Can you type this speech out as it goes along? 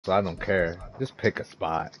so I don't care. Just pick a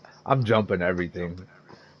spot. I'm jumping everything.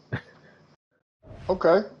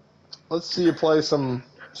 Okay. Let's see you play some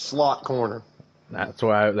slot corner. That's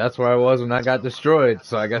where I was when I got destroyed.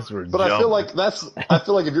 So I guess we're. But jumping. I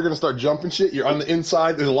feel like if you're gonna start jumping shit, you're on the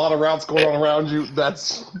inside. There's a lot of routes going on around you.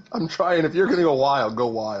 I'm trying. If you're gonna go wild, go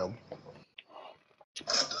wild.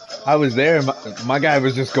 I was there. My guy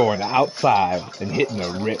was just going outside and hitting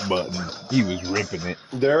the rip button. He was ripping it.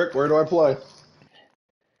 Derek, where do I play?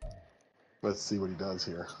 Let's see what he does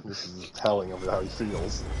here. This is telling of how he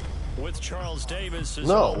feels. With Charles Davis as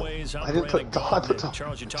No, always, I didn't put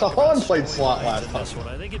Charles, Tahan played slot last time.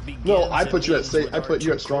 No, I put you at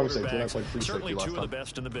strong safety and I played free safety last two of the time.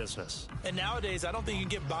 best in the business. And nowadays, I don't think you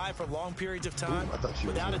can get by for long periods of time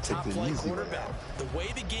without a top flight quarterback. The way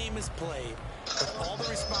the game is played, with all the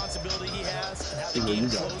responsibility he has and how the game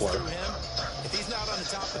flows through him, if he's not on the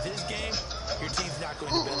top of his game, your team's not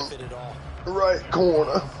going to benefit at all. Right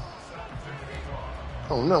corner.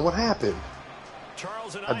 Oh no, what happened?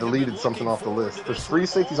 I deleted something off the list. There's free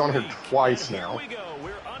safeties on here twice now.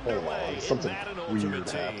 Hold on, something weird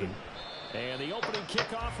happened. And the opening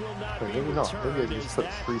kickoff will not Wait, maybe not. Maybe I just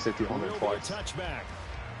put free safety on there twice. Does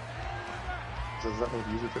that make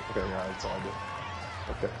user pick? Okay, yeah, that's all I did.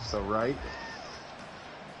 Okay, so right.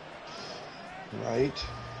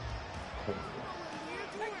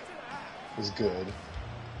 Is good.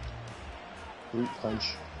 Root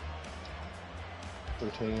punch.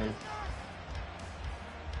 13.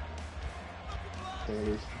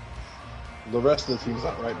 The rest of the team's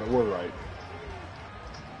not right, but we're right.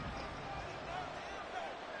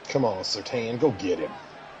 Come on, Sertan, go get him.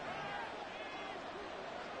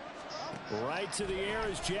 Right to the air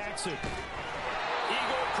is Jackson.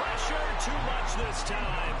 Eagle pressure, too much this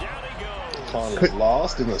time. Down he goes. Connor's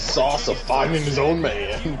lost in the sauce of finding his own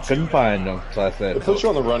man. Couldn't find him, so I said. It puts you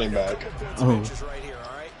on the running back. Oh.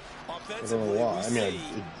 I don't know why. I mean,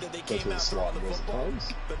 it goes to the slot most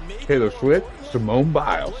times. Taylor Swift, Simone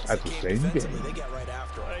Biles at the same game.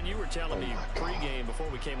 And you were telling me pregame before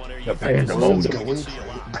we came on air. The pandemonium.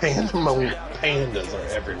 Pandemonium. Pandas are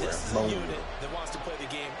everywhere.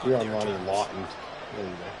 We're on Ronnie Lawton. There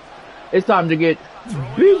you go. It's time to get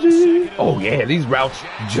busy. Oh yeah, these routes.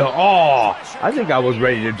 Oh, I think I was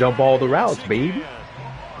ready to jump all the routes, baby.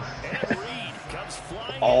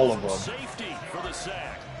 All of them.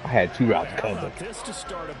 I had 2 routes covered. This to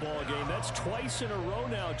start a ball game. That's twice in a row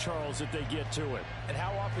now, Charles, that they get to it. And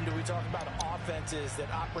how often do we talk about offenses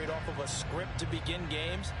that operate off of a script to begin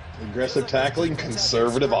games? Aggressive tackling,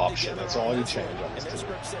 conservative option. That's all you change on this team. And the team.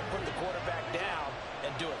 script said put the quarterback down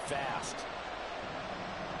and do it fast.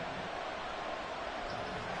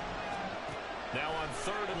 Now on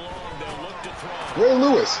 3rd and long, they'll look to throw. Ray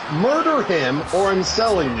Lewis, murder him or I'm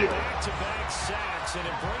selling you. Back-to-back sacks, and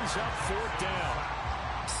it brings up 4th down.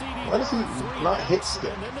 Why does he not hit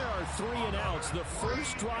stick? And then there are 3 and outs. The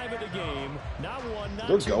first drive of the game. Not one, not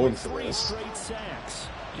They're two, going but for 3 this. straight sacks.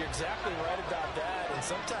 You're exactly right about that. And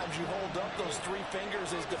sometimes you hold up those 3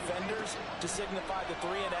 fingers as defenders to signify the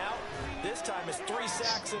 3 and out. This time it's 3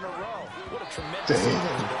 sacks in a row. What a tremendous. Damn.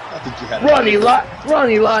 I think you had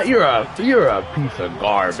Ronnie Lott, you're a piece of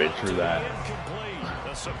garbage for that.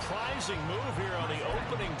 A surprising move here on the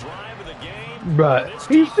opening drive of the game. But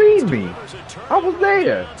he seen me. I was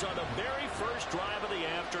there. On the very first drive of the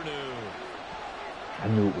afternoon. I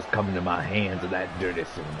knew it was coming to my hands, and that dirty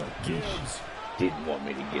son of a bitch didn't want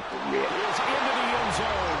me to get the rip.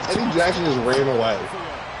 I think Jackson just ran away.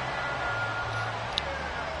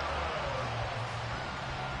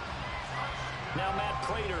 Now Matt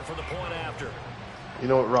Prater for the point after. You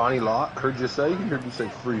know what Ronnie Lott heard you say? He heard you say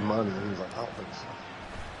free money, and he was like, I don't think so.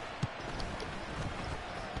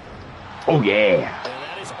 Oh yeah.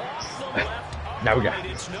 Now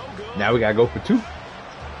we gotta go for 2.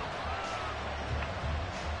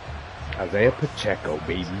 Isaiah Pacheco,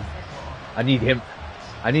 baby. I need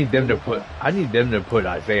them to put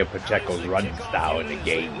Isaiah Pacheco's running style in the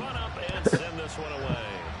game.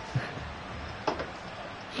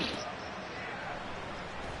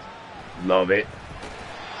 Love it.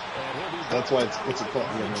 That's why it's a cut.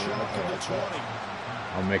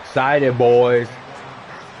 I'm excited, boys.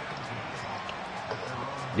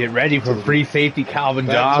 Get ready for free safety Calvin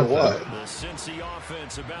Johnson. What? The Cincy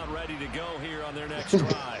offense about ready to go here on their next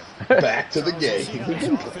drive. Back to the game.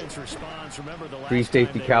 Free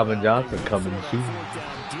safety Calvin Johnson coming soon.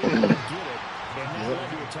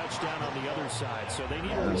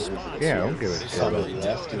 Yeah, I don't give a shit.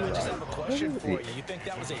 Left and right.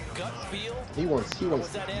 He wants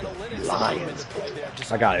Lions.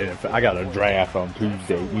 I got a draft on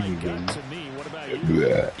Tuesday. You need to.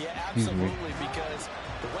 Excuse me. Because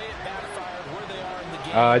the way it backfired, where they are in the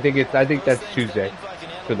I think that's Tuesday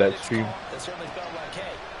for that stream.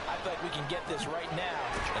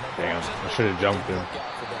 Damn, I should have jumped him.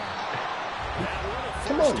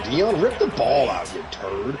 Come on, Dion, rip the ball out, you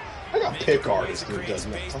turd. I got pick artist who does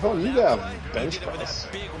that. Oh, you got bench press.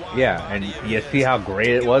 Yeah, and you see how great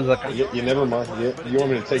it was? Like, you never mind. You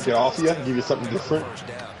want me to take it off you? Give you something different?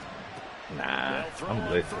 Nah, I'm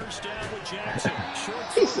blitzing.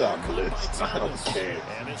 He's not blitzed. I don't care.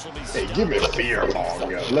 Hey, give me fear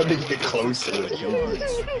longer. Let me get closer to you.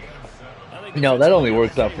 No, that only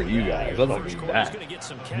works out for you guys. I don't need that.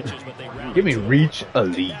 Give me reach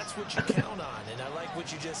elite. That's what you count on, and I like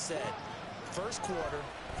what you just said. First quarter,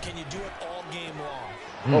 can you do it all game long?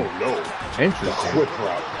 Oh no. Interesting. Quick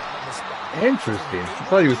route. Interesting. I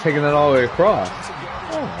thought he was taking that all the way across.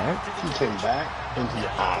 Alright. He came back into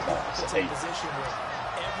your eyeballs. Hey. Every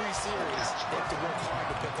series, you have to work hard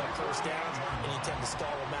to pick up first downs, and you tend to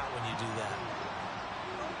stall them out when you do that.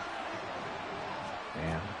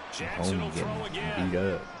 Damn. Homie getting beat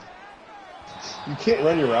up. You can't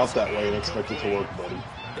run your route that way and expect it to work, buddy.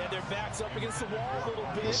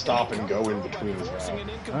 Stop and go in between his route.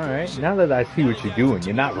 Alright, now that I see what you're doing,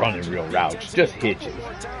 you're not running real routes, just hitches.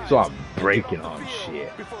 So I'm breaking on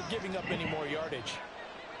shit. Before giving up any more yardage.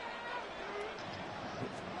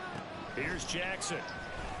 Here's Jackson.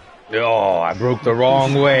 Oh, I broke the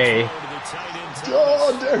wrong way.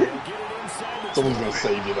 Oh, Derek. Someone's going to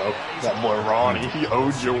save you, though. That boy Ronnie, he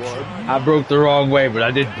owed you one. I broke the wrong way, but I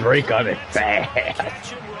did break on it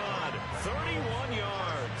fast.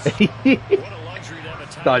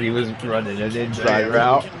 Thought he was running an inside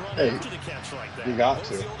route. Hey, you got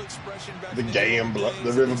to. The gambler,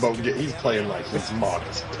 the riverboat, he's playing like his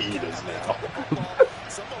Marcus Peters now.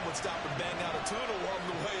 Someone would stop and bang out a tune along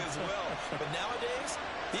the way as well. But nowadays,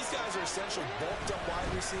 these guys are essentially bulked up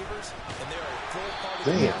wide receivers, and they're a full part of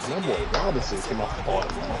the damn, that boy Robinson came off the ball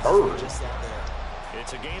and hurried.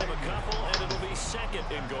 It's a gain of a couple, and it'll be second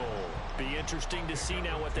and goal. Be interesting to see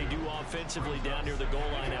now what they do offensively down near the goal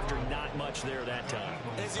line after not much there that time.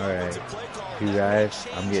 All right, you guys,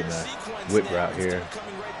 I'm getting a whip route here.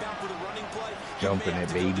 Jumping it,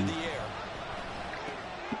 baby.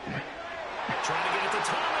 Trying to get it to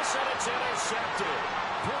Thomas, and it's intercepted.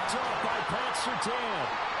 Picked off by Pat Surtain.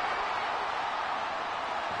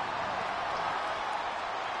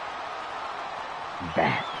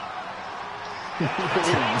 Back.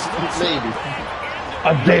 Maybe.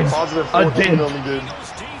 Again. Positive 14 only good.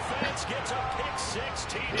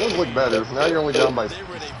 It does look better. Now you're only down by... They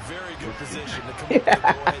were in a very good position to come up with a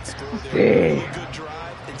go-ahead score there. A good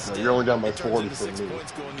drive. No, you're only down by 40 for me.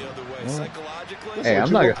 Hey,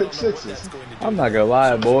 I'm not gonna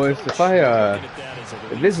lie, boys.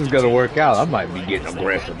 If this is gonna work out, I might be getting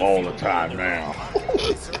aggressive all the time now.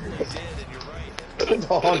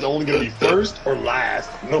 Dawn's only gonna be first or last.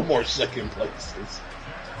 No more second places.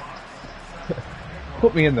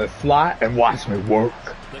 Put me in the slot and watch me work.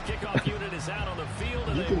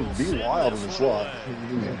 You can be wild in the slot. You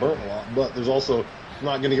can get burnt a lot, but there's also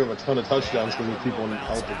not going to give him a ton of touchdowns because there's people in the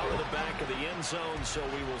help. The back of the end zone, so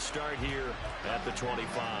we will start here at the 25.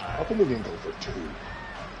 How come we didn't go for 2?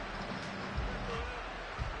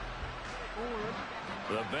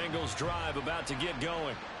 The Bengals drive about to get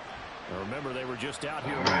going. Now remember, they were just out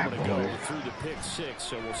here a moment ago through the pick 6,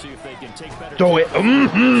 so we'll see if they can take better. Throw it.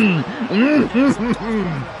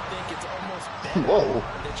 Whoa.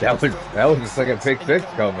 That was the second pick 6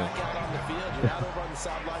 coming.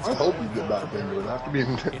 I hope you get back into it after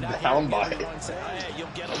being down by it.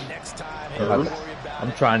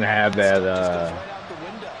 I'm trying to have that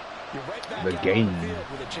the game.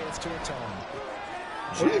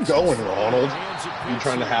 Where are you going, Ronald? Are you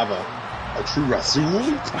trying to have a true Rasul?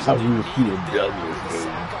 How do you see a Douglas game?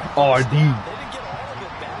 RD.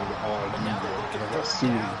 It's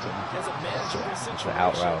an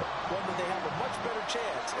out route.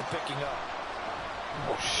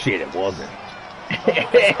 Oh shit, it wasn't.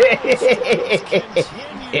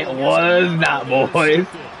 It was not, boys.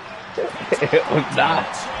 It was not.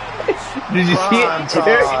 Did you see it?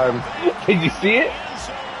 Did you see it?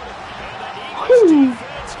 Whew.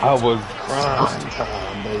 I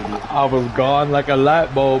was gone like a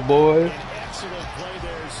light bulb, boys.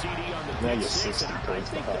 Now you're 60 points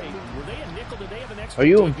behind. Are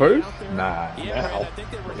you in first? Nah. Now.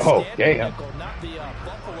 Oh, damn.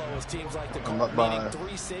 I'm up by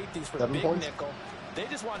 7 points. They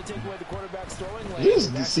just want to take away the quarterback's throwing lane.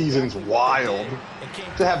 This season's wild.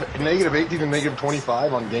 To have -18 and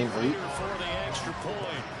 -25 on game 8.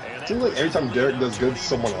 It seems like every time Derek does good,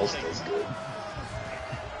 someone else does good.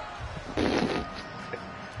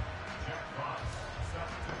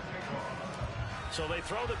 So they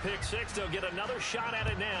throw the pick six. They'll get another shot at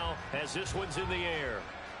it now as this one's in the air.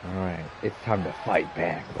 All right, it's time to fight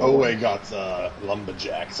back. Oweh got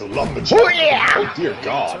lumberjack, so lumberjack. Oh yeah! Oh dear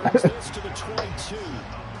God!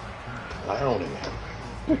 Clowning him.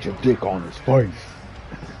 Put your dick on his face.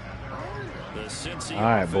 All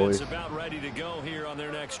right, boys. About ready to go here on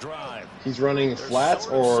their next drive. He's running flats,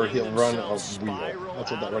 or he'll run a wheel.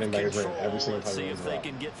 That's what that running back is running every single time. See if they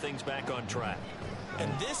can get things back on track.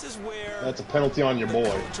 And this is where that's a penalty on your boy.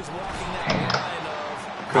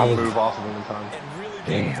 Couldn't move off of him in time.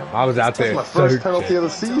 Damn, I was out there. That's my first penalty of the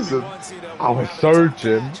season. I was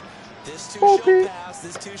searching.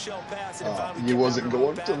 You wasn't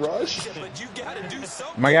going to rush.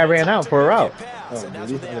 My guy ran out for a route. Oh, did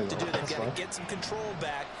he? I didn't know. That's fine. Get some control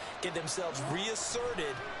back, get themselves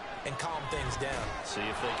reasserted, and calm things down. See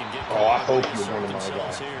if they can get. Oh, I hope you're one of my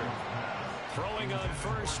guys. Throwing on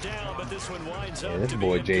first down, but this one winds up. This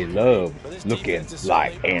boy J Love looking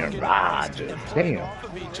like Aaron Rodgers. Damn.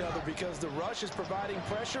 Because the rush is providing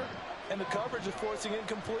pressure and the coverage is forcing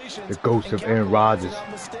incompletion. The ghost of Aaron Rodgers.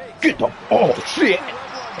 Get the shit.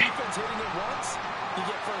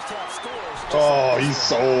 Oh, he's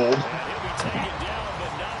sold.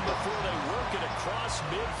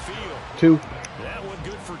 Two. That one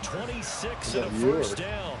good for 26 and a first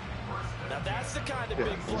down. Now that's the kind of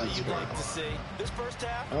big play you'd like to see. This first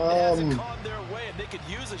half hasn't gone their way, and they could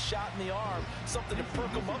use a shot in the arm, something to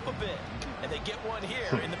perk them up a bit. And they get one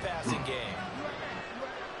here in the passing game.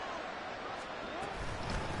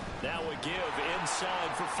 Now a give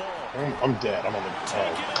inside for Fall. I'm dead. I'm on the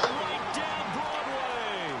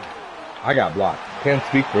I got blocked. Can't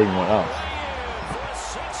speak for anyone else.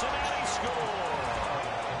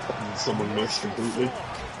 Someone missed completely.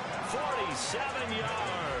 47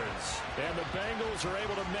 yards. And the Bengals are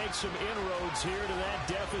able to make some inroads here to that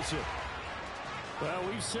deficit. Well,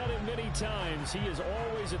 we've said it many times. He is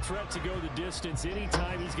always a threat to go the distance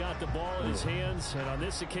anytime he's got the ball in his hands. And on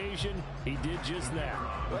this occasion, he did just that.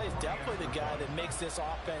 Well, he's definitely the guy that makes this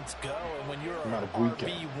offense go. And when you're a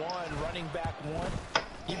RB1, running back one,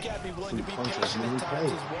 you've got to be willing to be patient at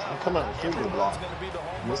times as well. I'll come out and finger block. Going to be the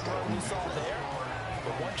home run we saw there.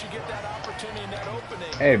 But once you get that opportunity and that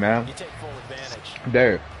opening, hey, man. You take full advantage.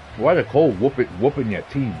 There. What a Cole whooping your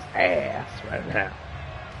team's ass right now.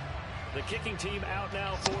 The kicking team out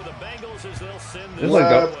now for the Bengals as they'll send this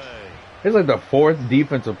it's like the fourth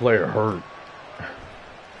defensive player hurt.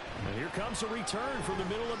 And here comes a return from the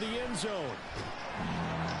middle of the end zone.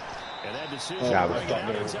 And that decision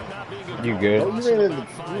you good?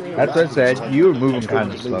 That's what I said. You were moving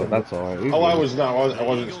kind of slow. That's all. I was not. I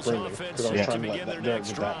wasn't sprinting because I was trying to let that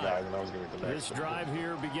guy, and I was going to get the next. This drive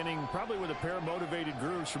here beginning probably with a pair of motivated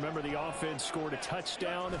groups. Remember, the offense scored a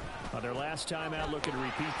touchdown on their last time out. Looking to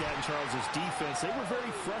repeat that in Charles's defense. They were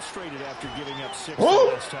very frustrated after giving up 6 the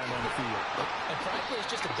last time on the field. And frankly, it's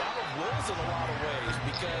just a battle of wills in a lot of ways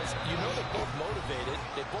because you know they're both motivated.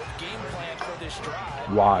 They both game plan for this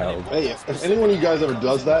drive. Wild. Hey, if anyone of you guys ever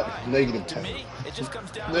does that, -10.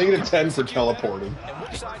 -10 for teleporting.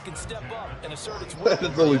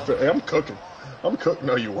 That's only fair. Hey, I'm cooking. I'm cooking.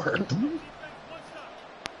 No, you weren't.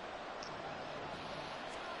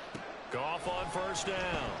 Goff on first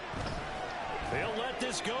down. They'll let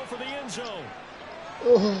this go for the end zone.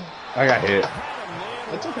 I got hit.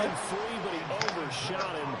 That's okay.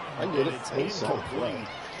 I get it. It's so play.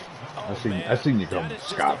 I seen you come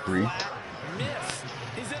scot-free.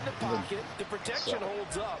 He's in the pocket. The protection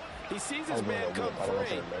holds up. He sees his man come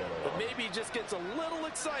free, but maybe he just gets a little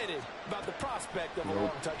excited about the prospect of a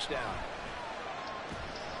long touchdown.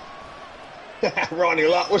 Ronnie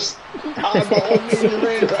Lott was eyeballing me and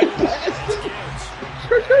ran right past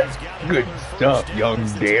him. Good stuff, young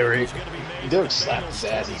Derek. Derek slapped his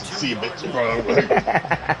ass and see a bitch in front of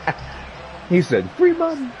him. He said, free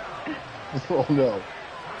money. Oh, no.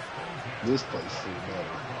 This place free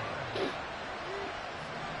money.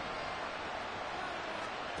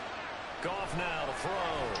 Goff now to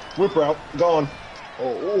throw. Whip route, gone.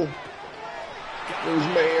 Oh, there's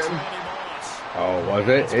man. Oh, was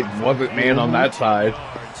it? It wasn't man on that side.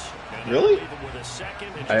 Really?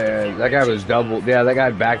 That guy was doubled. Yeah, that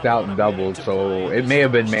guy backed out and doubled, so it may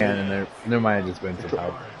have been man, and there might have just been some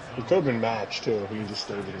help. It could have been match, too. He just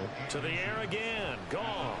stayed in there. To the air again.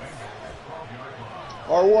 Gone.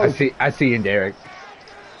 R1. I see you, Derek.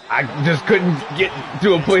 I just couldn't get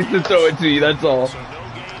to a place to throw it to you, that's all.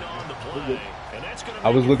 I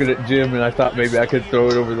was looking at Jim, and I thought maybe I could throw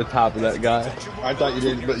it over the top of that guy. I thought you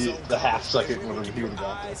did, but the half second when he was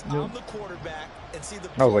got there.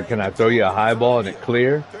 I was like, can I throw you a high ball and it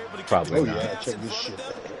clear? Probably not. Yeah, check this shit.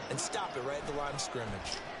 And stop it right at the line of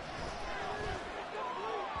scrimmage.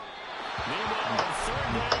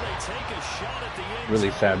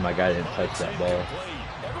 Really sad my guy didn't touch that ball.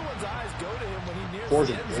 Everyone's eyes go to him when he nears 4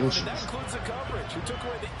 the end zone. inches. That includes the coverage, who took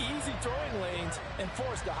away the easy throwing lanes and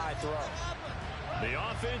forced a high throw. The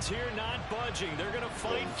offense here not budging. They're going to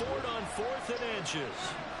fight for it on 4th and inches.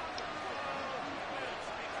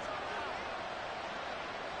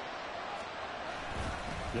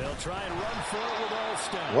 They'll try and run for it with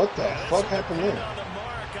Alston. What the fuck happened there?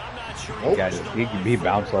 He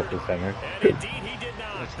bounced off the center. And indeed he did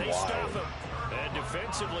not. They stop him. And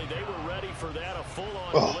defensively, they were ready for that. A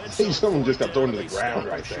full-on blitz. Someone just got thrown to the ground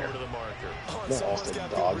right there. Not Austin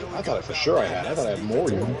dodge. I thought for sure I had. I thought I had more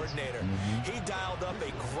yards. He dialed up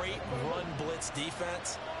a great run blitz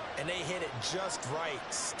defense, and they hit it just right.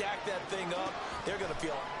 Stack that thing up. They're going to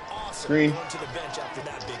feel awesome Screen. going to the bench after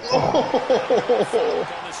that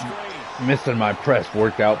big Missing my press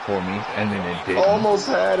worked out for me, and then it didn't. Almost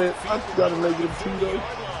had it. I got a -2 though.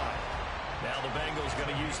 Now the Bengals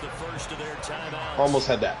going to use the first of their timeouts. Almost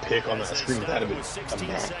had that pick on that screen. That'd have been 16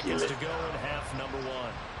 seconds immaculate. to go in half number 1.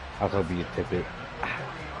 I was hoping you'd tip it.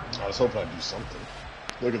 I was hoping I'd do something.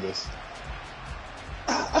 Look at this.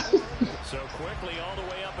 So quickly all the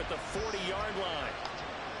way up at the 40-yard line.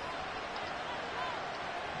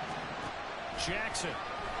 Jackson.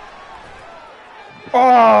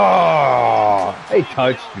 Oh, they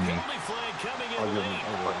touched me.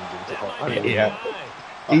 Yeah,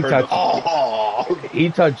 he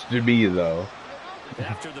touched me though.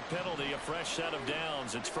 After the penalty, a fresh set of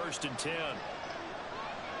downs. It's 1st and 10.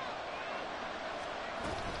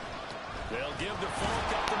 They'll give the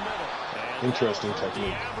Falk up the middle. And Interesting technique.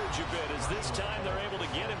 the average a bit as this time they're able to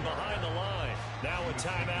get him behind the line. Now a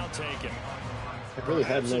timeout taken. I really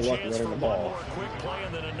had no luck running the ball. More quick play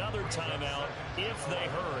and then another timeout if they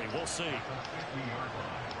hurry. We'll see.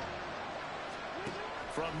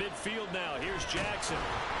 From midfield now, here's Jackson.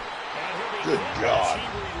 Good God. He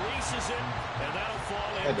releases it, and that'll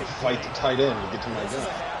fall I had to fight the tight end to get to my This is a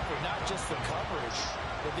guy. half where not just the coverage,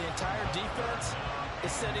 but the entire defense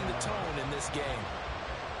is setting the tone in this game.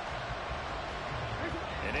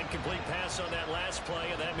 An incomplete pass on that last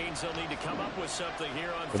play, and that means they'll need to come up with something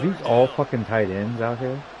here on Are third these all down. fucking tight ends out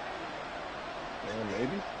here? Yeah,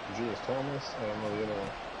 maybe. Julius Thomas. I don't know the other one.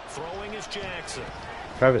 Throwing is Jackson.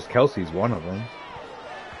 Travis Kelce's one of them.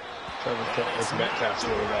 Travis Kelce. It's Metcalf's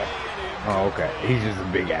the other guy. Oh, okay. He's just a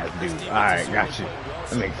big ass dude. All right, got you.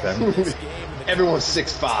 That makes sense. Everyone's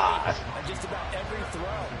 6'5". And just about every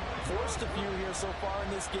throw. Forced a few here so far in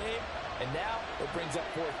this game, and now it brings up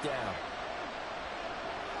 4th down.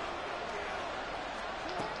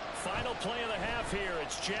 Final play of the half here.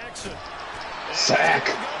 It's Jackson. Sack.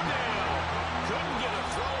 Couldn't get a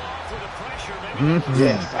throw off with the pressure. Maybe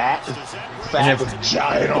Yeah, fat. Fat with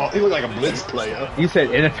giant on. He looked like a blitz player. You said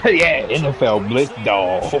NFL, yeah, NFL blitz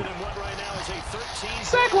dog.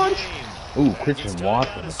 Sack lunch. Ooh, Christian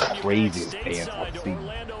Watson is crazy as pants on seat.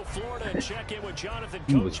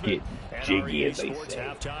 He was getting jiggy, as they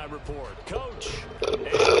say.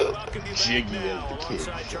 Jiggy as the kids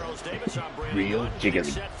say. Real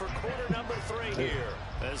jiggly.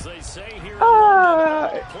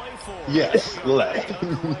 Yes, left.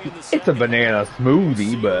 It's a banana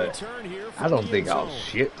smoothie, but I don't think I'll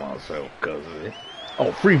shit myself because of it.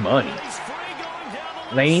 Oh, free money.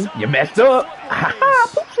 Lane, you messed up. Ha ha,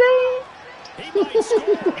 poopsie.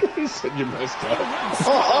 He said you messed up.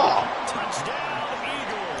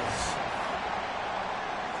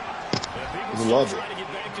 Love it.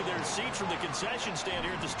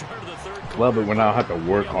 Love it when I don't have to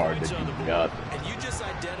work hard to do nothing. And you just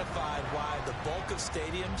identified why the bulk of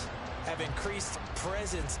stadiums have increased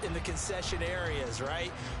presence in the concession areas,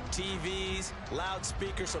 right? TVs,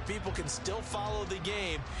 loudspeakers, so people can still follow the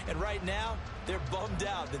game. And right now, they're bummed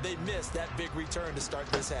out that they missed that big return to start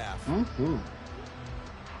this half. Mm-hmm.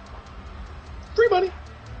 Free money.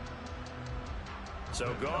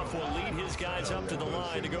 So Goff will lead his guys up to the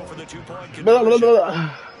line to go for the 2-point Blah, blah, conversion.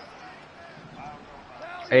 blah.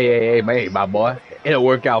 Hey, my boy. It'll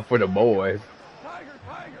work out for the boys.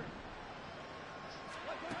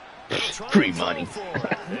 Free money.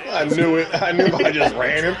 I knew it. I knew I just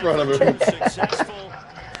ran in front of him.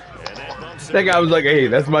 That guy was like, hey,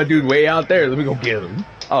 that's my dude way out there. Let me go get him.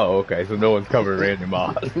 Oh, okay. So no one's covering Randy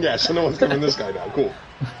Moss. Yeah, so no one's covering this guy now. Cool.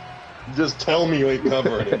 Just tell me you ain't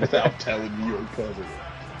covering it without telling me you're covering it.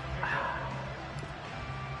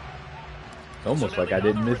 It's almost like I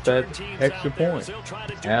didn't miss that extra point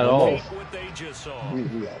at all. We all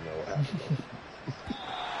know what happened.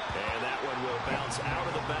 And that one will bounce out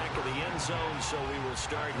of the back of the end zone, so we will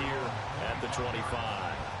start here at the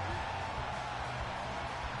 25.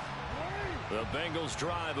 The Bengals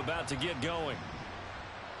drive about to get going.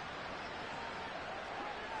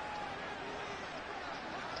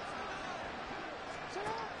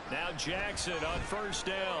 Now Jackson on first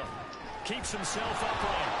down. Keeps himself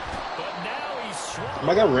upright. But now he's swung.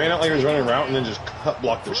 My guy ran out like he was running around and then just cut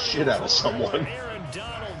blocked the shit out of someone.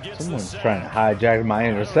 Someone's trying to hijack my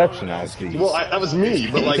interception, I see. Well, that was me,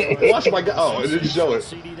 but like, watch my guy. Oh, it didn't show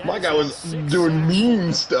it. My guy was doing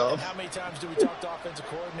mean stuff. How many times do we talk to offensive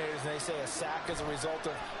coordinators and they say a sack as a result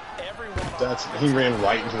of everyone? He ran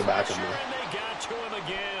right into the back of me.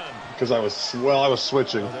 Because I was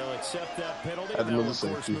switching. I had to move the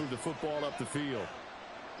safety.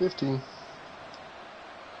 15.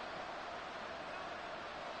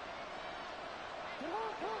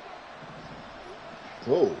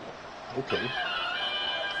 Whoa. Okay.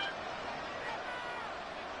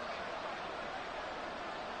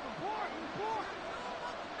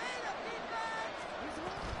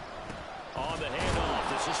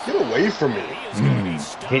 Get away from me. I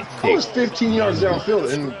was 15 yards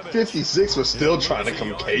downfield and 56 was still trying to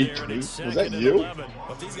come cake me. Was that you? I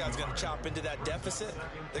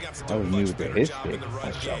was new with the hit stick. You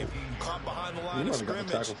might have got the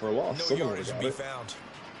tackle for a loss. Someone would have got it.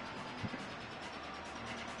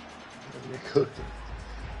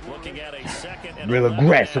 Looking at a second and Real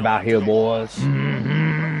aggressive out here, boys.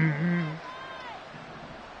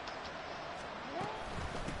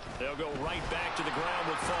 They'll go right back to the ground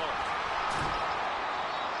with Falk.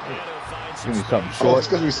 Give me something Oh, short. it's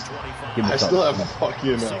because I still have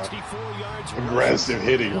fucking aggressive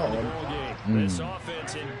hitting on. This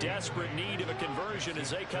offense in desperate need of a conversion as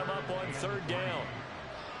they come up on third down.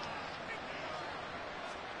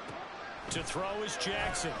 To throw is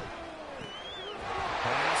Jackson.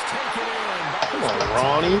 Pass taken in. Come on,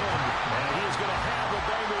 Ronnie. And he's going to have the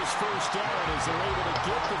Bengals first down as they're able to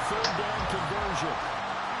get the third down conversion.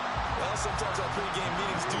 Well, sometimes our pregame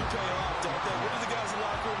meetings do pay off, don't they? What do the guys in the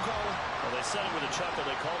locker room call him? Well, they said it with a chuckle.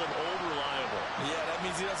 They called him Old Reliable. Yeah, that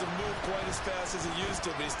means he doesn't move quite as fast as he used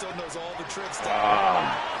to, but he still knows all the tricks. To the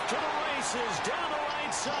races, down the right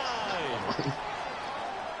side.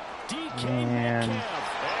 DK Metcalf.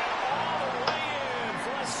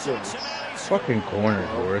 Fucking corner's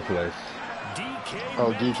worthless.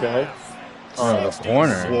 Oh, DK? Oh, the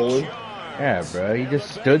corner. Swollen. Yeah, bro. He just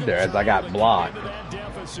stood there as I got blocked. The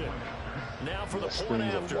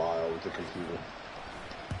screens are wild with the computer.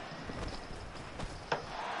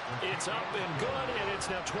 It's up and good, and it's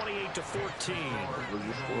now 28-14. What was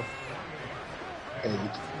your score? 8. And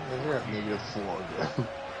you're at -4 again.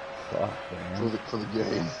 Fuck, man. For the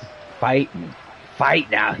game.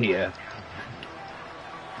 Fighting out here.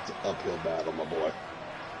 It's an uphill battle, my boy.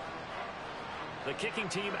 The kicking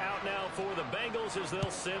team out now for the Bengals as they'll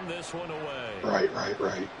send this one away. Right.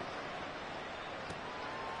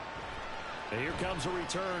 And here comes a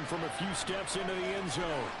return from a few steps into the end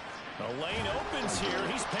zone. The lane opens here.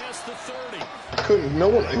 He's past the 30. No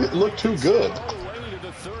one. It looked too good. All the way to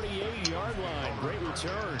the 38-yard line. Great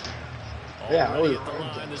return. Yeah, Already at the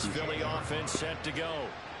line, this Philly offense set to go.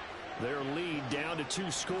 Their lead down to 2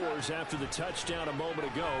 scores after the touchdown a moment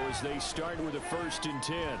ago as they start with a 1st and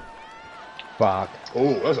 10. Fuck. Oh,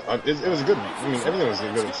 it was a good. I mean, everything was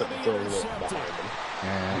good except the throw was behind them.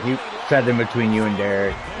 Yeah, he set them between you and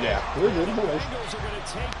Derek. Yeah, we're good.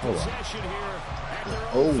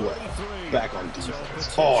 Oh, back on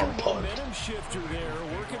defense. Arm punt. Shifter there,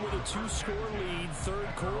 working with a 2-score lead,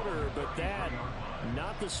 third quarter, but that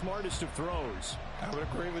not the smartest of throws. I would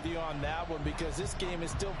agree with you on that one because this game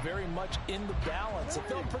is still very much in the balance. It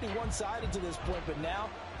felt pretty one-sided to this point, but now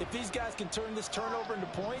if these guys can turn this turnover into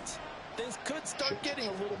points, things could start getting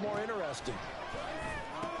a little more interesting.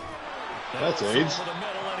 That's age.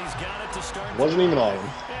 Wasn't even on him.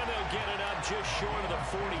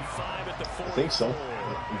 I think so.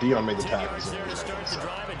 Dion made the tackles. There to start the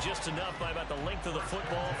drive, and just enough by about the length of the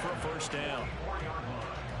football for a first down.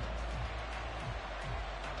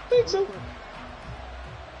 I think so.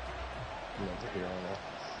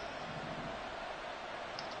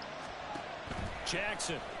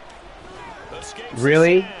 Jackson.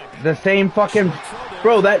 Really? The same fucking...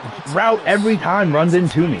 Bro, that route every time runs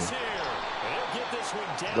into me.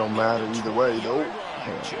 Don't matter either way, though.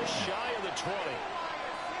 Just shy of the 20.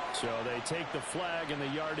 So they take the flag and the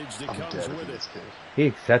yardage that comes with it. He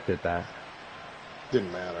accepted that.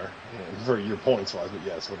 Didn't matter. Yeah, for your points wise, but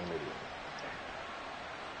yes, what an idiot.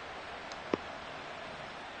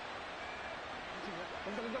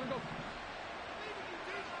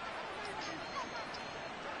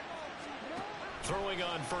 Throwing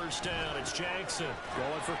on first down, it's Jackson.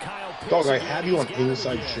 Going for Kyle Pitts. Dog, I had you on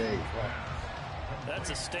inside shade.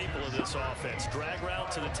 That's a staple of this offense. Drag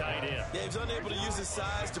route to the tight end. Yeah, he's unable to use his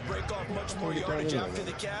size to break off much more yardage after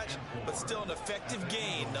the catch, but still an effective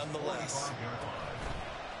gain nonetheless.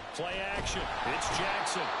 Play action. It's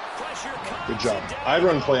Jackson. Good job. I'd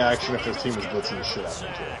run play action if this team was blitzing the shit out of me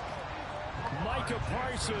too. Micah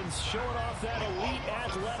Parsons showing off that elite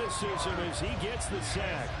athleticism as he gets the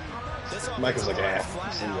sack. Micah's like,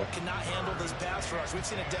 cannot handle this pass rush. We've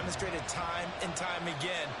seen it demonstrated time and time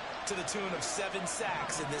again to the tune of 7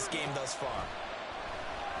 sacks in this game thus far.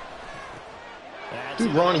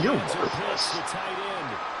 Dude, Ronnie, you're worthless. He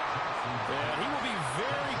will be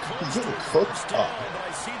very close. He's getting cooked up. But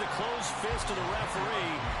I see the closed fist of the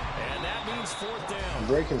referee, and that means 4th down. I'm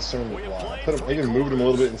very concerned with why. I even moved him a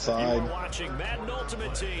little bit inside. You're watching Madden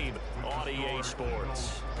Ultimate Team on EA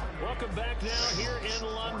Sports. Welcome back now here in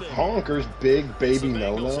London. Honkers, big baby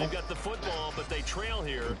no-no. They've got the football, but they trail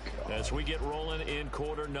here as we get rolling in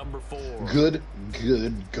quarter number 4. Good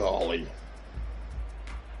golly.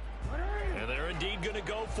 And they're indeed going to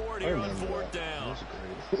go for it here on 4th down.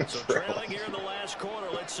 So trailing here in the last quarter.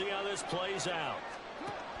 Let's see how this plays out.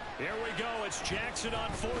 Here we go. It's Jackson on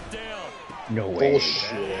 4th down. No way.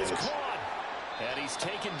 Bullshit. And he's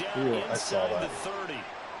taken down inside the 30.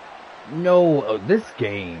 No, this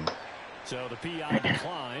game. So the PI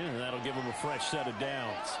decline, and that'll give him a fresh set of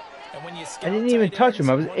downs. And when you I didn't even touch him.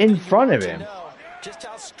 I was in front of him. Just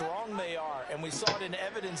how strong they are, and we saw it in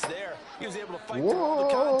evidence there. He was able to fight through all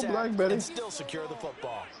the contact and still secure the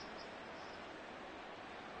football.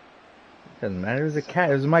 Doesn't matter. It was a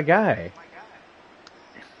cat. It was my guy.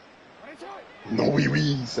 No wee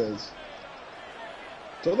wee, he says.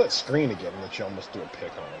 Throw that screen again and let you almost do a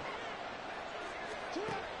pick on him.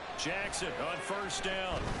 Jackson on 1st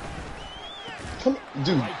down. Come,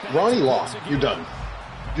 dude, Ronnie Locke, you're done.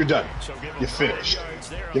 You're done. You're finished.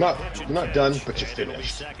 You're not done, but you're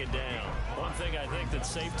finished. One thing I think that's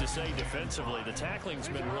safe to say defensively, the tackling's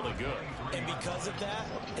been really good. And because of that,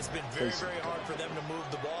 it's been very, very hard for them to move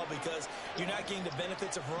the ball because you're not getting the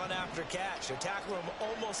benefits of run after catch. They're tackling them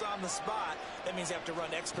almost on the spot. That means you have to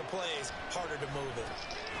run extra plays, harder to move it.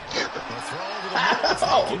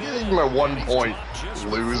 Oh, give me my 1 point,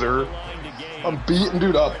 loser. I'm beating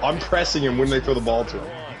dude up. I'm pressing him when they throw the ball to him.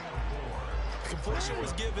 Completion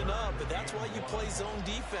was given up, but that's why you play zone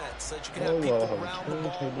defense, so that you can have people around the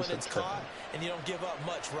ball when it's caught, and you don't give up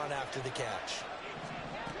much run after the catch.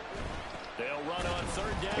 They'll run on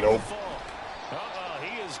 3rd down. Nope.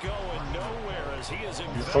 He is going nowhere as he is.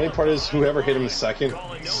 The funny part is, whoever hit him second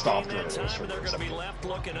stopped running.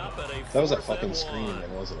 That was a fucking screen,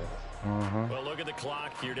 then, wasn't it? Well, look at the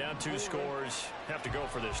clock. You're down 2 scores. Have to go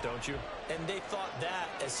for this, don't you? And they thought that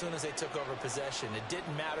as soon as they took over possession. It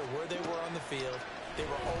didn't matter where they were on the field. They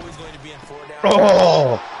were always going to be in 4 down.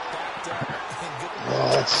 Oh!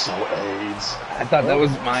 That's so AIDS. I thought that was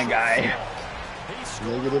my guy.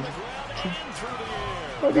 Negative.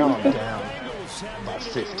 Now I'm down by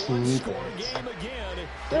 15 points.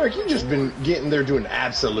 Derek, you've just been getting there doing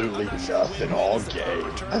absolutely nothing all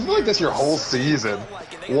game. I feel like that's your whole season.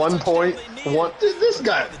 1 point, one. This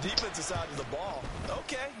guy.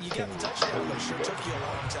 Okay, you got the touchdown, but it sure took you a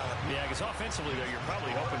long time. Yeah, because offensively, though, you're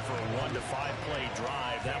probably hoping for a 1 to 5 play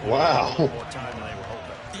drive. That wow. More time than they were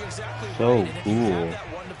hoping. You're exactly so right. And if cool. you have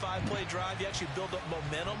that 1 to 5 play drive, you actually build up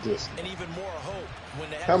momentum and even more hope. When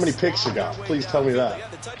they how many picks you got? Please tell me that. They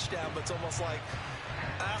got the touchdown, but it's almost like.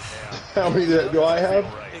 How many do I have?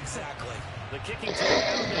 Exactly. The kicking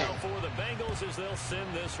team now for the Bengals as they'll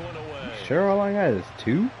send this one away. Sure, all I got is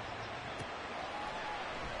 2.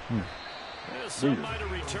 Dude,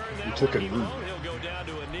 you took a knee. He'll go down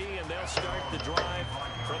to a knee, and they'll start the drive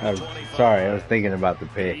from I'm sorry, I was thinking about the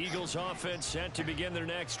The pick. Eagles offense set to begin their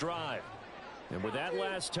next drive. And with that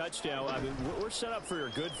last touchdown, I mean, we're set up for a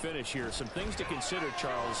good finish here. Some things to consider,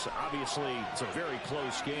 Charles. Obviously, it's a very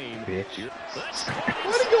close game. Bitch. Let's Why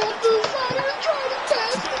did he go up to the side and try to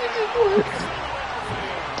pass it? It didn't work.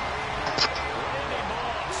 Randy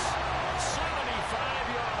Moss, 75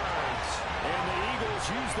 yards. And the Eagles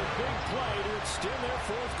use the big play to extend their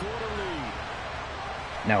 4th quarter lead.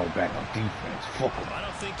 Now we're back on defense. Fuck 'em. I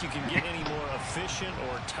don't think you can get any more efficient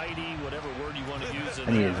or tidy, whatever word you want to use.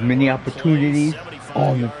 I need as many opportunities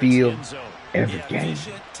on the field every game.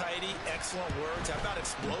 Efficient, tidy, excellent words. How about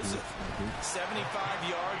explosive? 75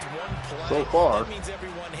 yards, 1 play. So far. That means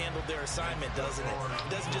everyone handled their assignment, doesn't it?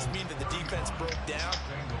 It doesn't just mean that the defense broke down.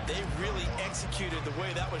 They really executed the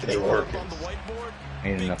way that was drawn up on the whiteboard.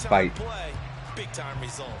 Ain't Big enough time fight. play, big time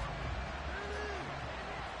result.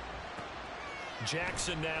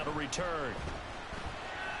 Jackson now to return.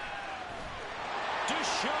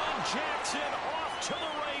 Deshaun Jackson off to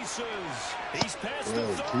the races. He's past the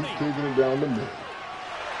 30. Keep taking it down the middle.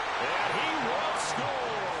 And he will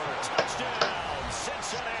score. Touchdown,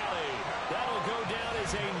 Cincinnati. That'll go down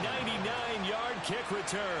as a 99-yard kick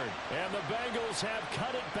return. And the Bengals have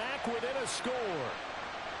cut it back a score.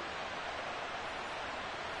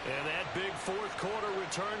 And that big fourth quarter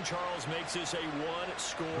return, Charles, makes this a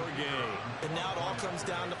one-score game. And now it all comes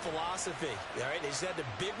down to philosophy. All right, they just had a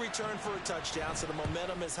big return for a touchdown, so the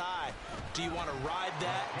momentum is high. Do you want to ride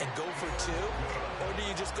that and go for two? Or do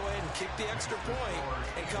you just go ahead and kick the extra point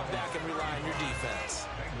and come back and rely on your defense?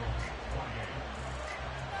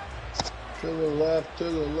 To the left, to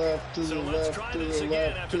the left, to the left, to the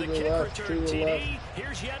left, to the left, to the left.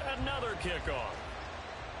 Here's yet another kickoff.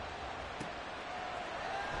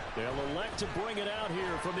 They'll elect to bring it out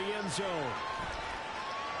here from the end zone.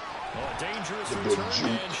 Oh, a dangerous return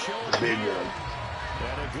and shown here.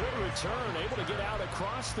 And a good return, able to get out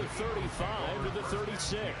across the 35 to the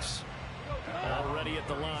 36. Already at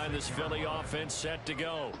the line, this Philly offense set to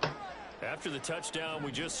go. After the touchdown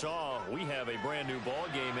we just saw, we have a brand new ball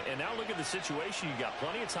game. And now look at the situation. You got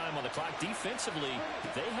plenty of time on the clock. Defensively,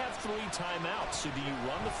 they have 3 timeouts. So do you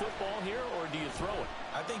run the football here or do you throw it?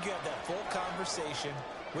 I think you have that full conversation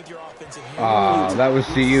with your offensive unit. Oh, that was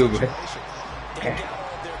to you.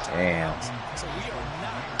 Damn. So we are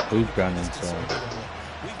not Who's running so?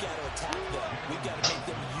 We've got to attack them. We've got to make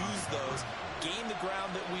them use those, gain the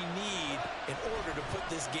ground that we need in order to put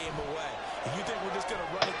this game away. If you think we're just going to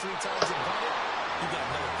run it 3 times and punt it, you got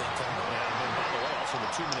another thing coming. And by the way, also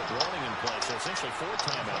the 2-minute warning in play, so essentially 4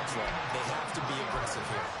 timeouts left. They have to be aggressive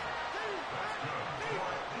here.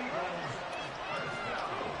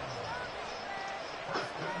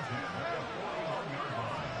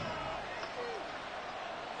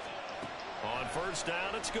 On first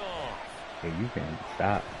down, it's gone. Hey, you can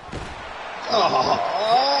stop.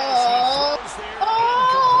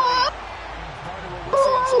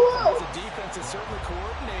 The defense is certainly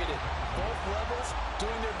coordinated. Both levels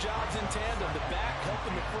doing their jobs in tandem. The back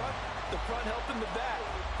helping the front helping the back.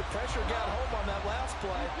 The pressure got home on that last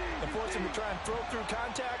play and forced him to try and throw through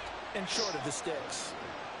contact and short of the sticks.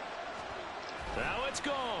 Now it's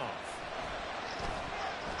gone.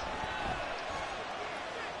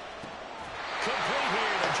 Complete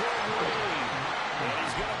here to Jordan Reed. And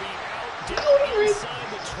he's going to be out down inside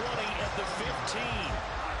the 20 at the 15.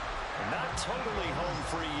 Not totally home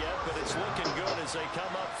free yet, but it's looking good as they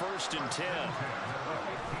come up first and 10.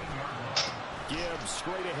 Gibbs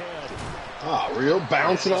straight ahead. Ah, real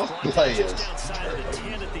bouncing off players. Just outside of the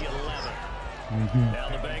 10 at the 11. Now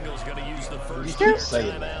the Bengals going to use the first keep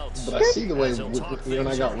saying that, but I see the way when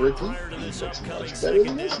I got Ricky, he looks much better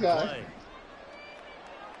than this guy.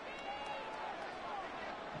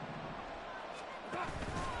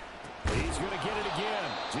 He's going to get it again.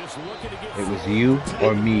 Just looking to get It was you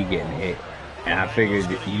or me getting hit. And I figured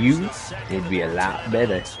that you would be a lot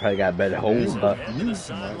better. Probably got a better hold, but you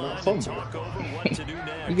might not fumble.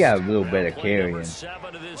 You got a little better carrying. Yep,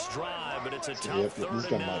 this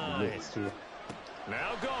guy might be next too.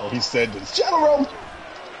 Oh, he said this. Shadow roll!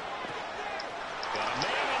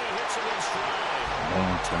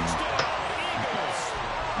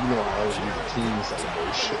 You know I always do the team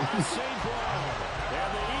celebration.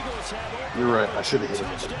 You're right, I should have hit him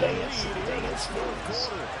with the dance moves.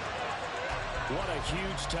 What a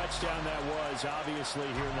huge touchdown that was, obviously,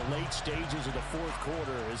 here in the late stages of the fourth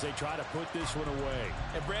quarter as they try to put this one away.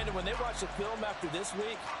 And, Brandon, when they watch the film after this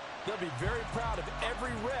week, they'll be very proud of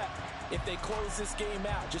every rep if they close this game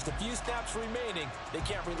out. Just a few snaps remaining. They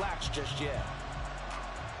can't relax just yet.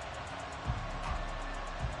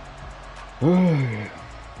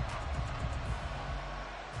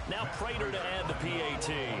 Now Prater to add the PAT.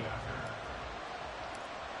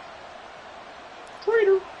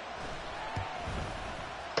 Prater.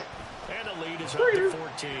 And the lead is up to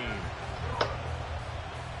 14.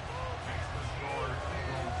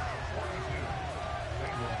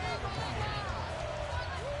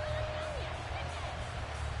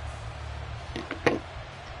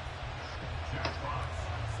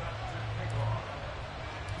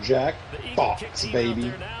 Jack Fox,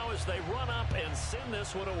 baby. Now as they run up and send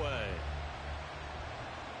this one away.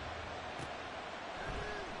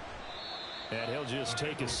 And he'll just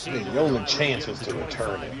take a seat. The only chance was to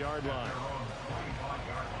return it.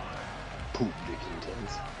 Poop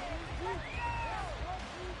Dickingtons.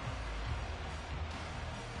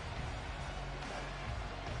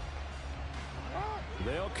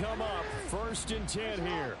 They'll come up first and 10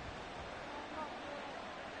 here.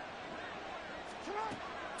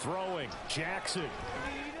 Throwing, Jackson.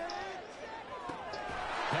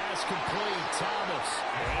 Pass complete, Thomas.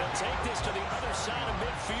 And take this to the other side of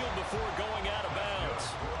midfield before going out of bounds.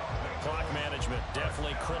 Clock management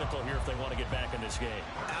definitely critical here if they want to get back in this game.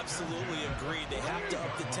 Absolutely agreed. They have to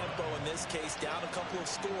up the tempo in this case, down a couple of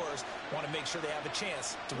scores. Want to make sure they have a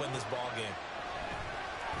chance to win this ball game.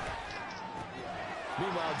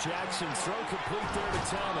 Meanwhile, Jackson's throw complete there to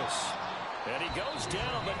Thomas. And he goes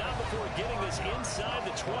down, but not before getting this inside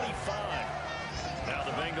the 25. Now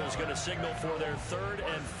the Bengals going to signal for their third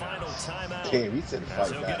and final timeout. Damn, he said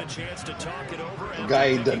fight back. Get a chance to talk it over. The guy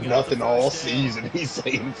ain't done nothing all season. He's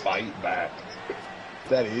saying fight back.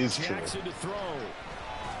 That is true.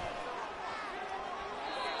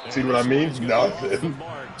 See what I mean? Nothing.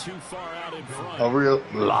 A real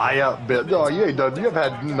lie-up bit. No, you ain't done. You've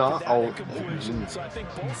had not a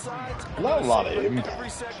lot of impact. Every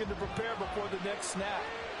second to prepare before the next snap.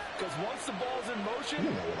 Because once the ball's in motion, you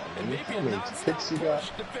know what I mean. How many picks you got?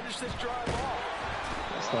 To finish this drive off.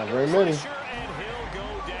 That's not very many.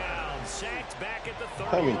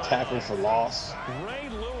 How many tackles for loss?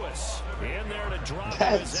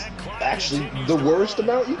 That's actually the worst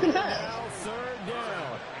amount you can have.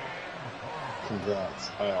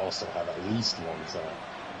 Congrats. I also have at least one sack.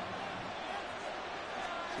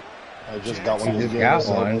 I just got one of these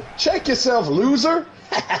games. Check yourself, loser!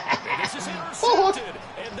 Fuck!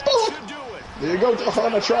 There you go,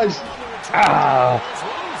 Tahan. I tried.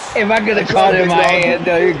 If I could have caught it in my hand,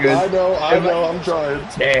 no, you're good. I know, I'm trying.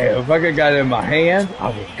 Damn, if I could have got it in my hand, I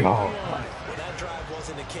was gone.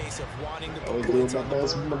 I was doing my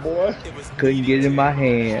best, my boy. Couldn't get it in my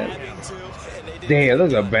hand. Damn, that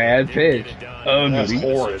was a bad pitch. That's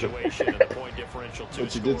horrid.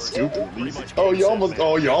 But you did scoop it at least. Oh, you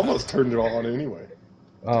almost turned it on anyway.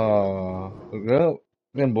 Well,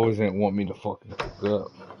 them boys didn't want me to fucking hook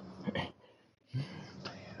up. Damn,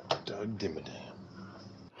 Doug Dimmadam.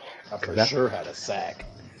 I for sure had a sack.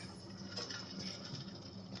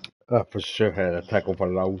 I for sure had a tackle for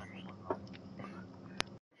low.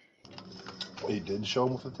 He did show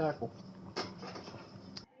him with a tackle.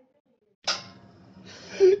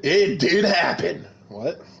 It did happen.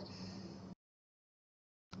 What?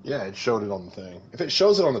 Yeah, it showed it on the thing. If it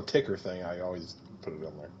shows it on the ticker thing, I always put it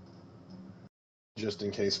on there. Just in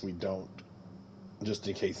case we don't. Just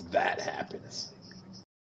in case that happens.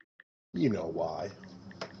 You know why.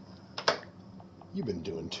 You've been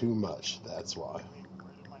doing too much, that's why.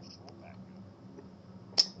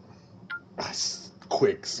 I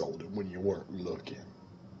quick sold it when you weren't looking.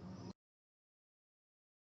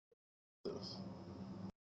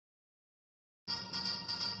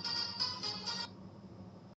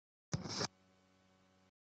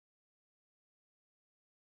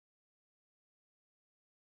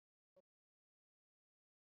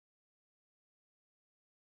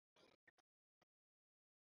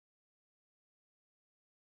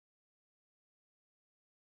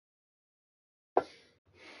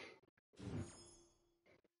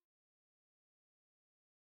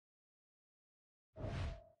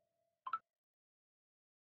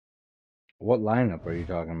 What lineup are you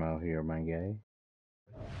talking about here, my guy?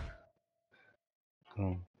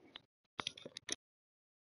 Oh.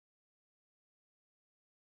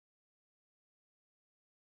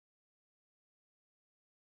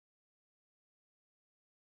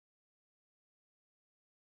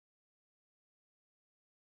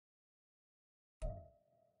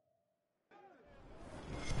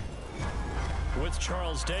 With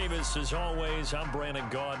Charles Davis, as always, I'm Brandon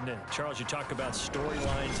Gaudin. Charles, you talk about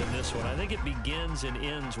storylines in this one. I think it begins and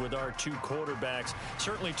ends with our two quarterbacks,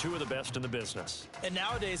 certainly two of the best in the business. And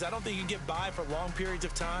nowadays, I don't think you can get by for long periods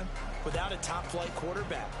of time without a top-flight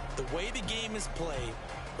quarterback. The way the game is played,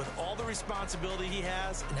 with all the responsibility he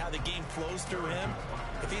has and how the game flows through him,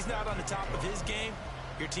 if he's not on the top of his game,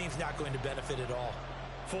 your team's not going to benefit at all.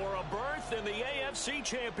 For a berth in the AFC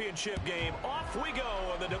Championship game, off we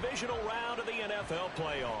go in the divisional round of the NFL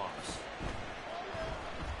playoffs.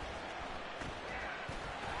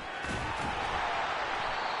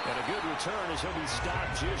 And a good return as he'll be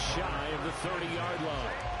stopped just shy of the 30-yard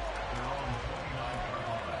line.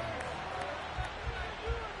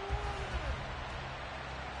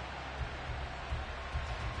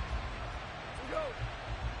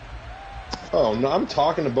 Oh, no, I'm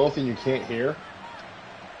talking to both and you can't hear?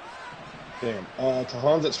 Damn.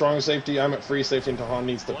 Tahan's at strong safety, I'm at free safety, and Tahan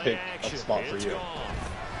needs to pick a spot for you.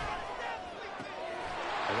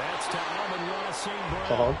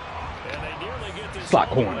 Tahan? Slap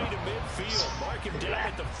corner.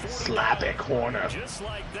 Slap it corner.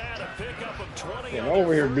 Yeah, I'm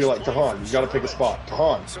over here to be like, Tahan, you gotta pick a spot.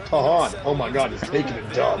 Tahan. Oh my god, he's taking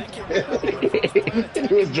a dump. It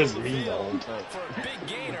was just me the whole time. For a big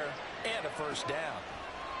gainer and a first down.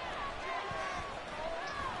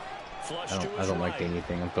 I don't like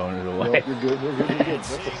anything. I'm throwing it away. Nope, you're good.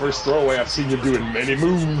 That's the first throwaway I've seen you do in many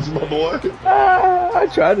moves, my boy. I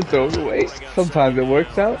try to throw it away. Sometimes it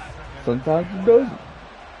works out. Sometimes it doesn't.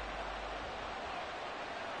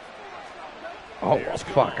 Oh, well,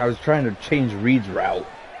 fuck. I was trying to change Reed's route.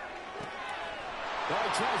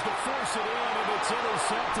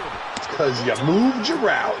 Because you moved your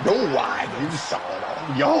route. Don't lie. You saw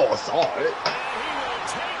it. Y'all saw it.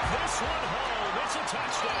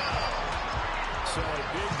 So a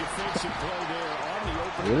big defensive play there on the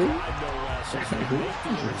open. Really?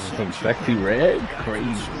 Some sexy red?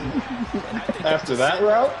 Crazy. After that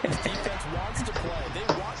route?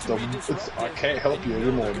 I can't help you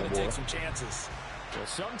anymore, my boy. Well,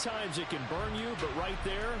 sometimes it can burn you, but right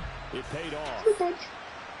there, it paid off.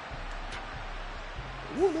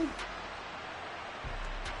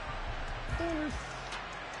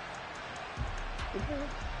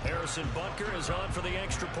 Harrison Butker is on for the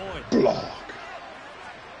extra point. Block.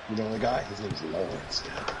 You know the guy? His name's Lawrence.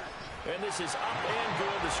 And this is up and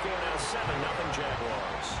good. The score now 7-0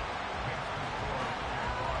 Jaguars.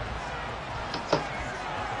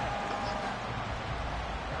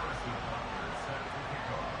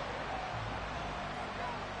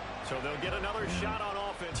 So they'll get another shot on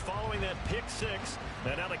offense following that pick six.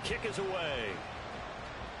 And now the kick is away.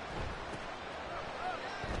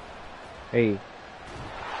 Hey.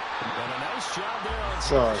 And a nice job there on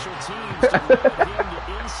Sorry. special teams to get him to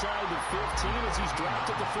inside the 15 as he's dropped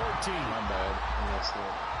at the 14. My bad.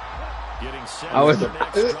 Getting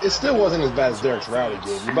set. It still wasn't as bad as Derek's route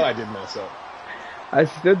again, but I did mess up. I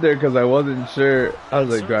stood there because I wasn't sure. I was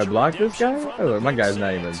like, do I block this guy? I was like, my guy's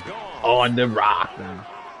not even on the rock now.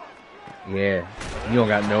 Yeah, you don't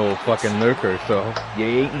got no fucking lurker, so you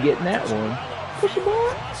ain't getting that one. Push the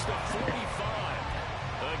ball.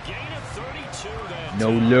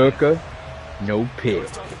 No lurker, no pick.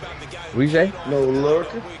 What you say? No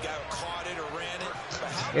lurker?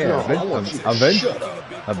 Yeah, no,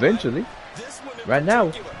 eventually. Right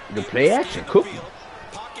now, the play action cookie.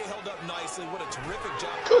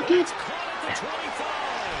 Cookie.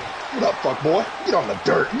 What up, fuck boy? Get on the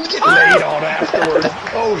dirt. You get laid on afterwards.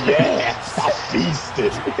 Oh yeah, I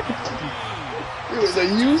feasted. It was a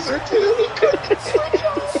user too.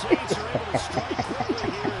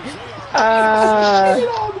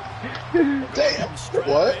 Damn.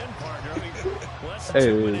 What?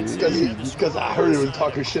 Hey. Because I heard he was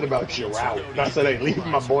talking shit about your route. And I said, hey, leave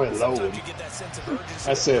my boy alone.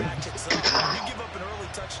 I said,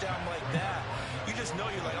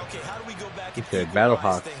 he said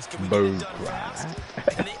Battlehawks bird cry.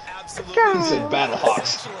 He said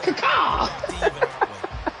Battlehawks. Caw.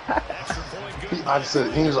 I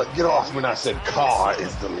said, he was like, get off me. And I said, car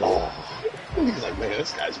is the law. And he was like, man,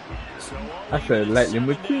 this guy's weird. I said, Lightning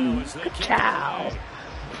McQueen. Ka-chow.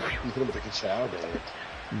 You put him with the ka-chow there.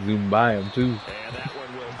 Zoom by him, too.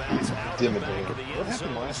 Intimidating. What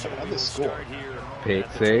happened last time? How'd this score?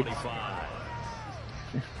 Pick six.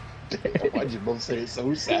 Damn, why'd you both say it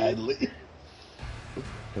so sadly?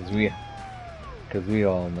 Because we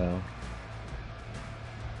all know.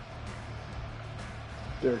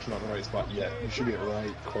 Derek's not in the right spot yet. You should be at the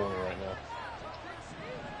right corner right now.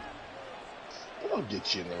 I'll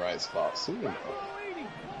get you in the right spot soon.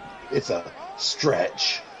 It's a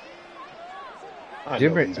stretch.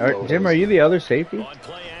 Jim, are you the other safety?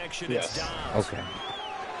 Yes. Okay.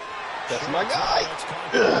 That's my guy.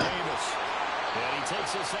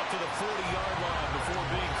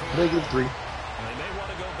 -3. And they want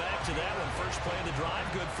to go back to that one. First play of the drive,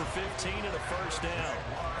 good for 15 and a first down.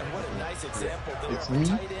 And what a nice example. It's me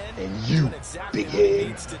and you, big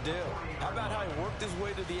head. How about how he worked his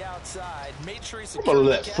way to the outside, made sure he I'm gonna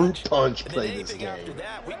let Fruit Punch play this game.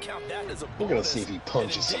 We're gonna see if he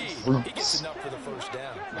punches some fruits. He gets enough for the first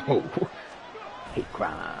down. Oh, hate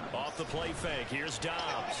crime. Off the play fake, here's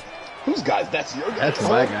Dobbs. Whose guy? That's your guy. That's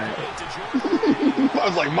my guy. I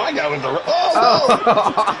was like, my guy was the. Oh!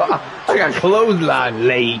 I got clothesline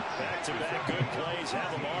late. Back-to-back good plays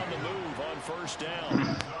have him on the move on first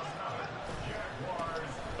down.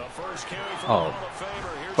 The first carry from Oh,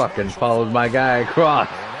 fucking followed my guy across.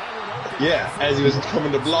 Yeah, as he was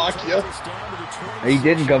coming to block you. He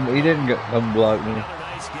didn't come block me.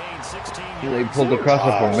 He pulled across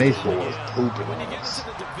the formation.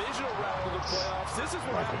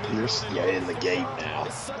 Michael Pierce, yeah, in the game now.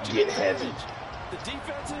 Get heavy.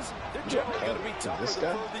 This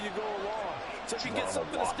guy?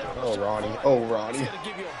 Oh, Ronnie. Oh, Ronnie.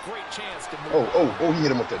 Oh, he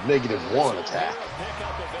hit him with the -1 attack.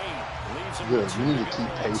 Good. You need to keep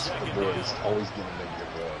pace with the boys. Always give them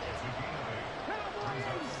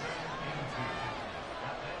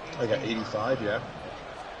 -1. I got 85, yeah.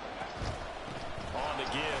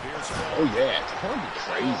 Oh, yeah. It's kind of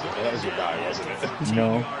crazy. That was your guy, wasn't it? No.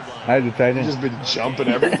 I decided. You've just been jumping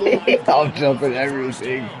everything? I'm jumping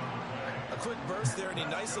everything. A quick burst there, and he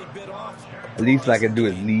nicely bit off a At least I can do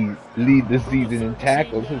is lead the season in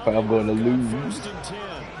tackles if I'm going to lose.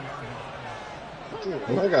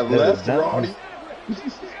 I got left, Roddy.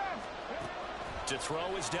 To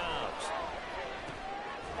throw his Dobbs.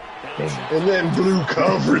 And then blue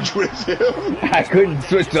coverage with him. I couldn't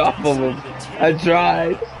switch off of him. I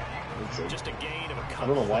tried. I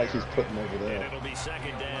don't know why he's putting over there.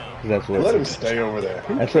 That's what. Let him stay over there.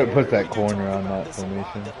 That's what puts that corner on that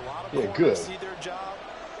formation. Yeah, good.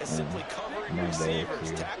 My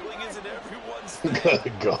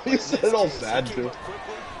bad, God, he said it all sad too. He'll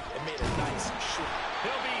be hit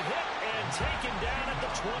and taken down at the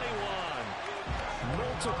 21.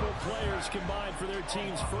 Multiple players combined for their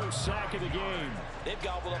team's first sack of the game. They've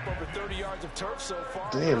gobbled up over 30 yards of turf so far.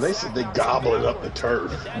 Damn, they said they gobbling up the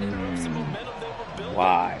turf.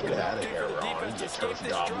 Why? Get out of here, Ron. You turf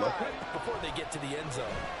gobbler. Before they get to the end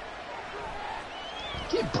zone.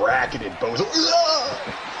 Get bracketed, bozo.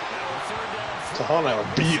 Tahana was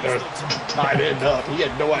beating her tight end up. He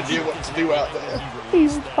had no idea what to do out there. He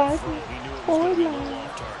was fighting for life.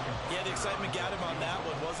 Yeah, the excitement got him on that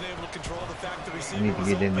one. Wasn't able to control the fact the receiver. I need to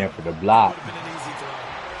get in there for the block.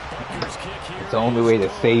 It's the only way to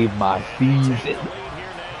save my season.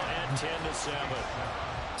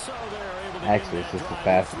 Actually, it's just the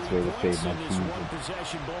fastest way to save my season.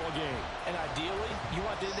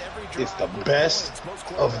 It's the best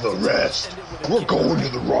of the rest. We're going to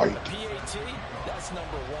the right.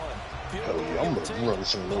 Hell yeah, I'm going to run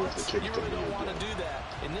some lows to kick to me.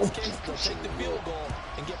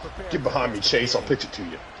 Get behind me, Chase. I'll pitch it to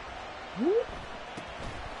you.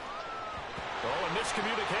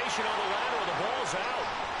 Miscommunication on the lateral. The ball's out.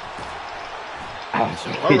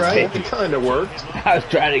 All right, it kind of worked. I was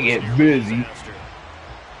trying to get busy.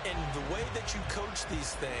 And the way that you coach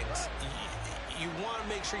these things, you want to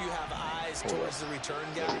make sure you have eyes towards the return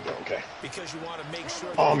guy. There we go, okay. Because you want to make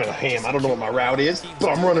sure. Oh, I'm in a ham. I don't know what my route is, but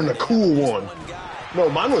I'm running a cool one. No,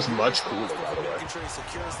 mine was much cooler, by the way. Making sure he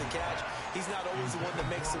secures the catch. He's not always the one that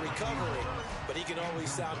makes the recovery, but he can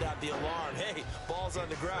always sound out the alarm. Hey, ball's on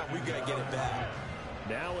the ground. We've got to get it back.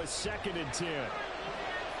 Now a 2nd and 10.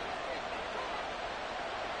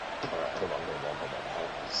 All right, hold on.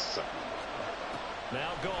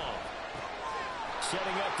 Now gone.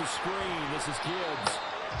 Setting up the screen. This is Gibbs.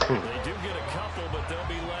 They do get a couple, but they'll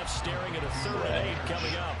be left staring at a 3rd and 8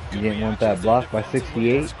 coming up. You didn't want that block by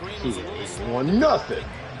 68? He ain't won nothing.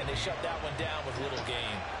 And they shut that one down with little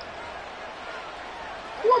gain.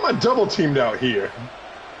 Why am I double teamed out here?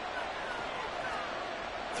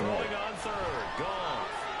 Throwing on 3rd. Gone.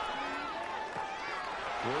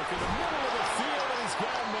 Working the middle of the field, and he's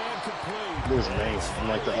got a man complete. There's man. And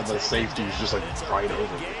like the other safety is just like right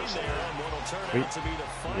over me. Wait,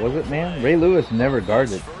 was it man? Ray Lewis never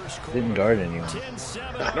guarded. Didn't guard anyone.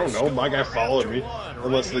 I don't know. My guy followed me.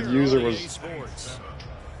 Unless the user was...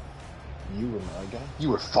 You were my guy?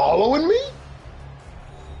 You were following me?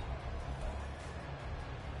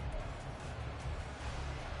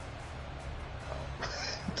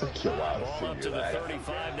 Took you a while to figure that out.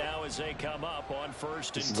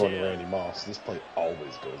 This is going to Randy Moss. This play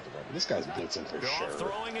always goes to Randy. This guy's blitzing for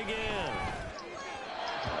sure.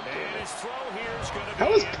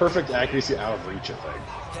 How is perfect accuracy out of reach a thing?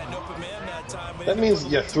 That means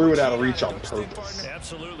you threw it out of reach on purpose.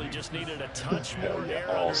 Absolutely, just needed a touch more. Hell yeah,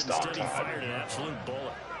 all stop He time. fired an absolute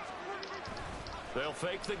bullet. They'll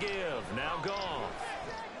fake the give. Now gone.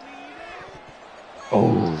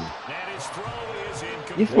 Oh. And his throw is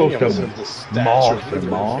incomplete. You're supposed to moss him,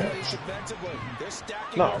 Mom.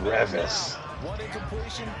 Not Revis. One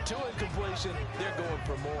incompletion, 2 incompletion. They're going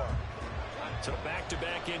for more. So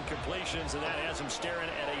back-to-back incompletions, and that has him staring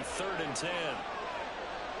at a 3rd and 10.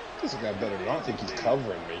 This guy better not think he's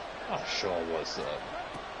covering me. I'll show him what's up.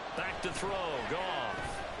 Back to throw. Goff.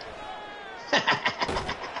 And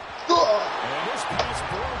this pass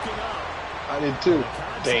broken up. I did too.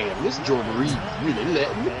 Damn, this Jordan Reed really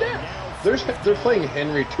letting me down. They're playing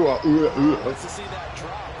Henry to a To see that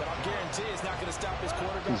drop, but I guarantee it's not going to stop his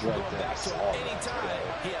quarterback He's from right going there. back to him anytime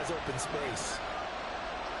he has open space.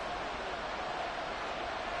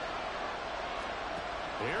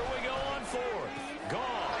 Here we go on 4th.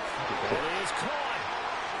 Goff. It is caught.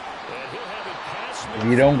 And he'll have it past If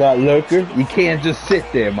you don't got lurker, you can't just sit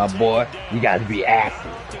there, my boy. You got to be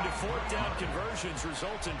active. into 4th down conversions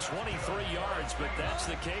result in 23 yards, but that's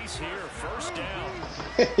the case here. 1st down.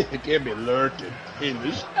 You can't be lurking in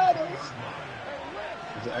the shadows.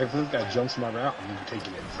 If this guy jumps my route, I'm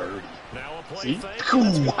taking it 30. Now a play See? fake. Cool.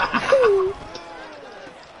 He's got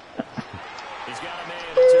a man.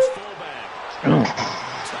 It's his fullback.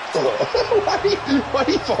 Why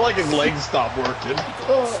do you feel like his legs stop working?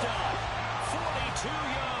 42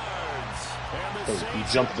 yards. He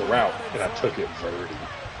jumped the route, and I took it vertically.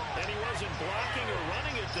 And he wasn't blocking or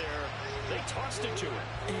running it there. They tossed it to him.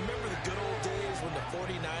 And you remember the good old days when the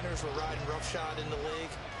 49ers were riding roughshod in the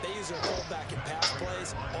league? They used their fullback in pass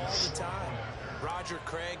plays all the time. Roger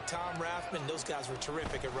Craig, Tom Rathman, those guys were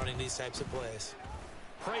terrific at running these types of plays.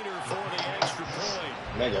 Prater for the extra point.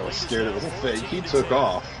 That guy was scared it was a fake. He took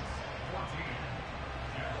off.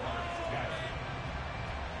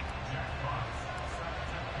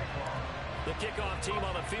 The kickoff team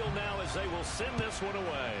on the field now as they will send this one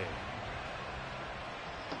away.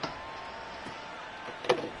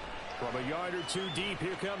 From a yard or two deep,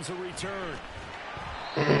 here comes a return.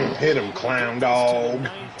 Hit him, clown dog.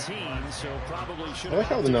 19, so probably I like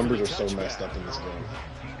how the numbers are so messed up in this game.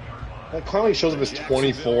 That Clowney shows up as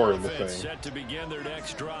 24 in the thing. Set to begin their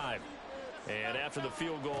next drive. And after the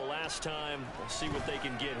field goal last time, we'll see what they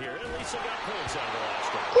can get here. At least they got points out of the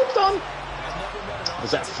last drive. Pooped on.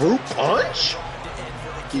 Was that fruit punch?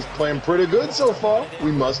 He's playing pretty good so far.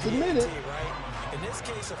 We must admit it. In this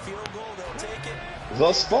case, a field goal, they'll take it.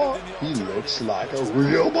 Thus far, he looks like a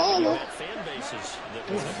real baller. Fan bases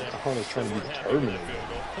that Hunter's trying to be the Terminator.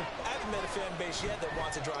 I haven't met a fan base yet that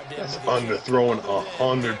wants to drive down. That's underthrowing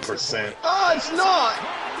 100%. Ah, it's not.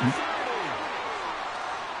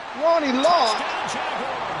 Ronnie Lott.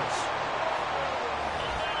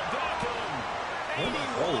 And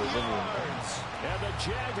the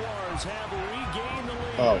Jaguars have regained the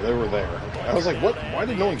lead. Oh, they were there. Okay. I was like, what? Why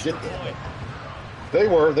did no one get there? They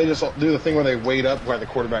were. They just do the thing where they wait up while the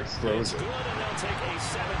quarterback throws it. Good, and they'll take a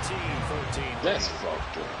 17-14. That's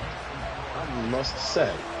fucked up. I must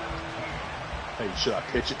say. Hey, should I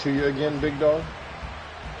pitch it to you again, big dog?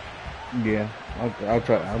 Yeah, I'll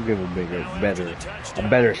try. I'll give a better spot.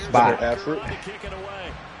 Better effort.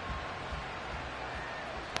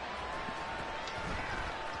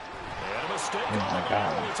 Oh my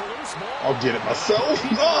God. I'll get it myself.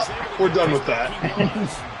 Oh, we're done with that.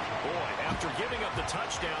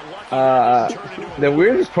 The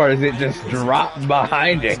weirdest part is it just dropped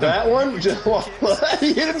behind him. That one just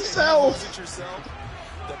he hit himself.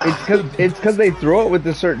 It's because they throw it with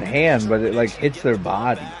a certain hand, but it like hits their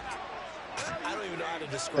body.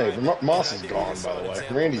 Hey, Moss is gone, by the way.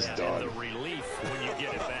 Randy's done.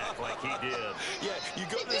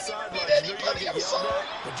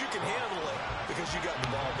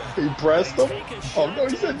 He pressed him? Oh no,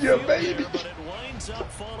 he said, yeah, baby.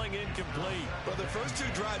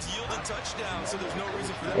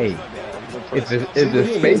 Hey, if the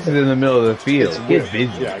space is in the middle of the field, get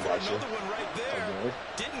busy. Yeah, I got you.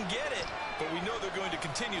 Didn't get it, but we know they're going to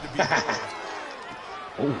continue to be.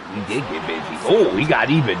 Oh, he did get busy. Oh, he got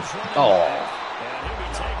even. Oh.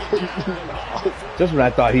 Just when I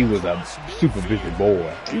thought he was a super busy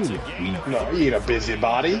boy. He was weak. No, he ain't a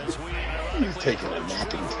busybody. He's taking a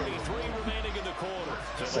napping time.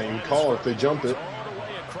 Same call if they jump it.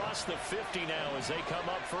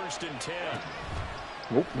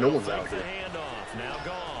 Nope, no one's out here.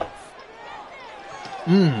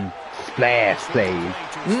 Splash plays.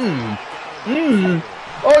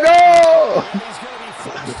 Oh no!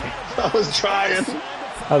 I was trying.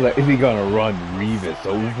 I was like, is he gonna run Revis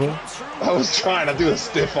over? I was trying to do a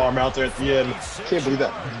stiff arm out there at the end. Can't believe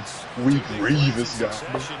that weak Revis guy.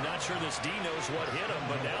 Not sure this D knows what hit him,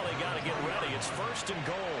 but now they gotta get ready. It's 1st and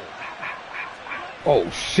goal. Oh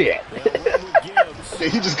shit! Yeah,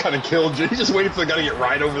 he just kind of killed you. He just waited for the guy to get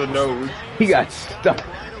right over the nose. He got stuck.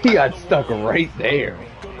 He got stuck right there.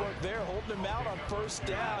 Good work there, holding him out on 1st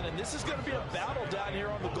down, and this is going to be a battle down here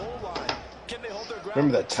on the goal line. Can they hold their ground?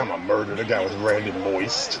 Remember that time I murdered a guy with Randy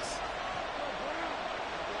Moist?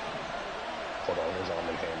 Hold on, there's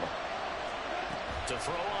Almond Hammer. To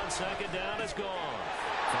throw on 2nd down is gone.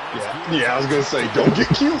 Yeah, I was gonna say, don't get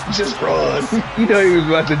cute, just run. You know he was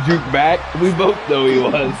about to juke back. We both know he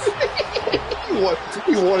was.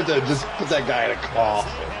 He wanted to just put that guy in a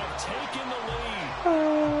coffin.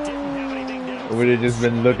 We'd have just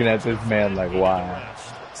been looking at this man like, wow.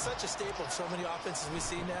 Such a staple of so many offenses we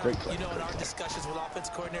see now. Great play. You know, in our discussions with offense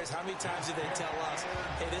coordinators, how many times do they tell us,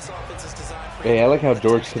 hey, this offense is designed for... Hey, I like how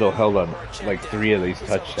George Kittle held on like 3 of these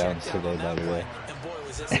touchdowns today, by the way.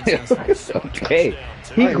 Okay.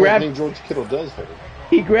 He grabbed... George Kittle does hold.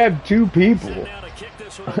 He grabbed 2 people.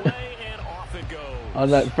 On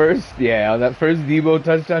that first Debo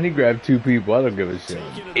touchdown, he grabbed 2 people. I don't give a shit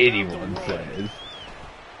what anyone says.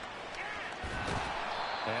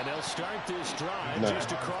 And they'll start this drive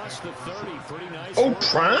just across the 30. Pretty nice. Oh,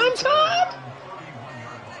 prime time?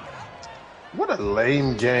 What a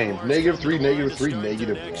lame game. -3, -3,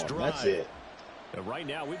 -1. That's it. Right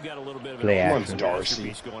now, we've got a little bit of play an action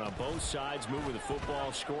Darcy going on both sides, moving the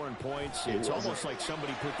football, scoring points. It's almost like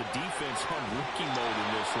somebody put the defense on rookie mode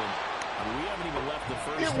in this one. I mean, we haven't even left the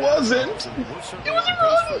first. It wasn't. It was a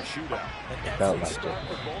shootout. Felt like it.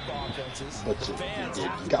 But you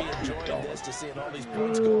got pooped on.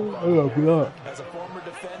 As a former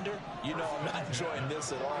defender, you know I'm not enjoying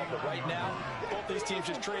this at all. But right now, both these teams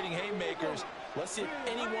just trading haymakers. Let's see if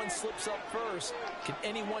anyone slips up first. Can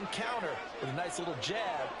anyone counter with a nice little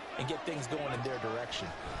jab and get things going in their direction?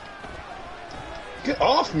 Get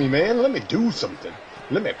off me, man. Let me do something.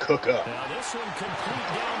 Let me cook up. Now this one complete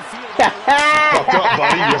downfield. Fucked up,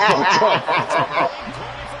 buddy. You're fucked up.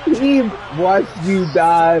 He watched you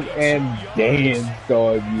dive and danced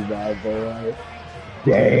on you, my boy.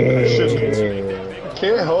 Damn.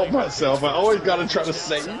 Can't help myself. I always gotta try to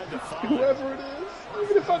save whoever it is,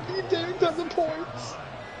 even if I beat Dave dozen points.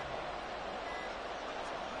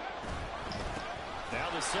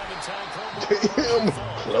 Damn,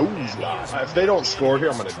 clothesline. If they don't score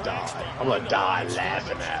here, I'm gonna die. I'm gonna die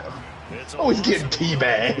laughing at him. Oh, he's getting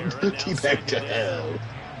teabagged. Teabagged to hell.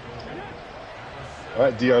 All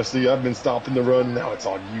right, DRC, I've been stopping the run. Now it's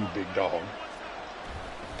on you, big dog.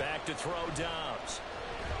 Back to throw Dobbs.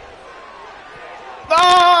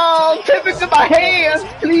 Oh, tip it to my hands,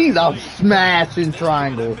 please. I'm smashing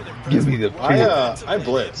triangle. Give me the tip. I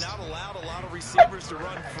blitzed.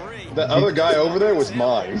 The other guy over there was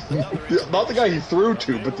mine. Not the guy he threw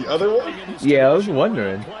to, but the other one? Yeah, I was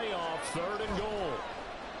wondering.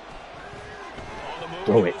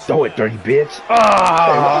 Throw it, dirty bitch.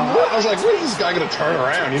 Ah! I was like, when is this guy going to turn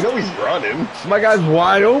around? You know he's running. My guy's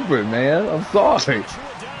wide open, man. I'm sorry.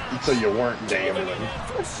 So you weren't gambling.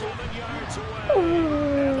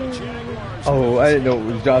 Oh, I didn't know it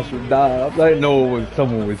was Joshua Dobbs. I didn't know it was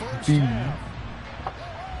someone with speed.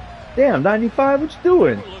 Damn, 95, what you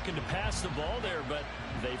doing? They were looking to pass the ball there, but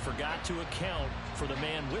they forgot to account for the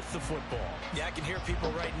man with the football. Yeah, I can hear people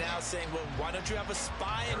right now saying, well, why don't you have a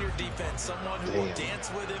spy in your defense? Someone who will dance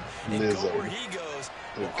with him and go where he goes.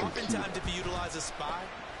 Well, oftentimes, if you utilize a spy,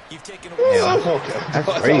 you've taken away. That's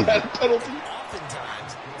crazy.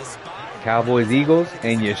 Oftentimes, the spy. Cowboys, Eagles,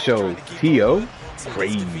 and you show T.O.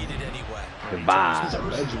 Crazy. Goodbye.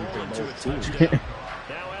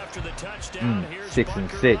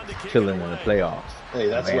 6-6, chilling in the playoffs. Hey,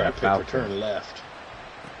 that's where I picked return left.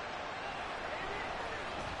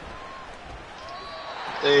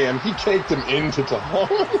 Damn, he caked him into Tom.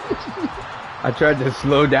 I tried to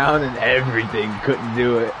slow down and everything, couldn't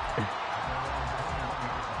do it.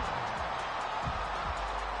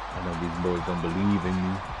 I know these boys don't believe in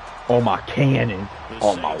me. On my cannon,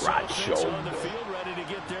 on my right shoulder.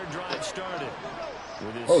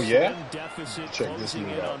 Oh yeah? Check this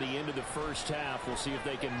one out.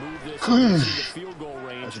 Oh,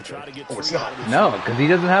 it's not. No, because he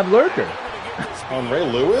doesn't have lurker. On Ray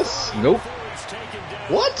Lewis? Nope.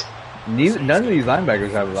 What? None of these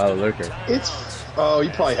linebackers have a lot of lurker. It's he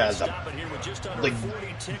probably has the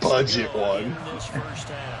budget one.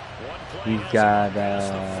 He's got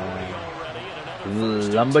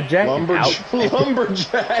lumberjack.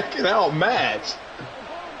 Lumberjack and outmatched.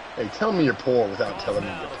 Hey, tell me you're poor without telling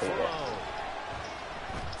me you're poor.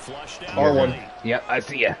 R1. Yep, I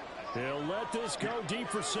see ya.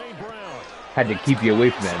 Had to keep you away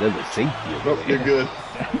from that other safety. Nope, you're good.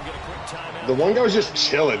 The one guy was just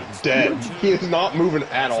chilling, dead. He is not moving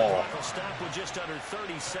at all.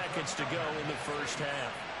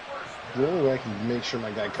 The only way I can make sure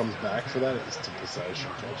my guy comes back for that is to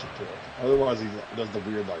possession catch it to him. Otherwise, he does the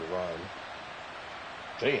weird run.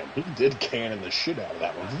 Damn, he did cannon the shit out of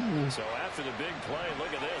that one. So after the big play,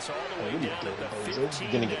 look at this, all the way down at the 15.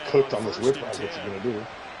 You're gonna get cooked on this whip ride. What's he gonna do?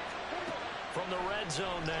 From the red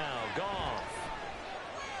zone now, Goff.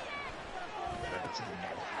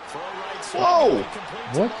 Whoa!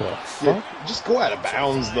 What the fuck? Yeah, just go out of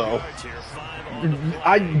bounds, though.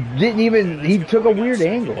 I didn't even. He took a weird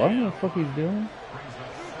angle. I don't know what the fuck he's doing.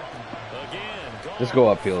 Let's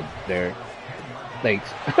go upfield, Derek.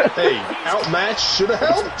 Thanks. Hey, outmatch should have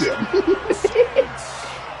helped him.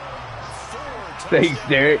 Thanks,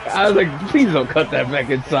 Derek. I was like, please don't cut that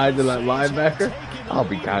back inside to that linebacker. I'll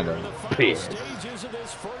be kind of pissed.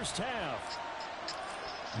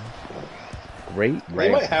 Great. They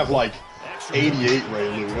might have like 88 Ray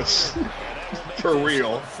Lewis. For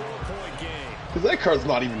real. Because that card's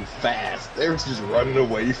not even fast. They're just running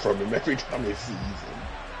away from him every time they see him.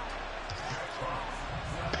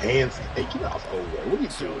 Pants. Hey, get off over. What are you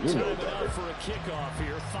doing? You know better. For a kickoff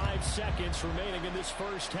here, 5 seconds remaining in this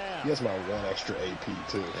first half. He has my one extra AP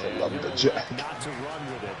too. For lumberjack. Not to run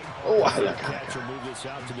with it. Oh, I like catcher move this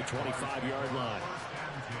out to the 25-yard line.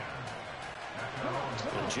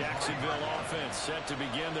 The Jacksonville offense set to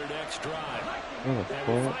begin their next drive. And with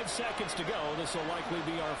 5 seconds to go, this will likely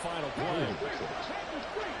be our final play.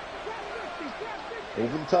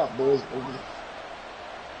 Over the top, boys. Over the...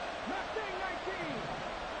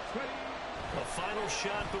 The final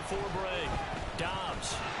shot before break.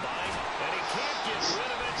 Dobbs bites, and he can't get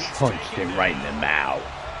rid of it. He's punched him right in the mouth.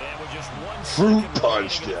 And with just 1 Fruit second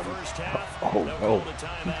punched remaining in him. the first half, Oh, they'll oh. call the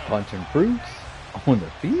timeout. Punching fruits on the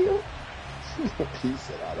field? He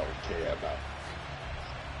said, I don't care about.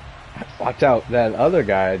 Watch out, that other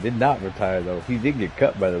guy did not retire, though. He did get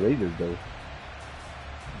cut by the Raiders, though.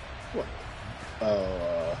 What?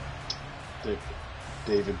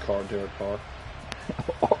 David Carr, Derek Carr.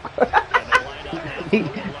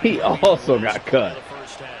 he also got cut.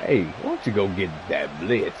 Hey, why don't you go get that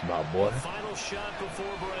blitz, my boy? Final shot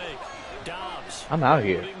before break. Dobbs. I'm out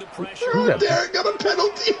here. Oh, Derek got a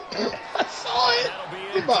penalty. I saw it.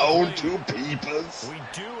 In my own 2 peepers. We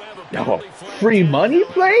do have a Oh, penalty flag. free money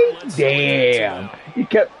play? Damn. You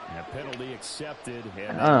kept Penalty accepted.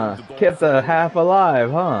 And kept the half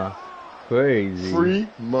alive, huh? Crazy. Free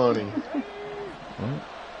money.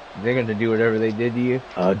 They're gonna do whatever they did to you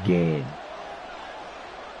again.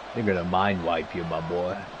 They're gonna mind wipe you, my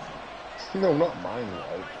boy. No, not mine,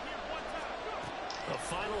 right? The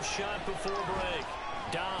final shot before break.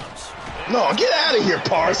 Dobbs. No, get out of here,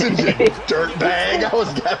 Parsons, you dirtbag. I was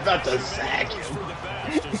about to sack him.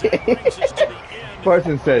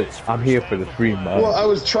 Parsons said, I'm here for the free money. Well, I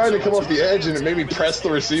was trying to come off the edge, and it made me press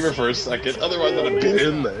the receiver for a second. Otherwise, I'd have been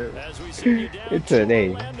in there. It's an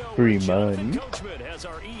A. Free money.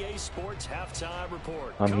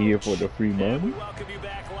 I'm here for the free money.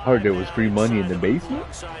 I heard there was free money in the basement.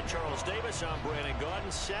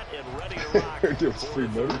 There was free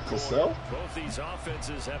money to sell. Both these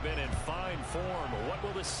offenses have been in fine form. What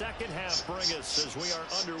will the second half bring us as we are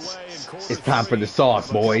underway in quarter It's time for the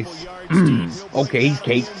sauce, boys. Okay, he's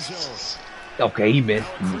cake. Okay, he missed.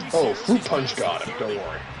 Oh, fruit punch got him. Don't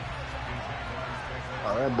worry.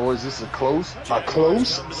 All right, boys, this is a close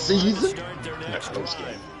season. And a close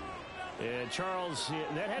game. And Charles,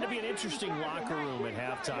 that had to be an interesting locker room at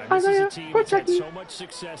halftime. This is a team that's had so much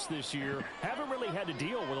success this year. Haven't really had to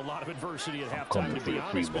deal with a lot of adversity at halftime, to be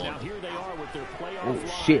honest. But now here they are with their playoff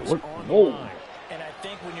lives shit! What? on the Whoa! line. And I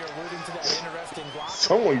think when you're alluding to that interesting block,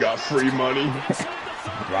 Someone got free money.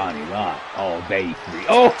 Ronnie Lott all day free.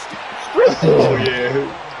 Oh! Oh,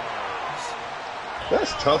 yeah.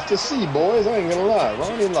 That's tough to see, boys. I ain't gonna lie.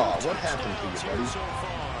 Ronnie Law, what happened to you, buddy?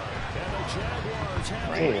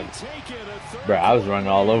 Man. Bro, I was running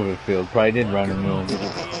all over the field. Probably did run him over.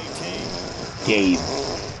 Gave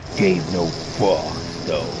no fuck,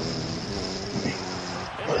 though.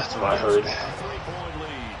 That's what I heard.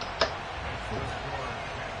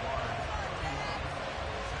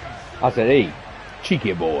 I said, hey,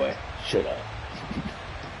 cheeky boy, shut up.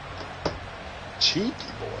 Cheeky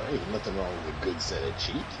boy? Ain't nothing wrong with a good set of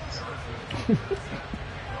cheekies.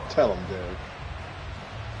 Tell him, Derek.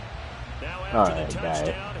 Alright,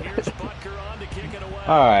 guy.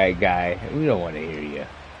 Alright, guy. We don't want to hear you.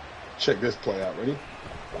 Check this play out. Ready?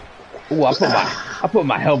 Ooh, I put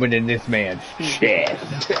my helmet in this man's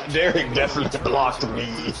chest. Derek definitely blocked me.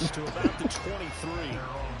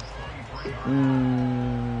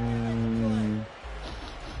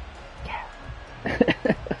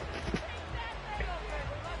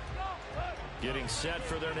 Getting set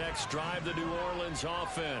for their next drive, the New Orleans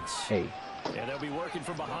offense. Hey. And they'll be working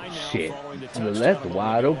from behind now. Shit. On the left,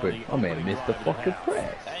 wide open. My man missed the fucking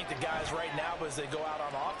press. I think the guys right now, as they go out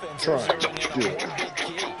on offense, Try.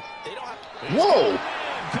 Whoa!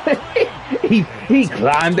 he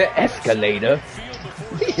climbed the escalator.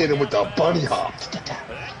 He hit him with the bunny hop.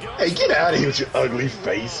 Hey, get out of here with your ugly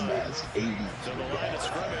face mask. 80.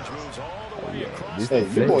 Oh, yeah. Hey,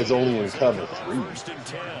 your boy's only in cover 3.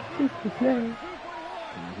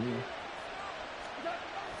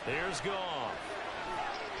 There's Goff.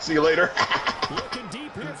 See you later. Looking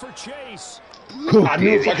deep here for Chase. I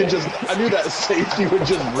knew that safety would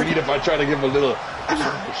just read if I tried to give him a little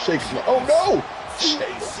shake. Oh no!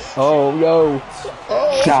 Chase. Oh no!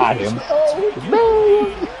 Oh, Shot him. Oh,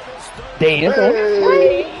 No! Damn!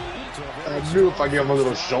 hey. I knew if I gave him a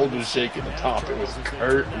little shoulder shake at the top, it was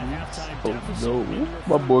curtains. Oh no!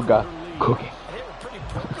 My boy got cooking.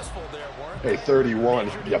 Hey, 31.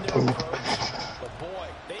 You poop.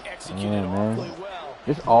 Yeah, man.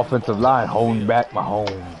 This offensive line holding back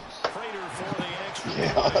Mahomes.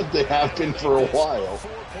 Yeah, they have been for a while.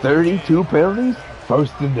 32 penalties?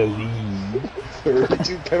 First in the league.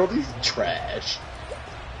 32 penalties? Trash.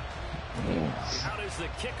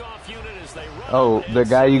 Oh, the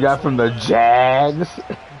guy you got from the Jags?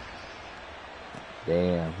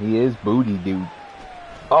 Damn, he is booty dude.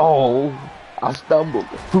 Oh, I stumbled.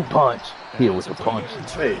 Fruit punch. Here with the punch.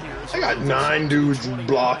 Hey, I got 9 dudes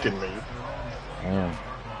blocking me. Damn.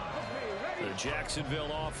 The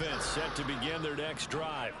Jacksonville offense set to begin their next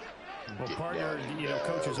drive. Well, partner, you know,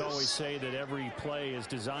 coaches always say that every play is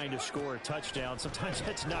designed to score a touchdown. Sometimes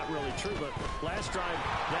that's not really true, but last drive,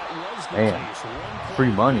 that was the case.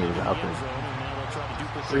 Free money was out there.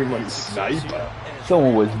 Free money sniper.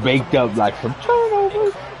 Someone was baked up like some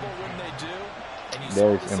turnovers.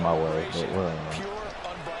 There's in my way.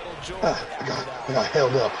 I got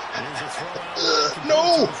held up.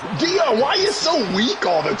 No! Dion, why are you so weak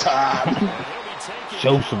all the time?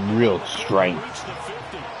 Show some real strength.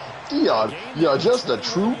 Dion, you're just a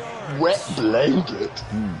true wet blanket.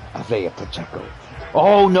 Isaiah Pacheco.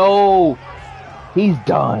 Oh no! He's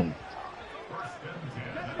done.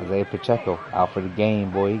 Isaiah Pacheco out for the game,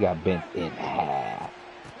 boy. He got bent in half.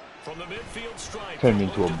 Turned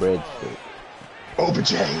into a breadstick.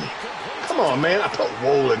 OBJ. Come on, man. I put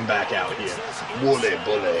Wolin back out here. Wooly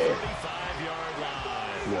bully.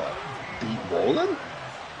 What? Beat Wolin?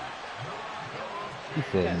 He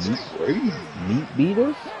said That's crazy. Meat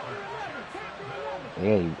beaters?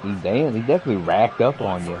 Yeah, he definitely racked up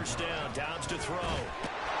on you.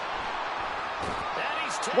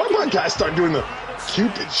 Why my guys start doing the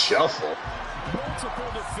Cupid shuffle?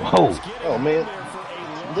 Oh man,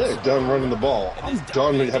 they're done running the ball. I'm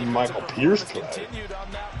done having Michael Pierce play.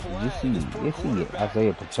 You see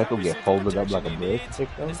Isaiah Pacheco get folded up like a breadstick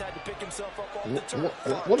though?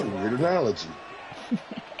 What a weird analogy.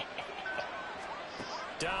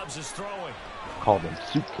 Dobbs is throwing. Call them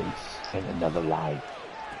suitcase in another life.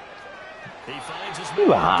 You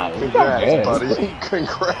behind. Congrats, buddy.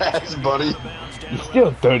 Congrats, buddy. You're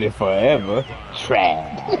still 30 forever.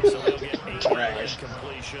 Trash. Trash.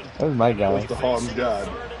 That was my guy. That's the Harm's God.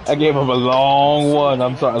 I gave him a long one.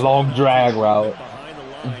 I'm sorry, a long drag route. Behind the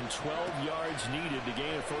line, 12 yards needed to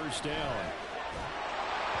gain a first down.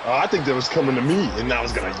 I think that was coming to me, and I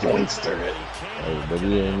was gonna yoinkster it. Hey, but you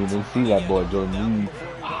didn't even see that boy Jordan.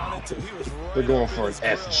 They're going for an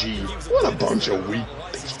FG. What a bunch of weak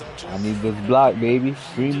bitches. I need this block, baby.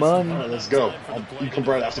 Free money. All right, let's go. You come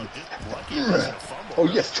right after me. Oh,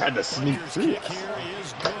 yes, tried to sneak through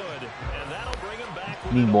us.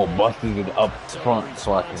 Need more busters in up front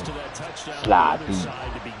so I can slide through.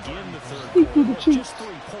 Sneak through the cheeks.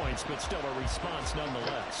 But still a response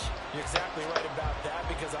nonetheless. You're exactly right about that,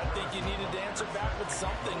 because I think you needed to answer back with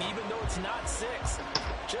something, even though it's not 6.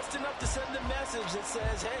 Just enough to send a message that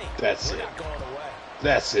says, hey, that's we're it. not going away.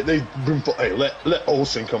 That's it. They've been hey, let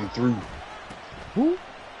Olsen come through. Who?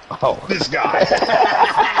 Oh, this guy.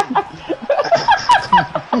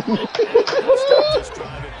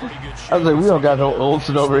 I was like, we don't got no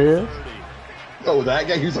Olsen over here. Oh, that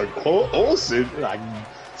guy? He's like, oh, Olsen. And I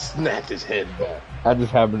snapped his head back. I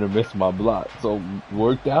just happened to miss my block, so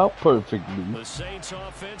worked out perfectly. The Saints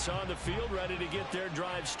offense on the field, ready to get their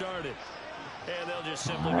drive started. And they'll just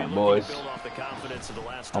simply be looking to build off the confidence of the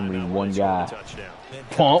last I'm reading one guy.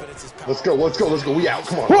 Pump. Let's go. We out.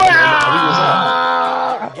 Come on.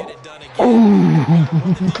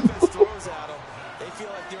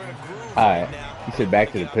 Alright. You said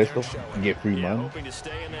back to the pistol and get free money. Hoping to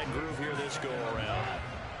stay in that groove here this go around.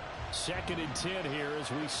 2nd and 10 here as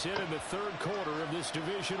we sit in the 3rd quarter of this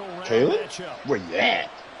divisional round matchup. Where you at?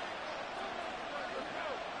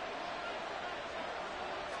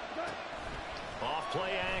 Off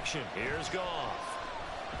play action. Here's Goff.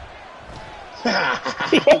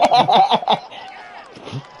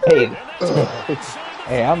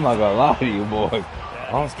 Hey, I'm not gonna lie to you, boy.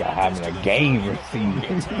 Oscar having a game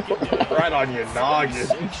receiving. Right on your noggin.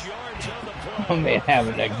 My man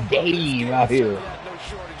having a game out here.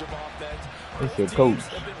 He said, Coach,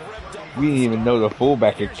 we didn't even know the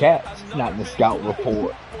fullback of Cats, not in the scout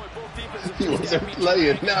report. He wasn't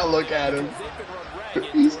playing. Now look at him.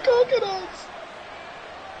 He's cooking us.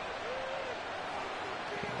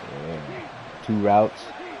 Yeah. 2 routes,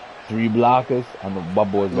 3 blockers. I know my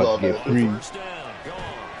boy's about to get free.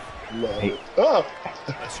 Love it. Oh,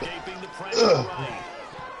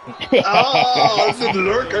 it's a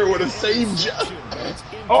lurker with a same jump.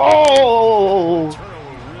 Oh!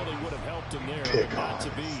 Pick off.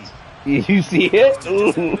 You see it?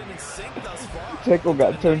 Ooh. Checo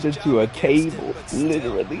got turned into a table,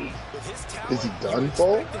 literally. Is he done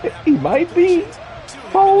for? He might be.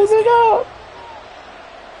 Fold it up.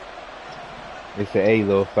 They said, hey,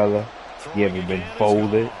 little fella, you ever been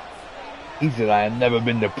folded? He said, I have never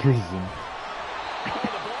been to prison.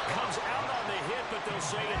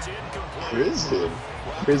 Prison?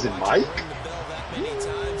 Prison Mike?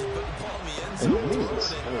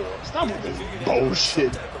 6'4". Stop with this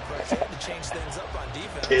bullshit.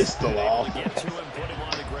 Pistol off.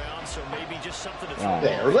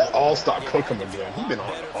 There, let All-Star cook him again. He's been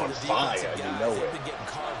on fire. You know it.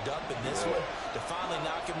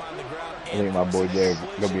 I think my boy there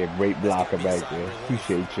gonna be a great blocker back there.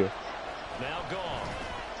 Appreciate you.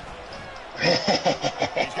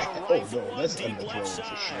 Oh no, that's underthrown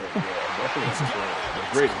for sure. Yeah, definitely underthrown. The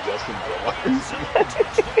great adjustment, bro.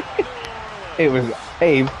 It was,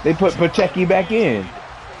 hey, they put Pacheco back in.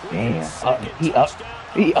 Damn,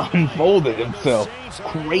 he unfolded himself.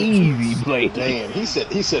 Crazy play. Damn, he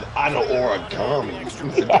said, I know origami.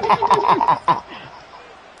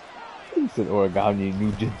 He said origami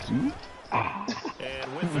nujitsu. Ah.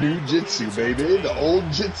 Nujitsu, baby. The old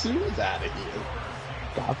jitsu is out of here.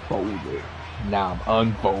 Got folded. Now I'm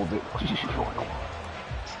unfolded.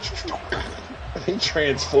 He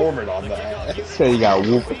transformed on that. So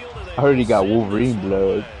I heard he got Wolverine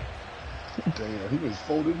blood. Damn, he was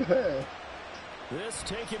folded in half.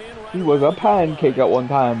 He was a pancake at one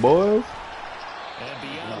time, boys.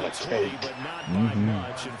 Not a cake.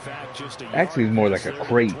 Actually, it's more like a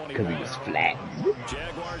crate because he was flat.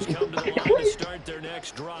 He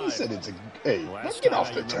said it's a... Hey, let's get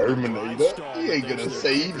off the Terminator. He ain't gonna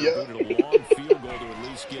save you.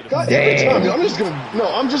 God, every time, I'm just gonna... No,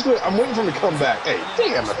 I'm waiting for him to come back. Hey,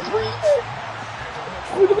 damn, a 3?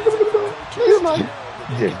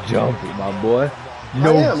 Just jumping, my boy.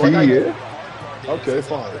 No fear. Okay,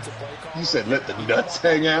 fine. You said let the nuts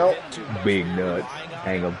hang out? Big nuts.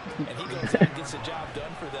 Hang them. What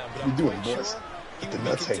you doing, boys? Let the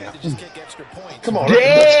nuts hang out. Come on, damn! Let the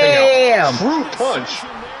nuts hang out. Fruit punch.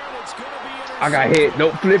 I got hit.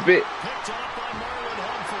 Don't flip it.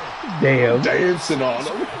 Damn. Dancing on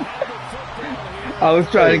him. I was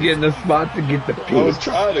trying to get in the spot to get the pick. I was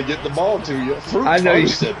trying to get the ball to you. Fruit I know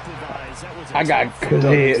punch. I got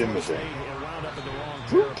clipped.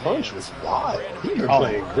 Fruit punch was wild. He been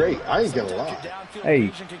playing great. I ain't gonna lie.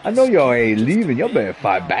 Hey, I know y'all ain't leaving. Y'all better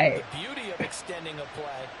fight back.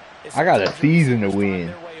 I got a season to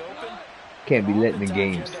win. Can't be letting the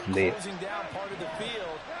game slip.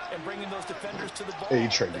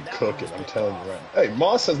 A-Train be cooking, I'm telling you right now. Hey,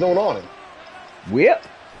 Moss has no one on him. Whip.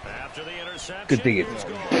 Good thing it's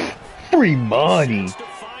free money.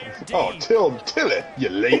 Oh, Till it.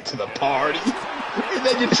 You're late to the party. And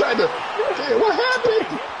then you tried to... Hey, what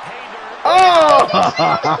happened? Oh!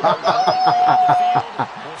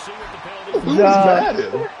 Who was mad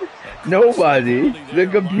at him? Nobody. The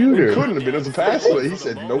computer. It couldn't have been. It was a pass play. He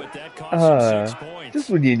said nope. Just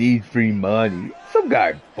when you need free money. Some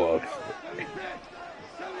guy fucks.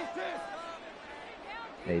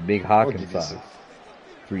 Hey, Big Hawkins socks.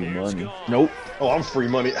 Free money. Nope. Oh, I'm free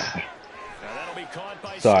money.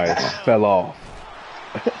 Sorry, fell off.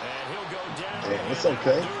 Damn, it's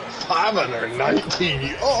okay. 519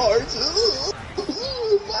 yards.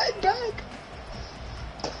 Fight back.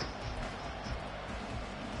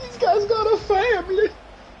 These guys got a family.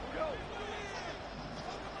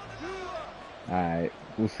 Alright,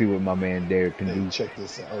 we'll see what my man Derek can do. Check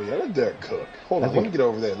this out. Oh yeah, let Derek cook. Hold on, let me get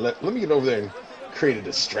over there. Let me get over there and create a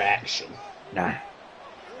distraction. Nah.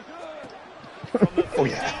 Oh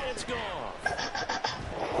yeah.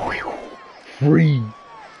 Free.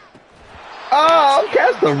 Oh,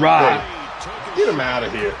 catch the rock. Get him out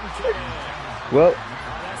of here. Well,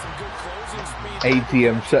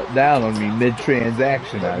 ATM shut down on me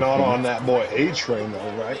mid-transaction. Not on that boy A-Train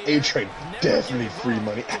though, right? A-Train definitely free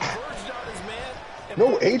money.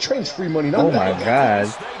 No, A-Train's free money. Not oh my God,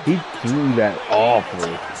 he threw that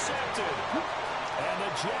awful.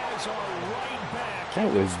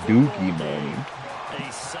 That was dookie money.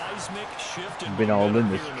 Been all in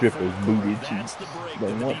the strippers' booty cheeks.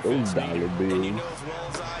 Don't want those dollar bills.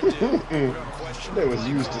 They was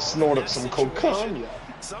used to snort up some cocaine.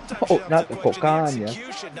 Oh, not the cocaine.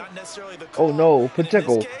 Oh no,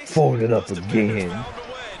 Pacheco folded up again.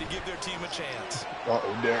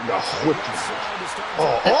 Uh-oh, Derek got whipped.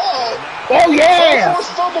 Oh yeah!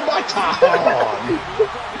 First fumble by Tahan.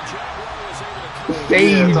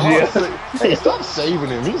 Danger. Hey, stop saving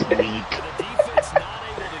him. He's weak.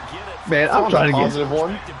 Man, I'm trying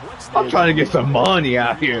to get some money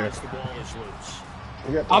out here.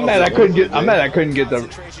 I'm mad I couldn't get the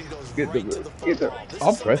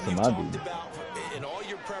I'm pressing my dude.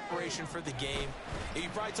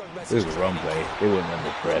 This is a run play. They wouldn't have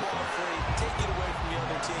been pressing.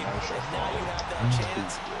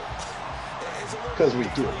 Because we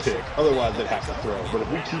do a pick. Otherwise they'd have to throw. But if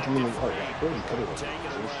we keep him in the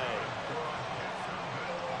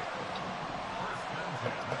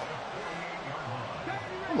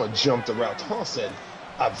I'm gonna jump the route. Tom said,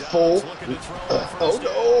 I I'm full. Oh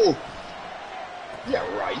no! Yeah,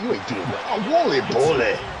 right. You ain't doing that. I'm Wally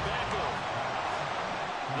Bully.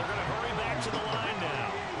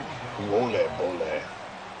 Wally Bully.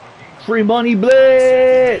 Free money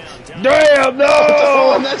blitz! Damn, no!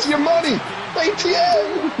 Oh, and that's your money!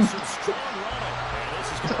 ATM!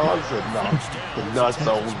 Don said, no, the nuts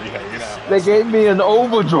only hanging out. They gave me an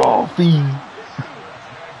overdraw fee.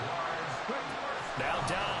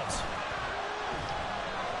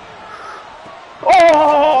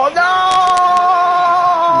 Oh, no!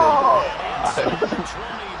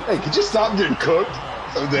 Hey, could you stop getting cooked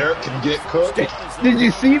so Derek can get cooked? Did you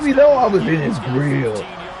see me, though? I was in his grill.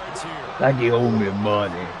 Like he owed me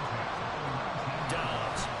money.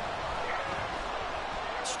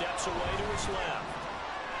 Steps away to his left.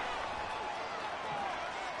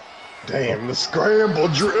 Damn, the scramble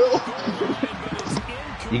drill.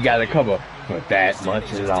 You gotta cover for that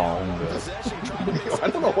much longer. I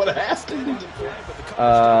don't know what happened.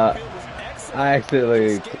 I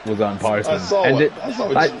accidentally was on Parsons. I saw it.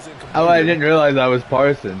 I didn't realize I was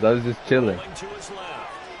Parsons. I was just chilling.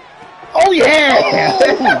 Oh yeah!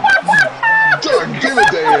 Don't give a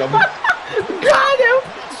damn. Got him.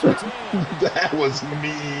 That was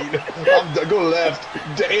mean. Go left,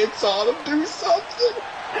 dance on him, do something.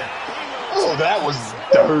 Oh, that was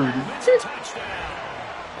dirty.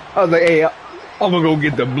 I was like, hey, I'm gonna go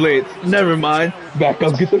get the blitz. Never mind. Back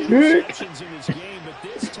up, get the pick.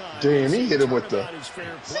 Damn, he hit him with the...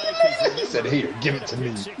 He said, here, give it to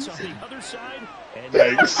me.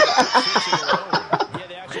 Thanks.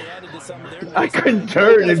 I couldn't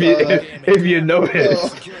turn if you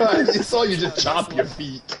noticed. I saw you just chop your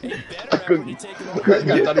feet. I couldn't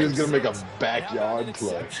I thought he was gonna make a backyard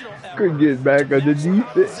play. Couldn't get back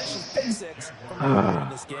underneath it.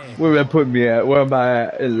 Where that put me at? Where am I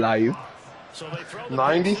at in life?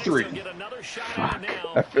 93. Fuck.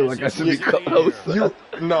 I feel like I should be closer. You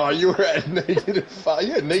were at -5.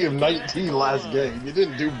 You had -19 last game. You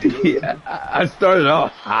didn't do good. Yeah, I started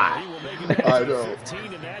off high. I know.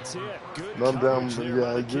 I'm down.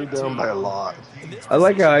 Yeah, you're down by a lot. I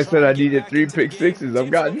like how I said I needed 3 pick sixes.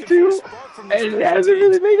 I've gotten 2, and it hasn't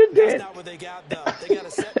really made a dent.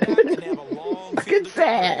 Fucking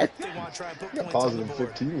sad. Got positive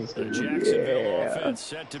 15 this game. Jacksonville offense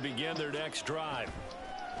set to begin their next drive.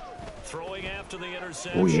 Throwing after the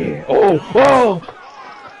interception. Oh yeah. Oh!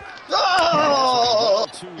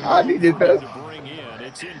 I needed that.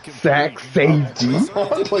 Sack safety.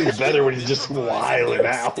 He plays better when he's just wilding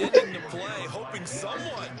out.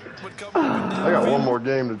 I got one more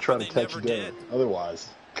game to try to catch Derek. Otherwise,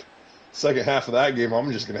 second half of that game,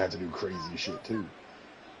 I'm just going to have to do crazy shit, too.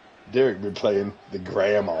 Derek been playing the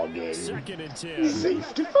grandma game.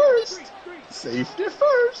 Safety first. Safety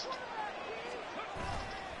first.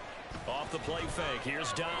 Off the play fake.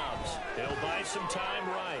 Here's Dobbs. He'll buy some time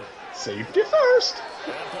right. Safety first.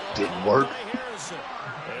 Didn't work.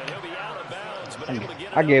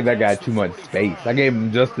 I gave that guy too much space. I gave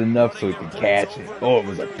him just enough so he could catch it. Oh, it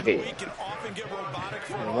was a pick.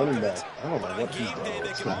 Running back. I don't know what he's done.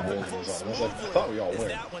 It's not more than his own. I thought we all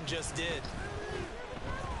win.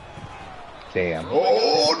 Damn.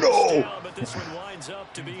 Oh no!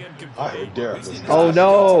 I heard Derek was Oh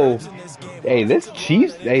no! Hey, this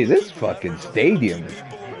Chiefs. Hey, this fucking stadium is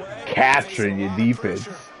capturing your defense.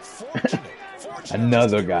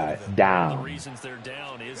 Another guy down.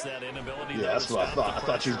 Yeah, that's what I thought. I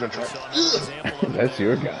thought you was gonna try. That's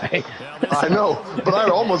your guy. I know, but I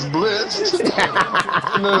almost blitzed.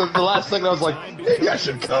 And then the last second, I was like, maybe I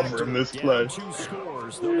should cover him this play.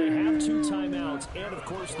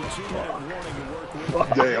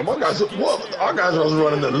 Damn, our guys was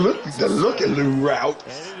running the looky-loo route.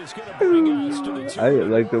 I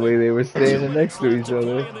didn't like the way they were standing next to each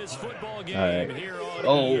other. All right.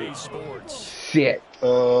 Oh, shit.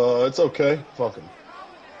 It's okay. Fuck him.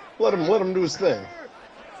 Let him do his thing.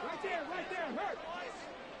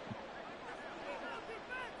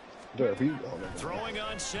 Throwing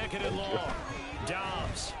on second and long.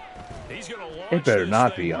 Dobbs. He's gonna launch. It better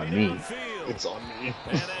not be on me. It's on me.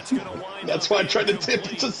 That's why I tried to tip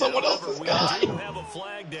it to someone else's guy. Have a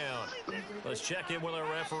flag down. Let's check in with our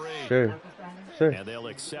referee. Sure. And they'll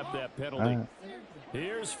accept that penalty.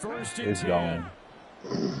 Here's first and 10. It's gone.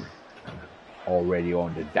 Already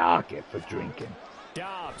on the docket for drinking.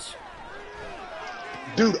 Dobbs.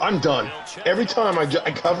 Dude, I'm done. Every time I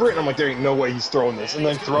cover it, and I'm like, there ain't no way he's throwing this, and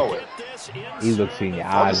then throw it. He looks in your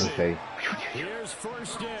eyes and say,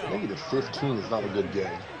 -15 is not a good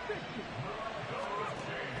game.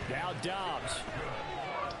 Now Dobbs.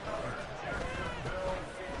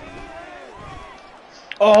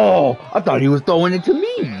 Oh, I thought he was throwing it to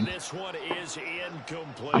me.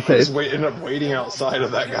 I said, ended up waiting outside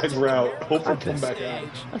of that guy's route. Hope he'll come back out.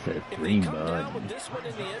 I said, free money.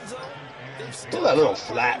 Throw that little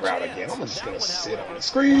flat route again. I'm just going to sit on it.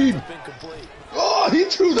 Screen! Oh, he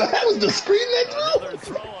threw that. That was the screen that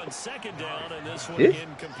threw.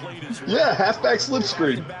 Yeah, halfback slip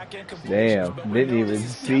screen. Damn, didn't even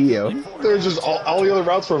see him. There's just all the other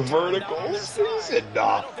routes were verticals. He said,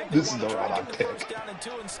 nah, this is the route I pick.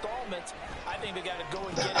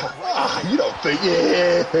 You don't think?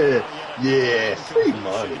 Yeah, free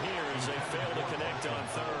money.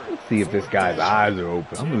 Let's see if this guy's eyes are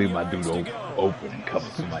open. I'm gonna leave my dude open and cover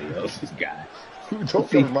somebody else's guy. Don't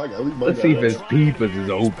cover my guy. Leave my Let's guy see if his peepers is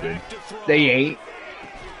open. They ain't.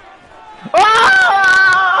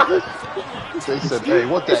 Ah! They said, hey,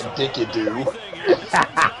 what that dicky do?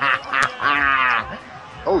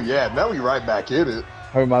 Oh yeah, now we right back in it.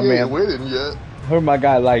 Heard my man winning yet. Heard my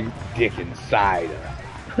guy like dick inside her.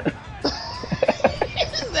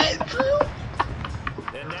 Is that true?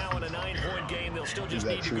 And now in a 9-point game, they'll still just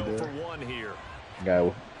need to go for one here.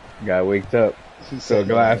 Guy wakes up. So a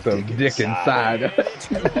glass of dick inside her.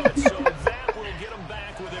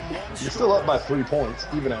 You're still up by 3 points,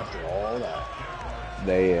 even after all that.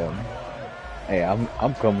 Damn. Hey,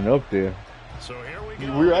 I'm coming up there. So here we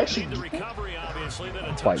go. We're actually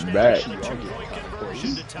fighting back.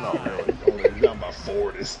 Not really. Only down by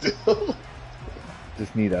 40 still.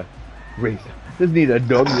 Just need a race. Just need a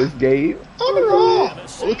dub this game. Oh,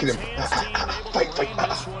 look at him. Fight.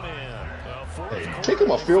 Hey, take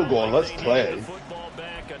him a field goal and let's play.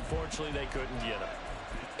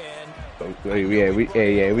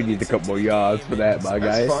 Yeah, we need a couple more yards for that, my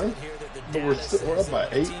guy. That's fine. But we're up by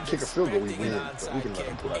 8. Kick a field goal, we win. But we can let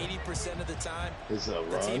him play. It's a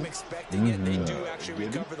run.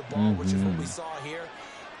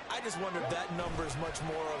 I just wonder if that number is much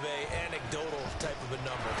more of a anecdotal type of a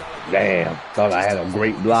number. Damn, thought I had a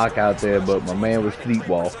great block out there, but my man was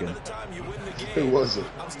sleepwalking. Who was it?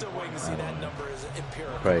 I'm still waiting to see that number as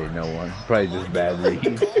empirical. Probably no one. Probably just bad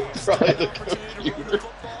reads. Probably the computer.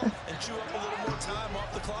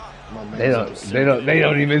 They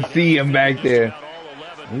don't even see him back there.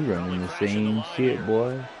 We running the same shit,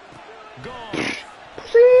 boy.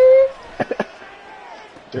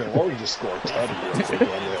 Damn, why we just score Teddy and take on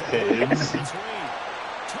their heads?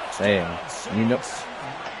 Damn, you know.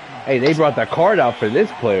 Hey, they brought the card out for this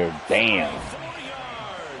player. Damn.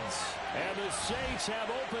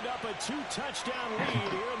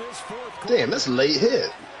 Damn, that's a late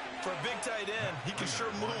hit. For a big tight end, he can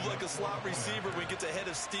sure move like a slot receiver when he gets a head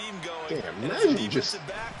of steam going. Damn, imagine just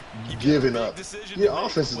giving up. Your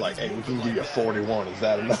offense is like, hey, we can give you a 41. Is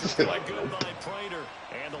that enough? Like,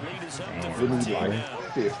 we need like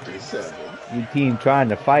 57. Your team trying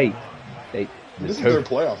to fight. This is their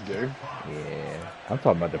playoff game. Yeah, I'm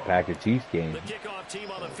talking about the Packers Chiefs game. The kickoff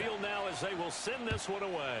team on the field now as they will send this one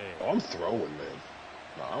away. Oh, I'm throwing, man.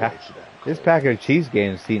 No, this Packers Chiefs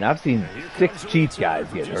game I've seen 6 Chiefs guys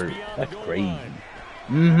get hurt. That's crazy.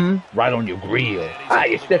 Right on your grill.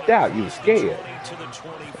 You stepped out. You were scared.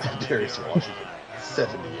 Darius Washington,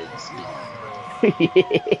 78 speed.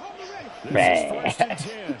 Fast.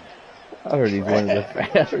 I heard he's one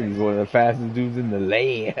of the fastest dudes in the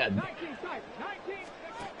land.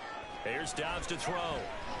 Here's Dobbs to throw.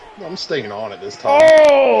 I'm staying on it this time.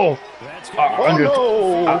 Oh!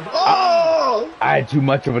 I had too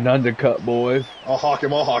much of an undercut, boys. I'll hawk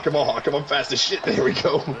him. I'm fast as shit. There we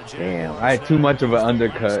go. Damn, I had too much of an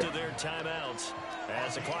undercut.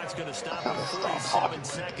 As the clock's going to stop with 47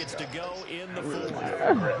 seconds to go in the fourth.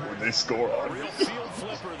 When they score on Real field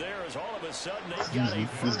flipper there as all of a sudden they've got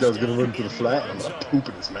this guy's going to run to the flat and I'm going to poop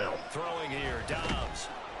in his mouth. Throwing here, Dobbs.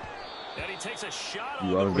 And he takes a shot.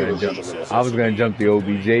 I was gonna jump the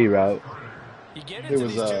OBJ route. It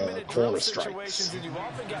was corner strikes. And you've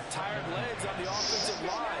often got tired legs on the offensive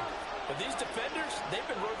line. But these defenders, they've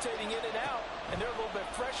been rotating in and out, and they're a little bit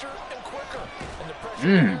fresher and quicker. And the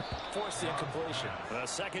pressure forced the incompletion.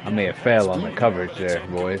 I may have fell on the coverage there,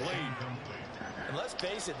 boys. And let's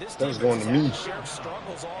face it, this that was going to me.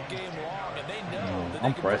 Struggles all game long, and they know that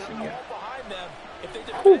I'm pressing it. behind them if they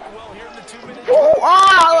defend well here in the 2 minutes.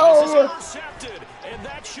 Intercepted, and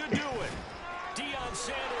that should do it. Deion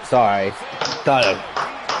Sanders. Sorry. -4.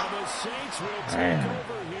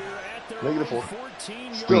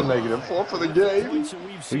 Still -4 for the game.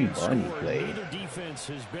 Free money play.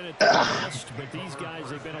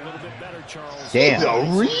 Damn. He's a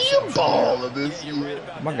real ball of this year.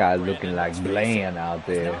 My guy looking like Bland out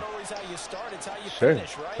there. Sure.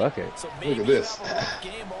 Fuck it. Look at this.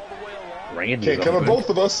 Randy. Can't cover both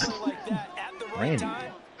of us. Randy.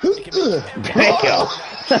 Damn.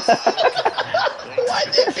 Why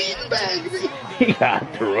did beanbag me? He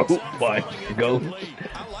got throat punch. Go.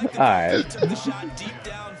 Alright.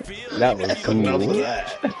 That was cool. Enough of that.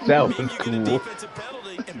 That was cool.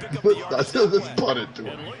 Let's punt it to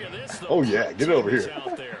him. Oh, yeah. Get it over here.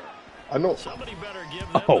 I know.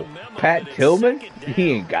 Oh, Pat Tillman?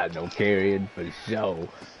 He ain't got no carrying for sure.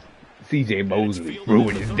 CJ Mosley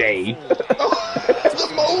ruined his day. The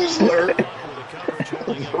Mosler.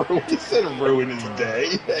 He said ruin his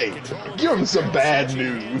day. Hey, give him some bad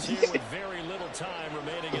news. Very little time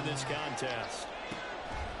remaining in this contest.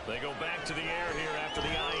 They go back to the air here after the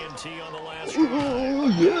INT on the last drive. Oh,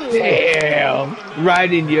 yeah. Damn,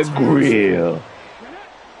 right in your grill.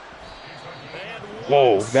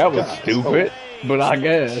 Whoa, that was stupid, but I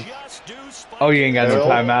guess. Oh, you ain't got no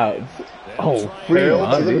timeouts. Oh, free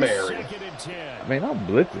money. Man, I'm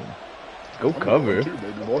blitzing. Go cover.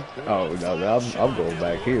 Oh, no, I'm going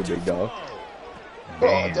back here, big dog.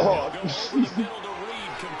 Oh, dog.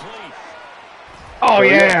 Oh,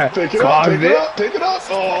 yeah. Pick it up, pick it up.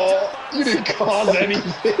 Oh, you didn't cause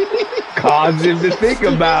anything. Caused him to think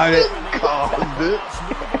about it. Caused it.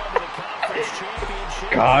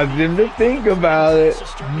 Caused him to think about it.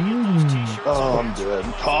 Oh, I'm dead.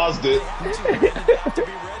 Caused it.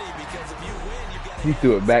 He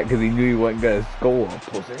threw it back because he knew he wasn't going to score.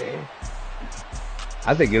 Pussy.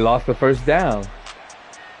 I think he lost the first down.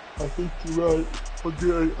 I think you're right.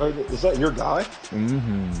 Okay. Is that your guy?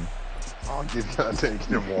 Mm-hmm. I'll take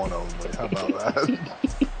him one only. How about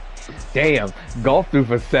that? Damn. Golf threw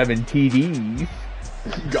for 7 TDs.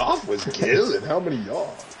 Goff was killing. How many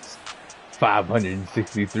yards?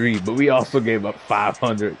 563, but we also gave up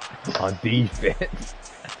 500 on defense.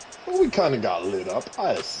 Well, we kind of got lit up.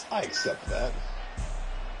 I accept that.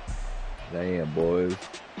 Damn, boys.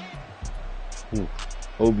 Ooh.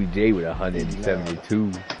 OBJ with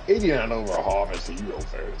 172. 89 over a half is a Euro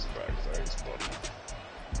Ferris back. Thanks, buddy.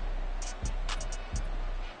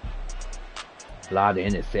 A lot of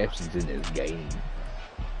interceptions in this game.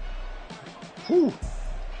 Whew.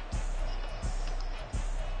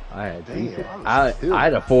 I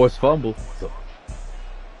had a forced fumble. So.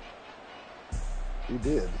 You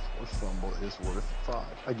did. Forced fumble is worth 5.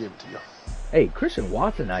 I gave it to you. Hey, Christian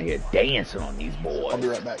Watson out here dancing on these boys. I'll be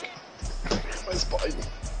right back. My spine.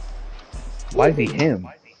 Why is he him?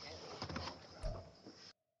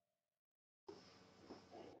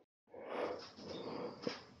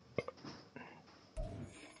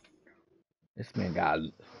 This man got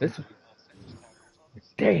this.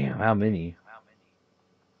 Damn, how many?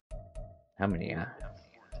 How many?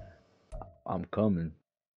 I'm coming.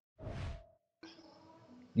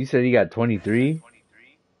 You said he got 23.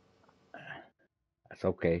 That's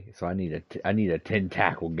okay. So I need a 10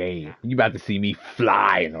 tackle game. You about to see me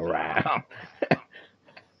flying around.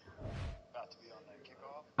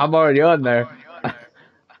 I'm already on there.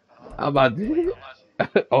 I'm about to.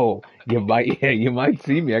 Oh, you might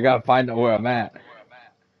see me. I gotta find out where I'm at.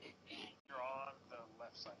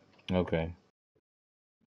 Okay.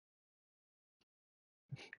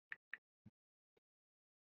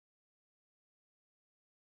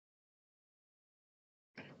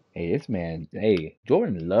 Hey, this man. Hey,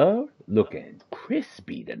 Jordan Love looking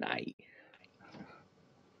crispy tonight.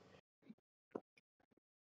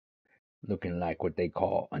 Looking like what they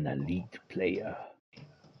call an elite player.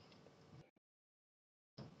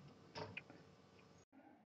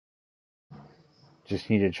 Just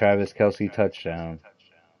need a Travis Kelce touchdown.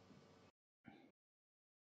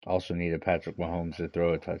 Also need a Patrick Mahomes to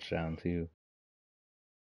throw a touchdown too.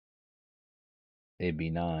 It'd be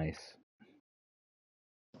nice.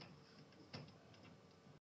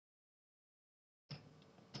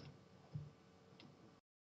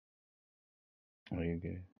 Oh, you're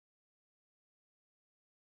good.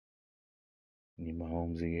 Need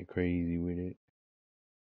Mahomes to get crazy with it.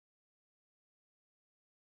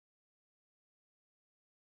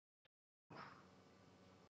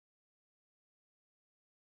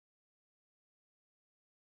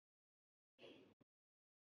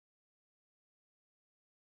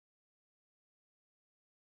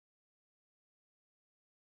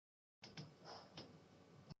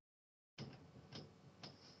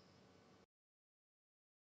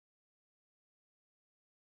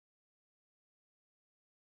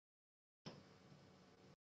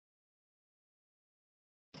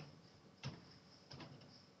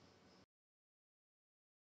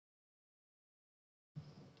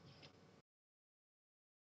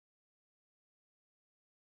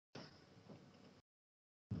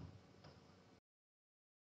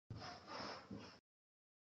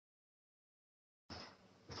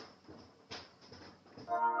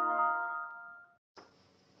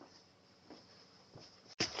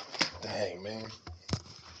 Dang, man.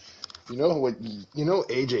 You know what? You know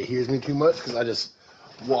AJ hears me too much because I just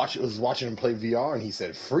was watching him play VR and he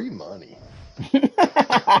said free money.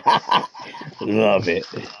 Love it.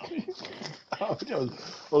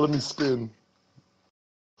 Well, let me spin.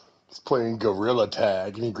 He's playing gorilla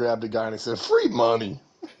tag and he grabbed a guy and he said free money.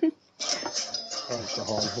 All right,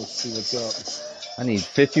 Sahan, let's see what's up. I need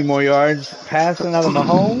 50 more yards passing out of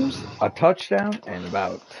Mahomes, a touchdown, and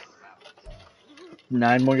about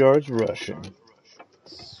 9 more yards rushing.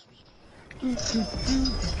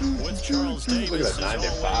 With Charles Davis, Look at as that, 9 to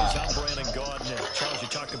always, 5. I'm Brandon Gaudin. Charles, you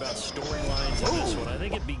talk about storylines in this one. I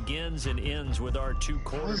think it begins and ends with our two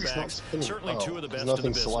quarterbacks. Certainly two of the best in the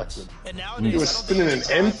business. Selected. And nowadays, He was spinning an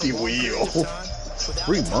empty wheel.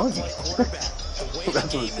 Free money.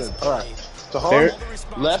 That's what it said. All right.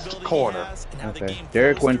 Sahan, left corner. Okay.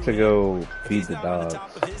 Derek went to go feed the dog.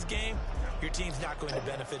 Your team's not going to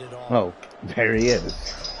benefit at all. Oh, there he is.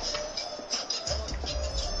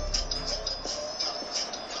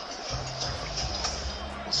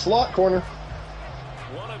 Slot corner.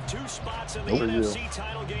 One of two spots in the NFC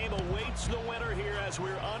title game awaits the winner here as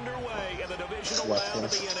we're underway in the divisional round of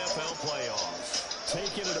the NFL playoffs.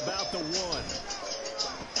 Taking it about the one.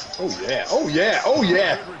 Oh, yeah. Oh, yeah. Oh,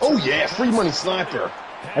 yeah. Oh, yeah. Free money sniper.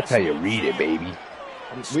 That's how you read it, baby.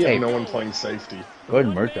 We have no one playing safety. Go ahead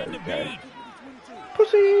and murk that guy.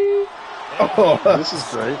 Pussy! Oh, this is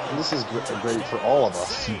great. This is great for all of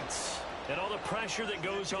us. And all the pressure that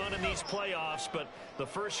goes on in these playoffs, but the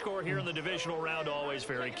first score here in the divisional round always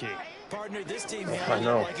very key. Partner, this team I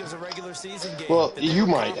know. like it was a regular season game. Well, you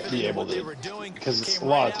might be able to, because a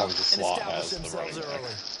lot of times the slot has the running back.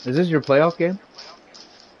 is this your playoff game?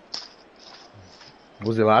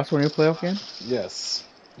 Was the last one your playoff game? Yes.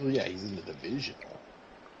 Well, yeah, he's in the division.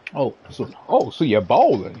 Oh, so you're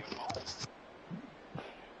balling.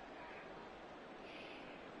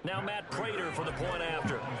 Now Matt Prater for the point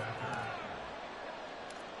after.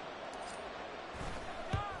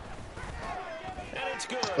 And it's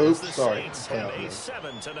good. Oops, sorry. Saints have a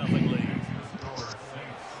 7-0 lead.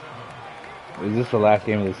 Is this the last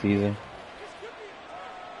game of the season?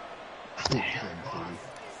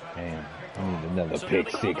 Man, I need another pick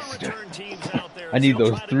six. I need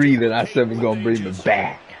those 3 that I said was going to bring me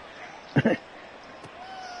back.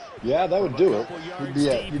 Yeah, that would do it. You'd be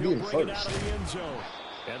in first.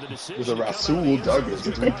 With a Rasul Douglas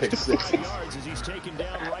with 3 pick sixes.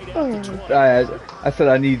 I said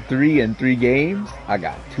I need 3 in 3 games. I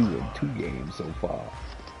got 2 in 2 games so far.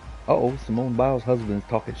 Uh-oh, Simone Biles' husband's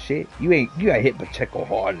talking shit. You got hit Pacheco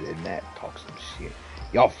harder than that. Talk some shit.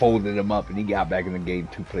 Y'all folded him up and he got back in the game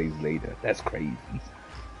 2 plays later. That's crazy.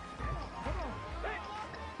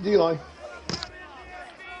 D-line.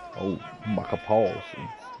 Oh, Micah Paul.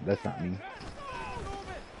 That's not me.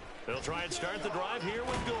 They'll try and start the drive here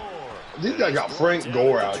with Gore. This guy got Frank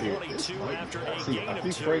Gore out here. I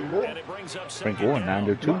think Frank Gore. Frank Gore,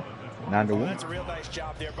 9-2. 9-1. That's a real nice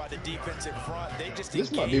job there by the defensive front. They just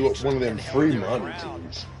this might be one of them free money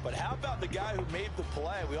teams. But how about the guy who made the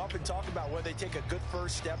play? We often talk about whether they take a good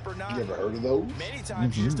first step or not. You ever heard of those? Many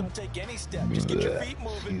times you just don't take any step. Just get your feet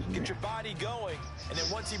moving, get your body going, and then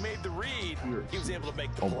once he made the read, he was able to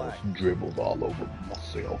make the play. Almost dribbled all over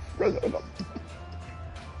myself.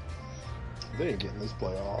 They ain't getting this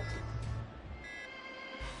play off.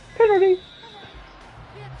 Penalty.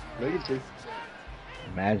 -2.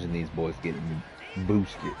 Imagine these boys getting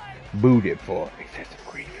booted for excessive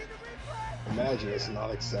grief. Imagine it's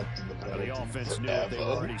not accepting the penalty. The offense knew they were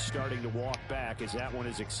already starting to walk back as that one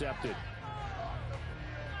is accepted.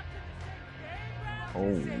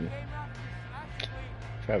 Oh.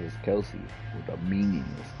 Travis Kelce with a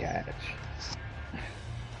meaningless catch.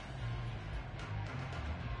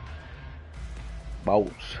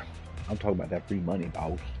 Boss. I'm talking about that free money,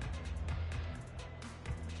 boss.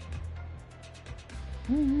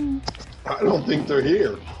 I don't think they're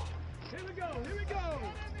here. Here we go.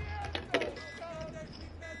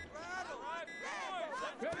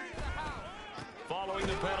 Following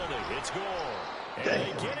the penalty, it's Gore. And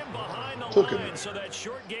they get him behind the Took line, him so that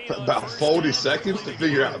short gain about 40 seconds to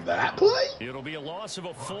figure out that play? It'll be a loss of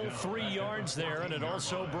a full 3 yards there, and it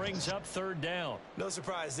also brings up 3rd down. No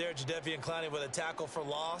surprise there, Jadeveon Clowney with a tackle for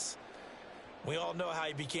loss. We all know how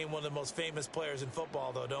he became one of the most famous players in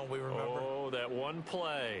football, though, don't we remember? Oh, that one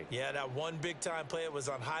play. Yeah, that one big-time play. It was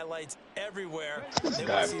on highlights everywhere. This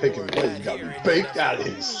guy picking plays got me baked out of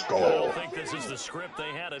his I skull. don't think this is the script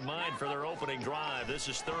they had in mind for their opening drive. This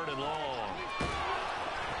is 3rd and long.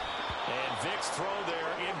 And Vic's throw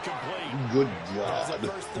there incomplete. Good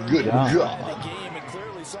God. Good God. Game, and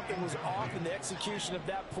clearly something was off in the execution of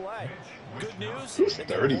that play. Good news. Who's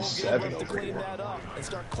 37 to over clean here? that up and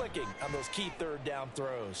start clicking on those key third down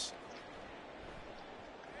throws.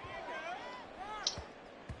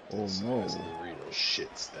 Oh no. Real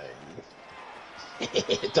shit stain.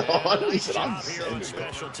 Don, he said, I'm sending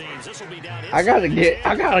it. I gotta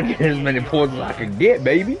get as many points as I can get,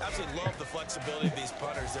 baby.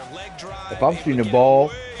 If I'm seeing the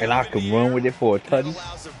ball and I can run with it for a touch,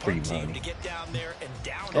 free money.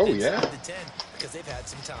 Oh yeah. Because they've had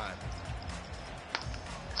some time.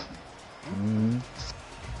 Mm-hmm.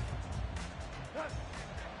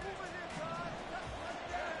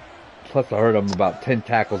 Plus, I heard I'm about 10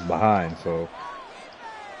 tackles behind, so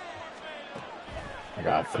I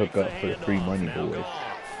gotta cook up for the free money, boys.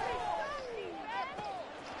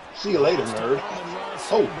 See you later, nerd.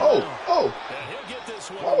 Oh.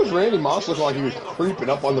 Why was Randy Moss looking like he was creeping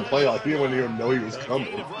up on the play like he didn't even know he was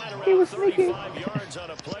coming? He was sneaking.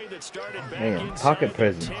 Man, pocket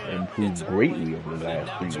presence improved greatly over the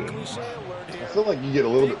last 3 games. I feel like you get a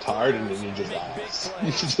little bit tired and then you just ask.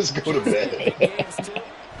 You should just go to bed.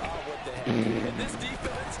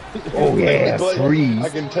 Oh yeah, like, freeze. I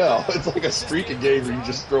can tell. It's like a streak of games where you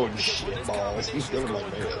just throwing shit balls. He's going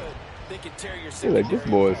like, man. Feel like this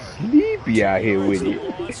boy's sleepy out here with it.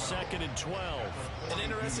 An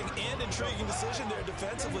interesting and intriguing decision there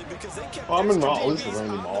defensively because they kept I'm in Raw. This is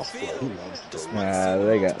Randy Moss. He loves to throw. Nah,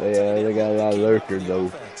 they got a lot of lurkers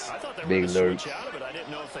though. Big lurks. I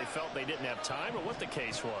didn't know if they felt they didn't have time or what the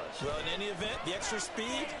case was. Well, in any event, the extra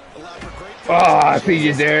speed allowed for great. Oh, I see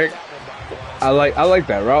you, Derek. I like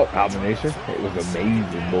that route combination. It was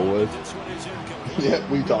amazing, boys. Yeah,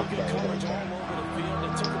 we talked about it last time.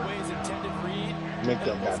 Make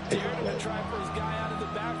that guy take a play. Try for his guy out of the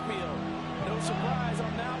backfield. No surprise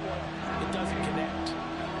on that one. It doesn't connect.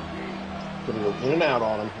 Gonna go in and out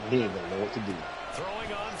on him. He ain't gonna know what to do.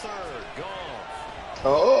 Throwing on third. Goal.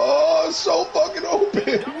 Oh, it's so fucking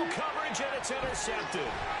open. Double coverage and it's intercepted.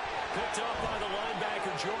 Picked up by the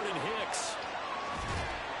linebacker Jordan Hicks.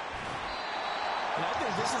 And I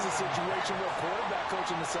think this is a situation where quarterback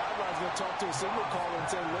coach in the sideline is going to talk to a signal caller and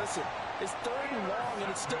say, listen, it's 3rd and long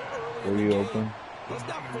and it's still early in the game. Open. Let's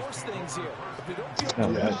not force things here. If we don't feel No,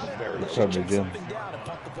 good, that's coverage, Jim. something down and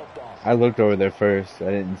punt the football. I looked over there first.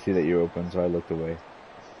 I didn't see that you were open, so I looked away.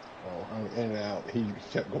 Oh, I'm in and out. He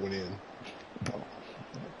kept going in.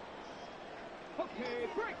 Okay,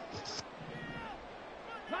 break.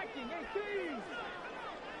 1918.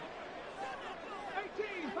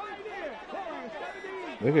 18, pioneer.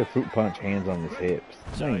 17. Look at Fruit Punch hands on his hips.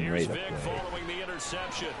 It's not even ready to Vic play. following the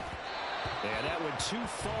interception. And that went too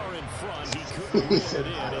far in front. He couldn't rule it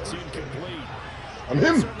in. It's incomplete. I'm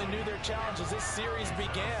him. They certainly knew their challenge as this series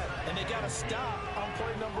began, and they got to stop on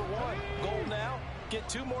play number 1. Goal now, get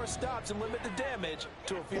 2 more stops and limit the damage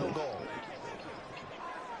to a field goal.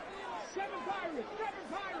 7 Pirates, 7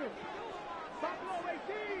 Pirates. Buffalo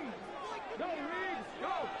 18. Go, Reed,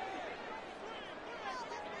 go.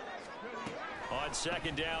 On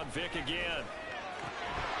 2nd down, Vic again.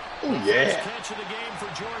 Oh, yeah. First catch of the game for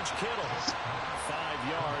George Kittle. 5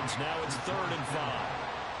 yards. Now it's 3rd and 5.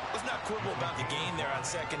 Let's not quibble about the gain there on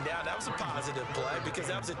 2nd down. That was a positive play because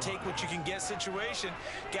that was a take-what-you-can-get situation.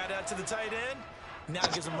 Got out to the tight end. Now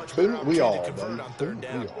it gives them much better opportunity to convert on 3rd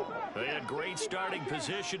down. They had great starting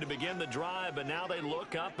position to begin the drive, but now they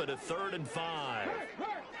look up at a 3rd and 5.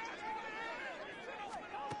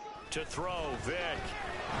 To throw, Vic.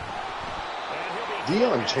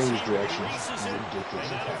 Dion changed directions.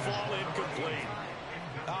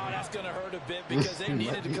 Oh, that's going to hurt a bit because they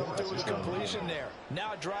needed to come through with a completion there.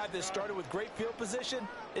 Now a drive that started with great field position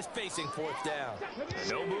is facing 4th down.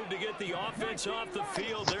 No move to get the offense off the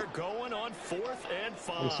field. They're going on 4th and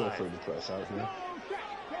 5. I'm so afraid to press out here.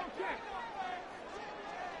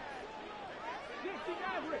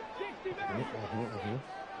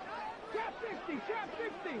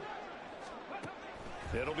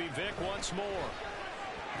 It'll be Vic once more.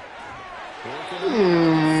 And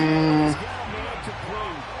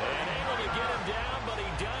able to get him down, but he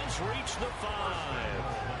does reach the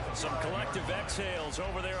 5. Some collective exhales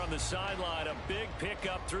over there on the sideline. A big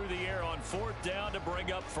pickup through the air on 4th down to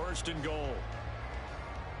bring up 1st and goal.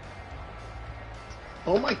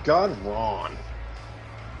 Oh my God, Ron.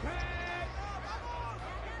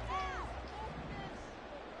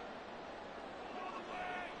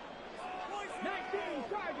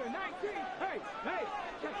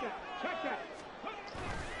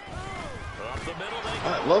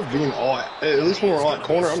 I love being all, at least when we're all at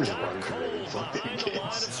corner, I'm just running through it. Fuck them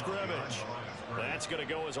kids. going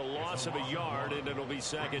to go as a loss of a yard, and it'll be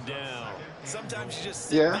second down. Sometimes you just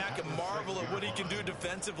sit back and marvel at what he can do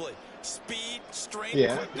defensively. Speed, strength,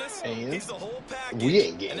 quickness. And he's the whole package. We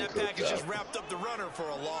ain't getting and that package just wrapped up the runner for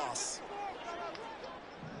a loss.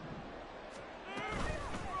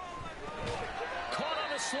 Caught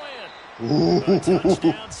on a slant. Ooh. A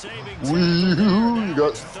touchdown saving You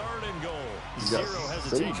got third and goal. Zero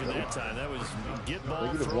hesitation that time. That was get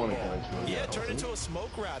ball, throw ball. Yeah, turn into a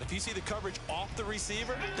smoke route. If you see the coverage off the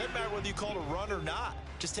receiver, doesn't matter whether you call it a run or not.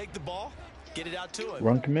 Just take the ball, get it out to him.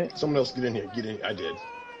 Run commit. Someone else get in here. Get in. I did.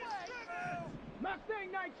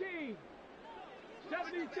 Mustang 19.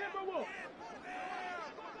 70 Timberwolf.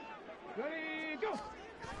 Ready, go.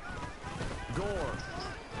 Gore.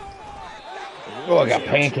 Oh, I got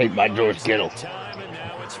pancaked by George Kittle.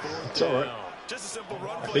 It's all right. Just a simple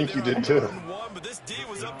run I think you did too. But this D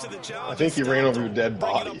was up to the challenge. I think he ran over a dead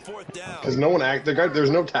body. Because no one there's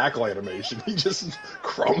no tackle animation. He just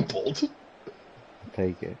crumpled.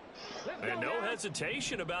 Take it. And no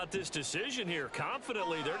hesitation about this decision here.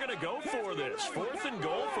 Confidently, they're going to go for this. 4th and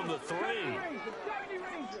goal from the 3.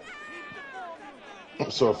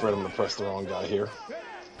 I'm so afraid I'm going to press the wrong guy here.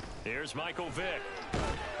 Here's Michael Vick.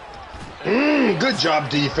 Good job,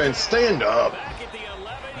 defense. Stand up. Back at the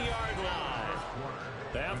 11-yard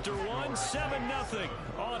line. After 1, 7-0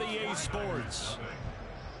 on EA Sports.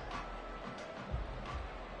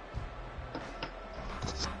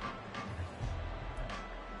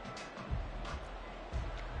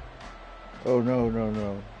 Oh, no.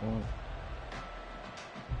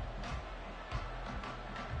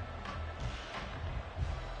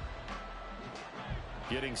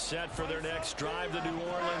 Getting set for their next drive, the New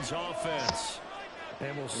Orleans offense.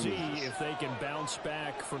 And we'll see if they can bounce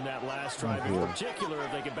back from that last drive. In particular,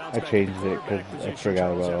 if they can bounce back. I changed it because I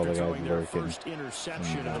forgot about all the guys working. First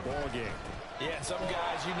interception of the ball game. Yeah, some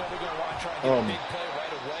guys, you know, they're going to want to try and get a big play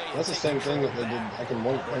right away. That's the same thing that they did. I can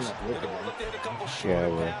look at it.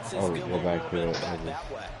 Yeah, I'll go back to it.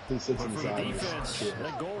 He sits For the inside. defense,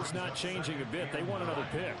 that goal's not changing a bit. They want another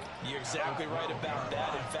pick. You're exactly right about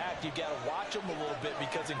that. In fact, you've got to watch them a little bit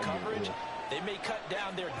because in coverage, they may cut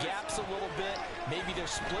down their gaps a little bit, maybe their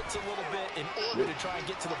splits a little bit in order to try and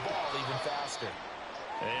get to the ball even faster.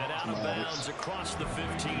 And out of bounds across the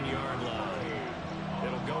 15-yard line.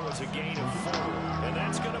 It'll go as a gain of 4, and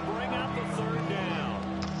that's going to bring up the 3rd down.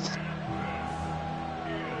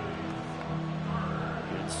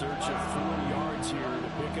 In search of 4 yards here to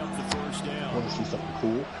pick up the 1st down. Want to see something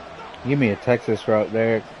cool? Give me a Texas route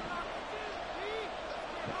there.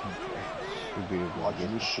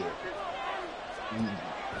 Watching this shit.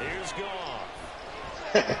 Here's Goff.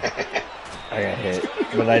 I got hit,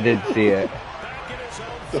 but I did see it.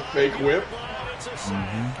 The fake whip.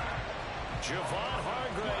 Javon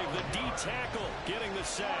Hargrave, the D tackle, getting the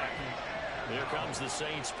sack. Here comes the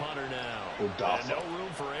Saints punter now. And no room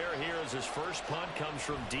for error here as his first punt comes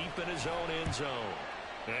from deep in his own end zone.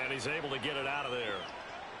 And he's able to get it out of there.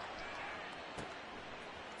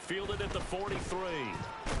 Fielded at the 43.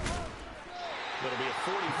 It'll be a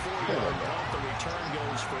 44-yard punt. The return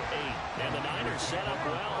goes for 8. And the Niners set up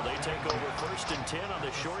well. They take over 1st and 10 on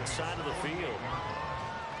the short side of the field.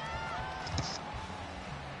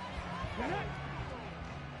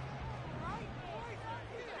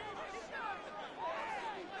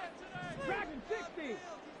 Dragon 60.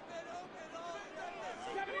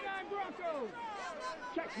 79 Broncos.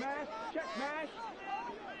 Check smash. Check smash.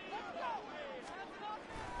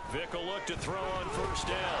 Vick will look to throw on 1st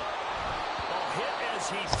down. A hit as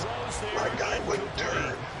he throws there. My guy wouldn't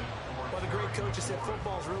turn. Well, the great coach has said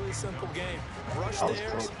football's really a simple game. Rush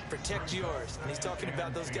theirs, protect yours. And he's talking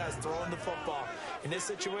about those guys throwing the football. In this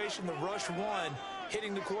situation, the rush one,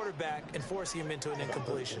 hitting the quarterback and forcing him into an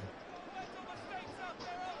incompletion.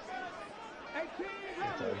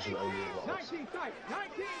 19 tight.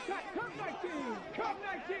 19 tight. Come 19. Come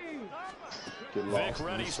 19. Vick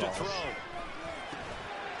readies to throw.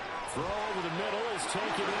 Throw over the middle is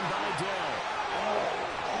taken in by Dell.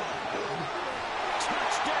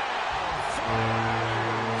 Touchdown.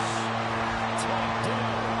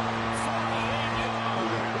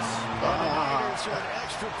 An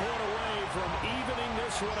extra point away from evening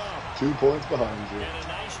this one up. 2 points behind you. And a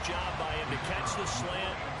nice job by him to catch the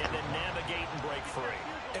slant and then navigate and break free.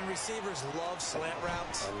 And receivers love slant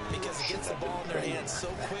routes because it gets the ball in their hands so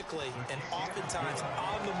quickly and oftentimes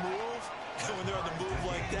on the move. And when they're on the move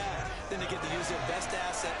like that, then they get to use their best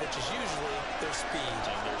asset, which is usually their speed.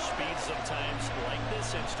 And their speed sometimes, like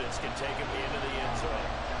this instance, can take them into the end zone.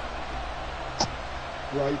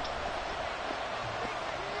 Right.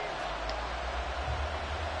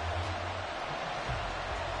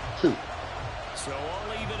 So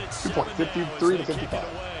all even at 2 point, 53 to 55.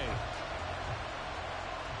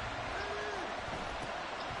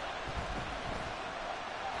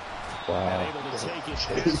 Wow. Able to take it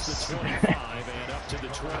past the 25 and up to the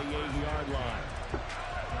 28-yard line.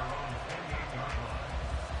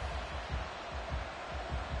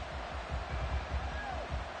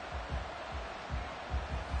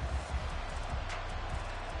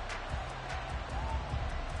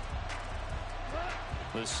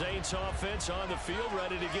 The Saints offense on the field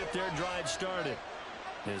ready to get their drive started.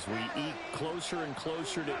 As we eke closer and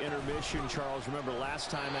closer to intermission, Charles, remember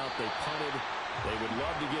last time out they punted. They would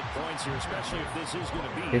love to get points here, especially if this is going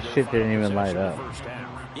to be his shit didn't even light up.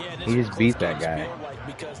 He just beat that guy.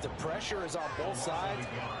 Because the pressure is on both sides,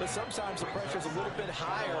 but sometimes the pressure is a little bit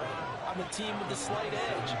higher on the team with the slight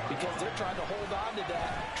edge because they're trying to hold on to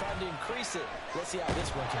that, trying to increase it. Let's see how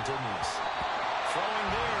this one continues. Throwing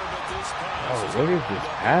there, but this pass Oh, what is this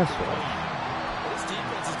pass rush? This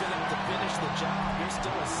defense is going to have to finish the job. There's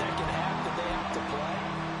still a second half that they have to play,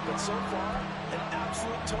 but so far, an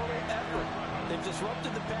absolute total effort. They've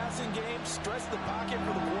disrupted the passing game, stressed the pocket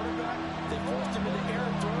for the quarterback. They forced him into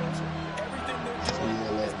errant throws. Everything they're doing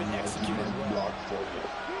has been executed well.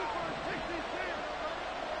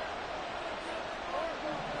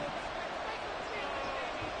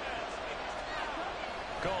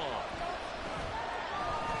 Gone.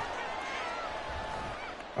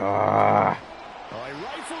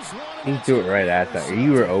 He threw it right at that.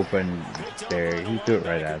 You were open there. He threw it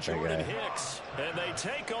right at that guy. And they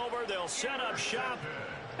take over. They'll set up shop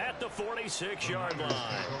at the 46-yard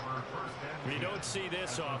line. We don't see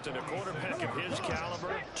this often. A quarterback of his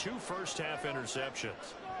caliber, 2 first-half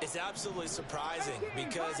interceptions. It's absolutely surprising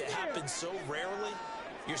because it happens so rarely.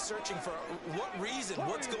 You're searching for what reason,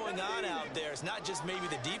 what's going on out there. It's not just maybe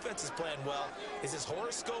the defense is playing well. Is his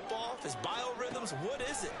horoscope off? His biorhythms? What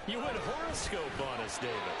is it? You went horoscope on us,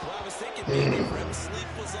 David. Well, I was thinking maybe REM sleep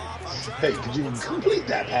was off. I'm trying Hey, could you complete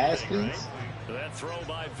that pass, please? That throw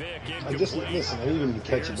by Vic incomplete. I just listen. I didn't even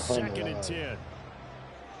catch it behind the line.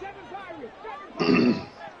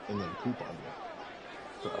 And then poop on you.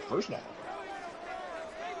 For our first down.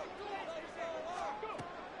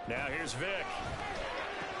 Now here's Vic.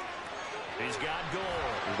 He's got goal.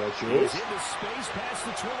 Is that yours? He's into space past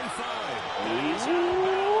the 25. He's out of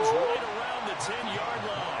bounds right around the 10-yard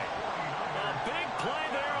line. A big play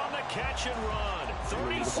there on the catch and run.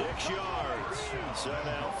 36 yards. So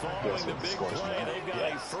now following the big play, they've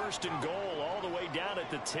got a first and goal all the way down at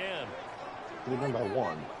the 10. You're down by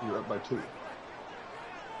 1. You're up by 2.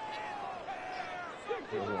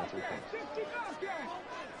 You're only 3 points.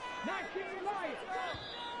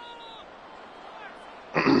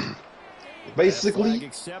 Basically,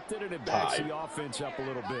 accepted and it backs tied. the offense up a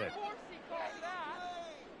little bit.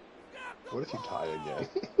 What if you tie again?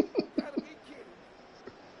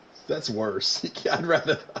 That's worse.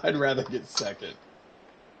 I'd rather get second.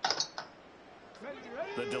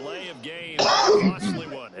 The delay of game, a costly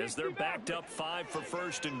one, as they're backed up 5 for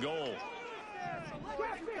first and goal.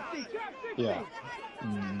 Yeah.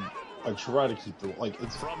 I try to keep the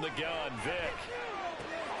it's from the gun, Vic.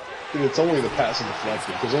 Dude, it's only the pass and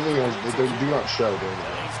deflected because only they do not show during the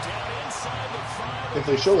game. If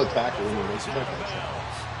they show the tackle, then they can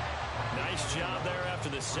Nice job there after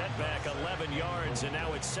the setback, 11 yards, and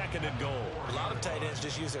now it's second and goal. A lot of tight ends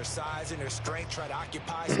just use their size and their strength, try to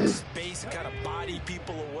occupy some space and kind of body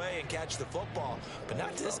people away and catch the football. But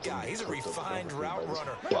not this guy. He's a refined route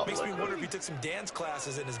runner. Makes me wonder if he took some dance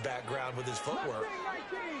classes in his background with his footwork.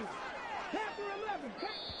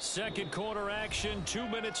 Second quarter action, 2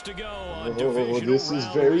 minutes to go on divisional this is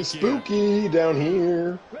very weekend. spooky down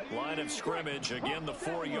here. Line of scrimmage, again the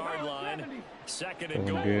 4-yard line. Second and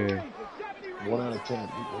goal. Good. 1 out of 10.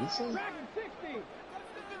 What did he say?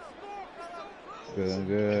 Feeling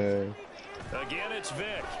good. Again, it's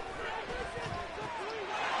Vic.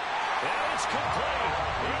 And it's complete.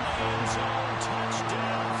 In the end zone,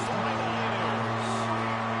 touchdown, 49ers.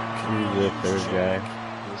 He's the third guy.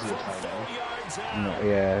 Was he a tight end? No,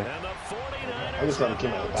 yeah. I just thought he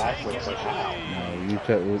came out of the backfield. I was like, how? No,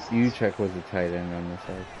 Uchek was the tight end on the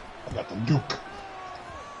side. I got the Duke.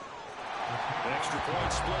 Extra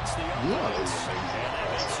point splits the offense, and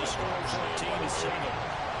that makes the score 14-7.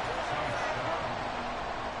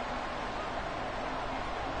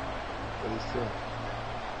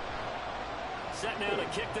 Set now to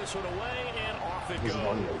kick this one away, and off it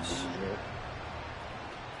goes.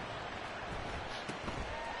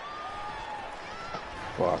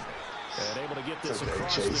 Fuck. And able to get this Okay,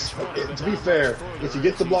 across Chase. the 20, To be fair, if you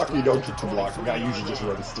get the block or you don't get the block, the guy usually just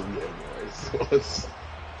runs through you anyway. So it's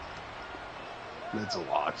a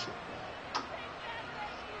watch.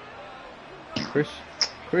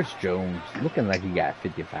 Chris Jones looking like he got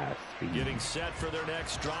 55 speed. Getting set for their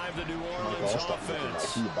next drive, the New Orleans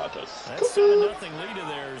offense. That That 7-0 lead of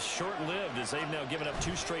theirs short-lived as they've now given up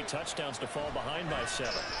 2 straight touchdowns to fall behind by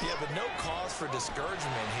 7. Yeah, but no cause for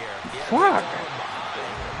discouragement here. Yeah, Fuck.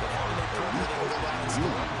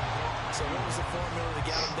 So what was the formula to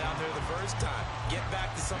get them down there the first time? Get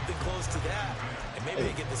back to something close to that, and maybe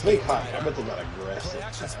they get this game tied up. I bet they got aggressive. Play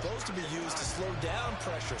action is supposed to be used to slow down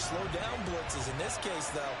pressure, slow down blitzes. In this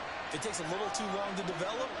case, though, if it takes a little too long to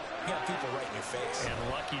develop, you got people right in your face. And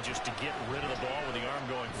lucky just to get rid of the ball with the arm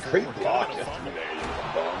going Great forward. block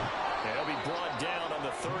And he'll be brought down on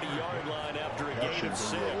the 30-yard line after a gain of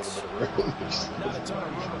 6. Not a ton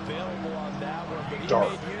of room available on that one, but he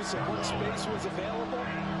Dark. made use of what space was available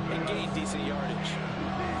and gained decent yardage.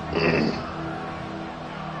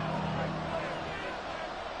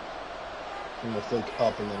 I'm gonna think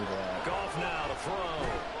up and then grab. Goff now to throw.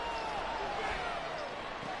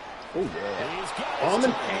 Oh yeah. He's got On his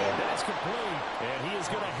the target. That's complete. And he is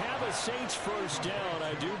going to have a Saints first down,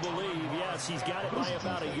 I do believe. Yes, he's got it by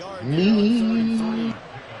about a yard. Now at 33.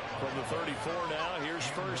 From the 34 now, here's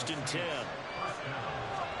 1st and 10.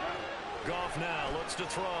 Goff now looks to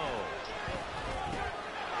throw.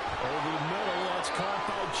 Over the middle, that's caught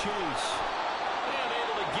by Chase. And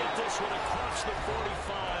able to get this one across the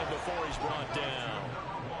 45 before he's brought down.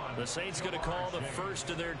 The Saints going to call the first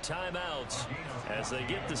of their timeouts as they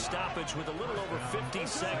get the stoppage with a little over 50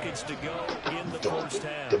 seconds to go in the first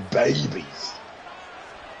half. The babies.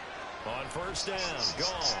 On first down,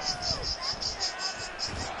 Goff.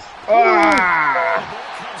 Ah! The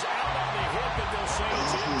ball comes out on the hip, and they'll say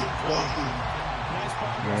it's incomplete. Nice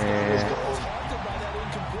progress. Yeah. Was halted by that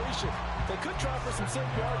incompletion. They could try for some safe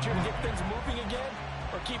yards here to get things moving again,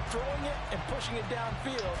 or keep throwing it and pushing it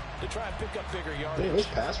downfield to try and pick up bigger yardage. Damn, this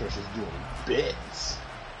pass rush is doing bits.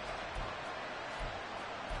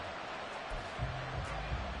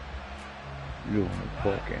 Doing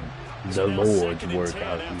fucking the Lord's work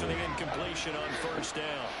out After the here. incompletion on first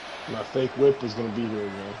down. My fake whip is gonna be here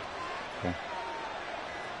again.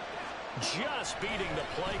 Just beating the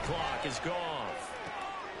play clock is Goff.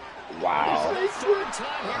 Wow. For the 3rd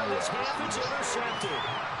time here this half, it's intercepted.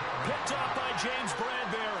 Picked up by James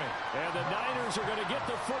Bradbury. And the Niners are going to get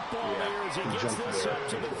the football here as he gets this up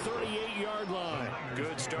to the 38-yard line.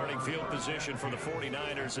 Good starting field position for the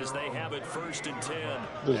 49ers as they have it 1st and 10.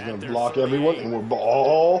 This is gonna block everyone, and we're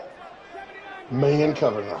all man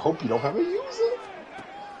covered. I hope you don't have a user.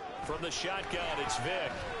 From the shotgun, it's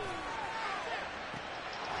Vic.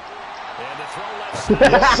 And the throw left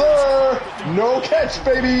side. Yes, sir. No catch,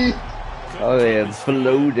 baby. Oh, they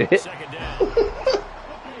exploded. Second down.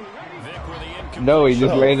 Vic with the incompletion. No, he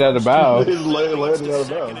just landed out of bounds. He's landed out of Second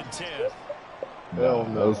bounds. and 10. Hell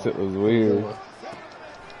no. That shit was weird.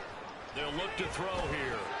 They'll look to throw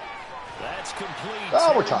here. That's complete.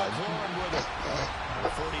 Oh, we're tied. The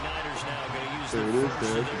 49ers now going to use There their it is, first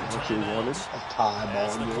there. of their What you wanted. timeouts. A tie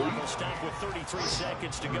As the ball clock game. will stop with 33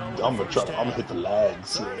 seconds to go. in I'm the gonna first try. I'm gonna hit the lag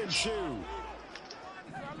 3rd and switch. 2.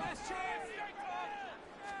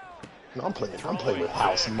 No, I'm playing with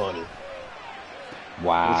house money.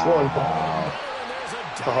 Wow. Which one?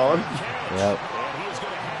 Kahan? Yep.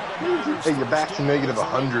 Hey, you're back to negative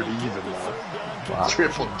 100 even now. Wow.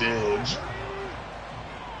 Triple dig.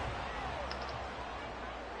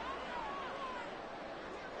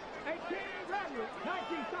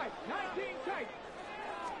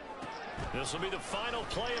 This will be the final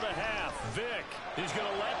play of the half. Vic, he's going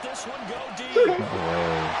to let this one go deep. No way.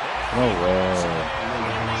 No way.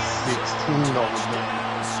 16 on the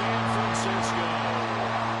Touchdown, San Francisco.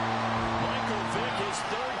 Michael Vick, his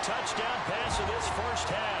 3rd touchdown pass of this first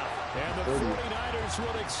half. And the 49ers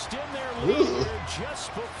will extend their lead here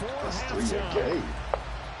just before That's 3 a halftime. game.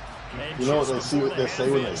 And You know what just they before the say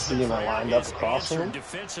when half they is, see the him prayer lined up is across from answered him?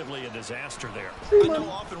 defensively, a disaster there. I know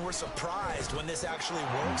often we're surprised when this actually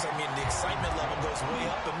works. I mean, the excitement level goes way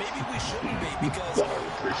up, but maybe we shouldn't be because I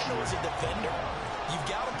know as a defender, you've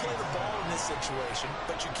got to play the ball in this situation,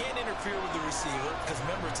 but you can't interfere with the receiver because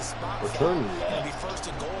remember, it's a spot Return foul. left. It'll be 1st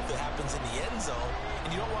and goal if it happens in the end zone,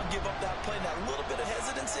 and you don't want to give up that play. And that little bit of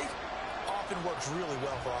hesitancy often works really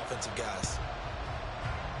well for offensive guys.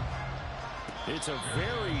 It's a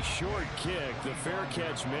very short kick. The fair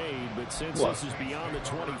catch made, but since this is beyond the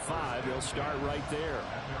 25, he'll start right there.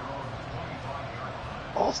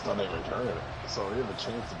 Austin ain't returning, so we have a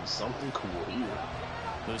chance to do something cool here.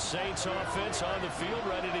 The Saints offense on the field,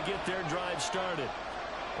 ready to get their drive started.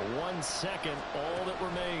 1 second, all that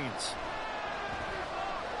remains.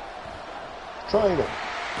 Triangle.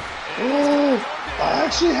 Oh, I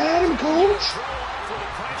actually had him, coach. Throw off with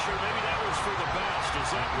the pressure. Maybe that was for the best.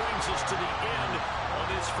 as that brings us to the end of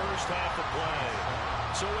this first half of play.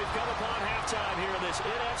 So we've come upon halftime here in this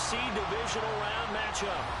NFC Divisional Round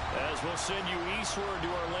matchup. As we'll send you eastward to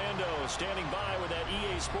Orlando. Standing by with that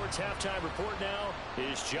EA Sports Halftime Report now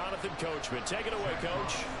is Jonathan Coachman. Take it away,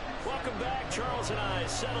 Coach. Welcome back. Charles and I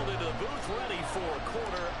settled into the booth ready for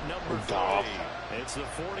quarter number 3. It's the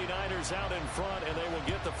 49ers out in front, and they will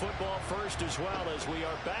get the football first as well as we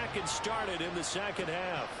are back and started in the second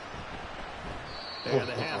half. And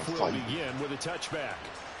the half will begin with a touchback.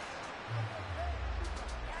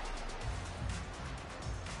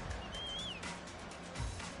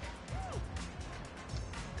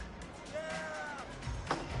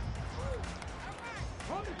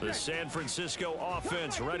 The San Francisco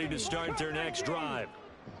offense ready to start their next drive.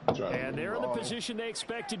 And they're in the position they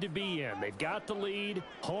expected to be in. They've got the lead,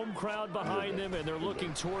 home crowd behind them, and they're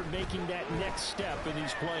looking toward making that next step in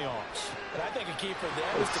these playoffs. And I think a key for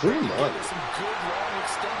them is to bring together some good, long,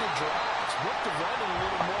 extended drives. Work the running a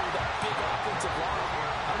little more with that big offensive line.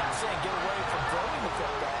 I'm not saying get away from throwing the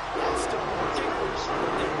football. It's still working.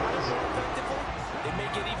 If they run it more effectively, they may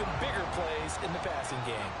get even bigger plays in the passing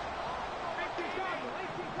game.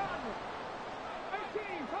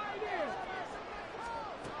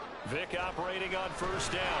 Vick operating on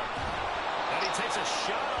first down. And he takes a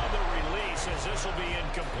shot on the release as this will be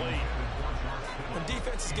incomplete. When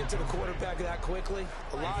defenses get to the quarterback that quickly,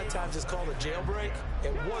 a lot of times it's called a jailbreak.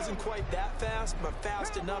 It wasn't quite that fast, but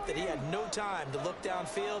fast enough that he had no time to look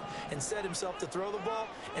downfield and set himself to throw the ball.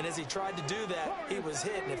 And as he tried to do that, he was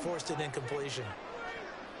hit and it forced an incompletion.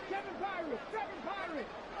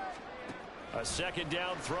 A second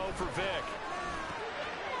down throw for Vick.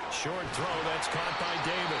 Short throw, that's caught by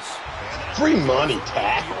Davis. Free money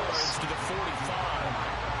tackles. To the 45.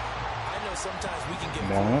 I know sometimes we can get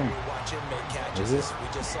when we watch him make catches. We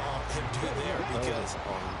just saw him do there because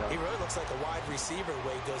he really looks like a wide receiver the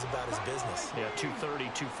way he goes about his business. Yeah,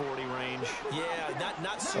 230, 240 range. Yeah,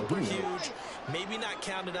 not super huge. Maybe not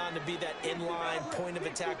counted on to be that inline point of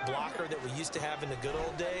attack blocker that we used to have in the good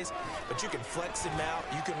old days. But you can flex him out.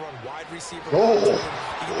 You can run wide receiver.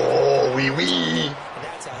 Wee. And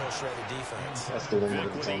that's how he'll shred a defense. That's the one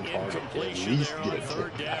with its own target. At least get a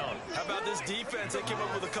third down. How about this defense? They came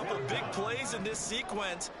up with a couple big plays in this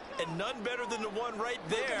sequence, and none better than the one right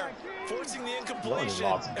there, forcing the incompletion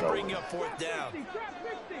and bringing up fourth down.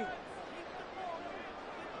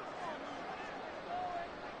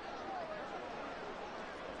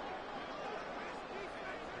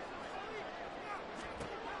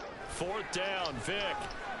 Fourth down, Vick.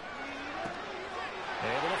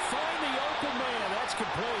 Able to find the open man. That's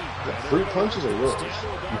complete. 3 punches or yours?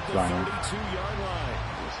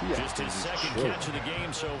 Just his second catch of the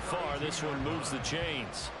game so far. This one moves the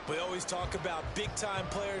chains. We always talk about big-time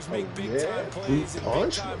players make big-time plays in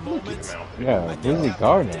big-time moments. Yeah, Disney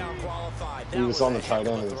Gardner. He was on the tight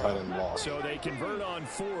end and the tight end lost. So they convert on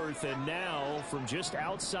fourth, and now from just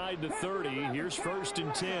outside the 30, here's 1st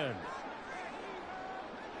and 10.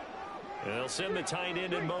 They'll send the tight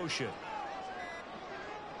end in motion.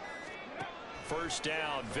 First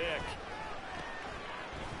down, Vick.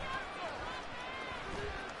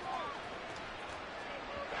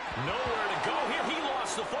 Nowhere to go here. He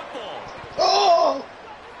lost the football. Oh!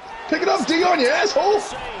 Pick it up, Dion, you asshole!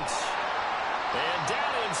 Saints. And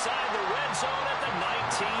down inside the red zone at the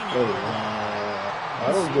 19.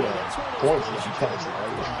 I don't get a point for that catch, right?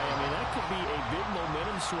 I mean, that could be a big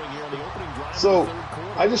momentum swing here on the opening drive. So,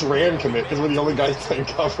 I just ran commit because we're the only guys playing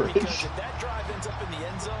coverage. Because if that drive ends up in the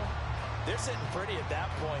end zone, they're sitting pretty at that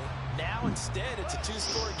point. Now, instead, it's a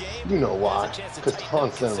 2-score game. You know why? Because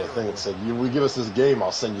Tom sent him a thing and said, "You will give us this game,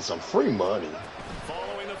 I'll send you some free money."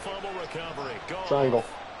 Following the fumble recovery. Triangle.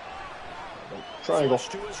 Triangle.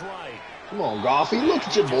 To his right. Come on, Goffy, look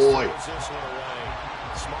at your boy.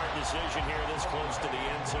 Smart decision here this close to the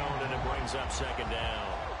end zone, and it brings up second down.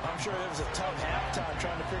 I'm sure it was a tough halftime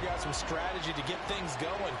trying to figure out some strategy to get things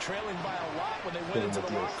going, trailing by a lot when they went into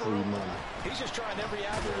the locker room. He's just trying every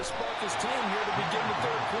avenue to spark his team here to begin the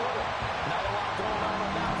third quarter. Not a lot going on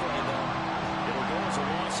that play, though. It'll go as a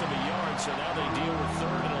loss of a yard, so now they deal with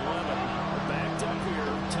 3rd and 11. Backed up here,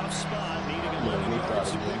 tough spot, needing 11 yards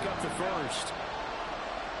to pick up the first.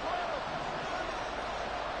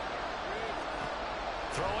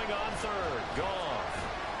 Throwing on 3rd, Goff.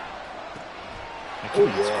 Oh,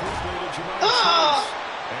 yeah.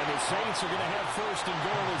 And the Saints are going to have 1st and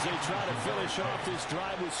goal as they try to finish off this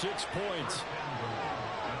drive with 6 points.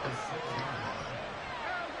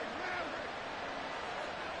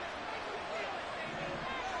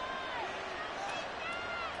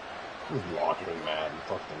 Who's locking him mad?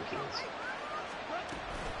 Fuck them kids.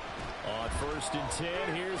 On 1st and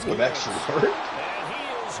 10, here's It actually hurt. And he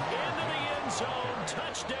is into the end zone.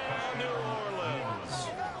 Touchdown, New Orleans.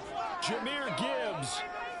 Jahmyr Gibbs,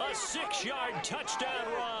 a 6-yard touchdown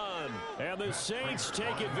run. And the Saints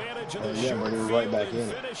take advantage of the short field right back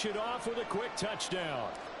and finish it off with a quick touchdown.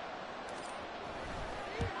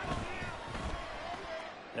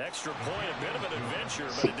 Extra point, a bit of an adventure,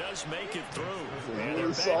 but it does make it through. And they're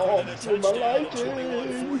back within a touchdown,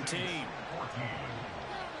 21-14.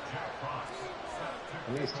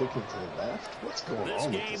 He's kicking to the left. What's going This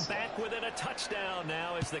on with game this back within a touchdown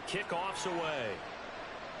now as the kickoff's away.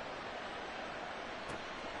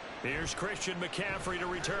 Here's Christian McCaffrey to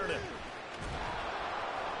return it.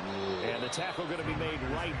 Yeah. And the tackle going to be made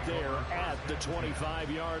right there at the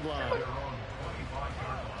 25-yard line.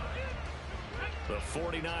 The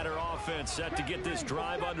 49er offense set to get this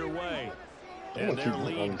drive underway. And their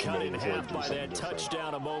lead cut in half by that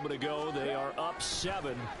touchdown a moment ago. They are up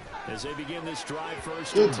 7 as they begin this drive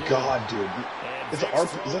first. Good God, dude. Is that an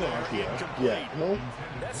RPO? Yeah. No?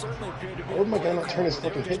 That certainly appeared to be. Why would my guy not turn his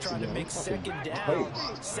fucking hips trying to again? make second down,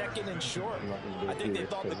 second and short. I think they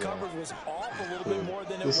thought the coverage was off a little bit more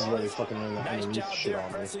than it was. This is where they fucking ran that Nice underneath job shit there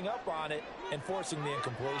on me. pressing up on it and forcing the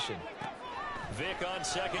incompletion. Vic on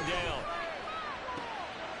second down.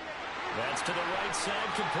 That's to the right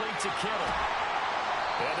side, complete to Kittle.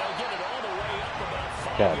 And they'll get it all the way up about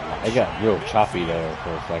 5 yards. I got real choppy there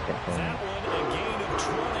for a second. That one, a gain of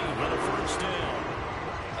 20 and a first down.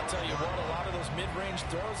 I'll tell you what, a lot of those mid-range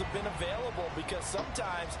throws have been available because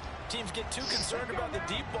sometimes teams get too concerned about the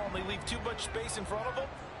deep ball and they leave too much space in front of them.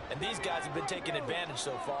 And these guys have been taking advantage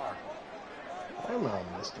so far. I'm on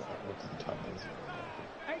this guy. What the top is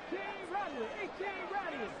 18 ready, 18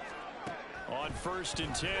 ready. On 1st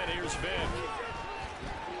and 10, here's Vic.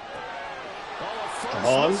 Come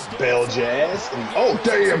on, Bell Jazz. And, oh,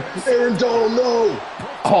 damn. Aaron Donald, no.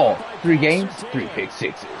 Oh, 3 games, 3 pick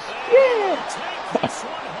sixes. Yeah.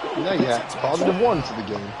 Now you have +1 for the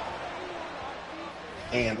game.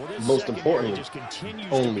 And most importantly,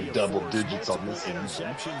 only double digits on this season.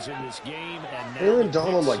 Aaron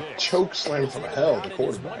Donald like choke slammed from hell the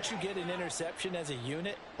quarterback. Once you get an interception as a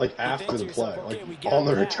unit, like after the play, like on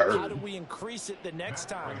the return. How do we increase it the next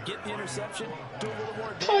time? Get the interception, do a little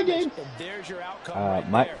more Tie game. and there's your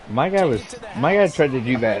outcome. My guy tried to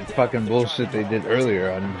do that fucking bullshit they did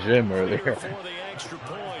earlier on Jim earlier,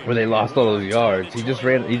 where they lost all those yards. He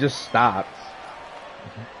just stopped.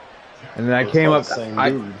 And then I came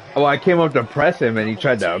up to press him, and he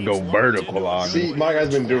tried to go vertical on me. See, my guy's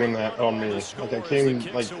been doing that on me.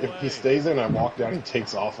 Like if he stays in, I walk down, he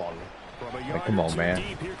takes off on me. Like, come on, man.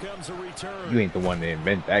 You ain't the one to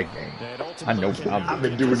invent that game. I know. I've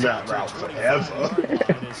been doing that route forever.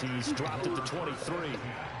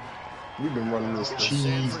 We've been running this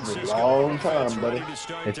cheese for a long time, buddy.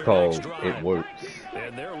 It's called It Works.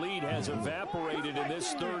 And their lead has evaporated in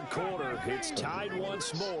this third quarter. It's tied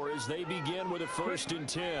once more as they begin with a 1st and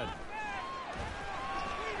 10. Now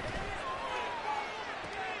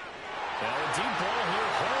a deep ball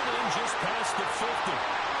here, holding just past the 50.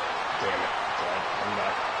 Damn it. I'm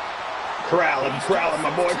not. Corral him,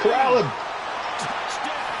 my boy, corral him.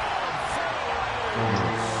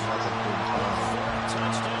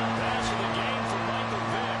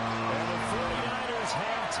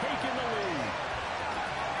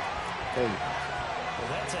 Well,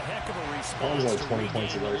 that's a heck of a response like to 20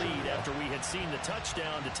 points regain the away lead after we had seen the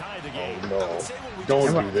touchdown to tie the game. Oh, no.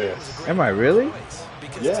 Don't do this. Am I really?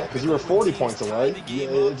 Yeah, because you were 40 points away.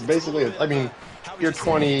 It's basically, I mean, you're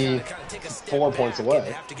 24 points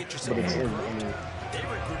away. But it's, I mean,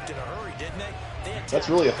 that's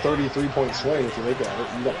really a 33-point swing if you look at it.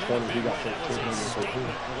 You got 20, you got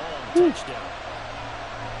 13.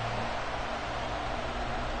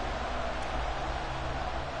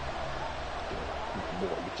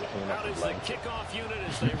 Out is the kickoff unit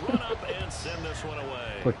as they run up and send this one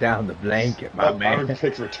away. Put down the blanket, my man.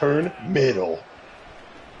 Pick return, middle.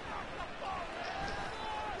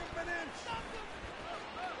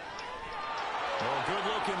 Oh,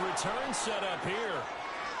 good-looking return set up here.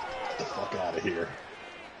 Get the fuck out of here.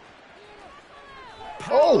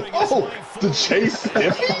 The chase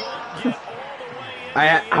stiffy?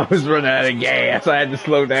 I was running out of gas. I had to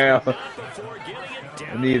slow down.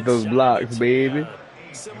 I need those blocks, baby.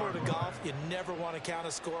 Similar to golf, you never want to count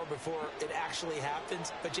a score before it actually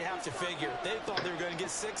happens, but you have to figure they thought they were going to get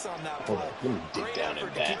 6 on that play. Hold on, let me dig down in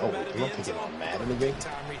that. Oh, I'm not thinking on Madden again.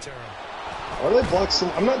 Time return. Why do they block so?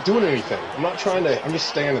 I'm not doing anything. I'm not trying to. I'm just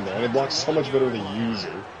standing there. And they block so much better than the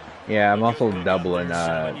user. Yeah, I'm also doubling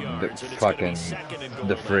the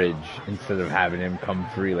fridge instead of having him come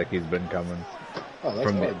free like he's been coming Oh, that's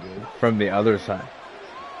from good. From the other side.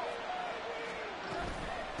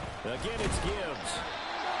 Again, it's Gibbs.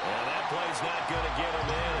 And that play's not going to get him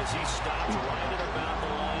in as he stopped right at about the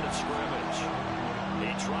line of scrimmage.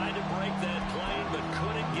 He tried to break that plane but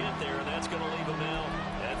couldn't get there, and that's going to leave him now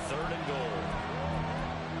at 3rd and goal.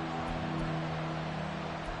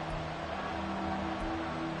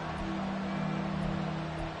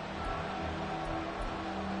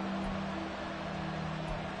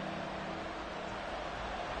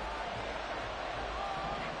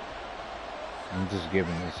 I'm just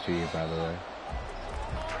giving this to you, by the way.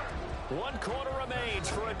 1 quarter remains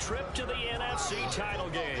for a trip to the NFC title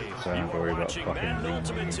game. So I don't have to worry about fucking Madden reading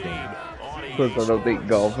Ultimate Team anything. Because I don't think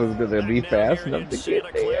golf is going to be fast enough to get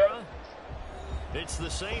there. It's the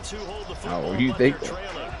Saints who hold the football. Oh, you think?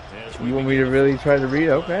 You want me to really try to read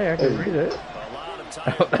it? Okay, I can read it.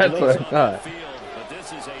 That's what I thought. But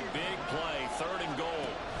this is a big play, 3rd and goal.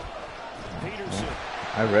 Peterson.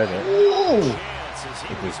 I read it.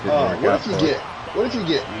 What if you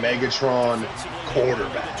get Megatron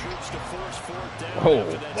quarterback? Oh,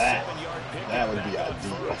 that would be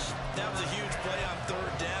ideal.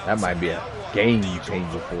 That might be a game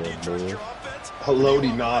changer for him, boy.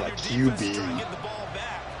 Haloti not a QB.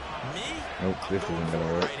 Nope, this isn't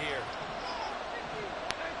gonna work.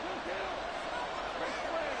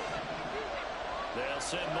 They'll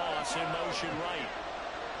send Moss in motion right.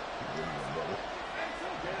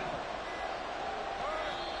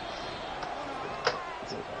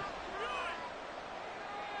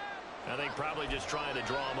 I think probably just trying to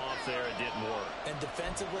draw him off there, it didn't work. And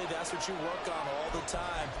defensively, that's what you work on all the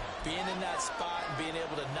time. Being in that spot and being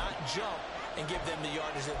able to not jump and give them the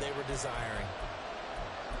yardage that they were desiring.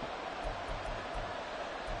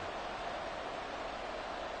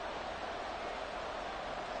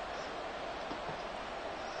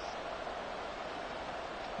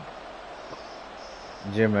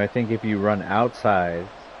 Jim, I think if you run outside,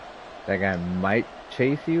 that guy might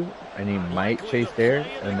chase you, and he might chase there,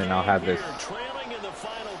 and then I'll have this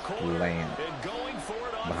land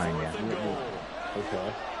behind you.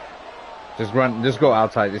 Okay. Just go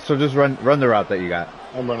outside. So just run the route that you got.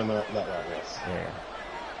 I'm running that route, yes. Yeah.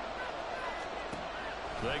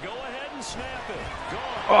 They go ahead and snap it.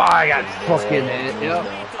 Oh, I got fucking it. Yep.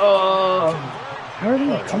 Oh. How are they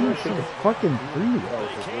coming so fucking free? They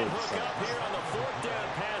can't hook up here on the 4th down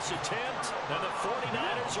pass attempt, and the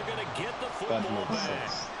 49ers are going to get the football back.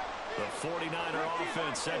 The 49er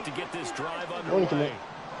offense set to get this drive underway.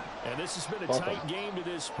 And this has been a tight game to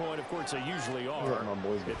this point. Of course, they usually are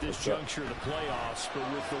at this juncture of the playoffs. But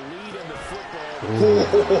with the lead in the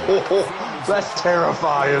football, that's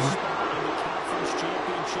terrifying.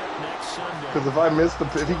 Because if I miss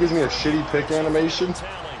if he gives me a shitty pick animation.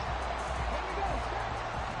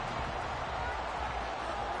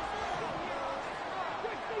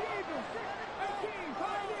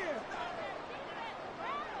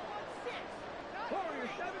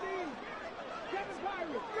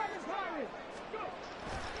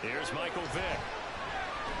 Here's Michael Vick.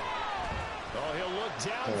 Oh, he'll look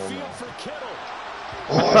downfield for Kittle.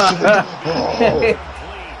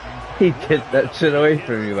 He tipped that shit away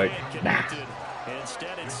from you like, nah.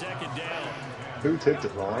 Instead, it's 2nd down. Who tipped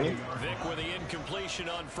it, Ronnie? Vick with the incompletion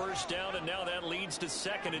on 1st down, and now that leads to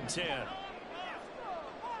 2nd and 10.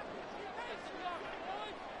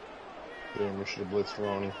 Damn, we should have blitzed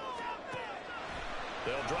Ronnie.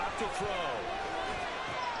 They'll drop the throw.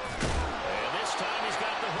 And this time he's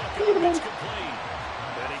got the hook, and it's complete.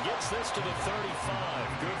 And he gets this to the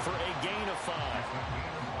 35. Good for a gain of 5.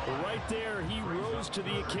 Right there, he rose to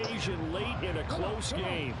the occasion late in a close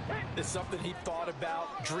game. It's something he thought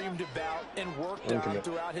about, dreamed about, and worked on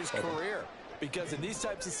throughout his career. Because in these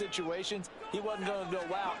types of situations, he wasn't going to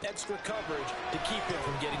allow extra coverage to keep him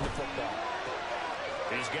from getting the football.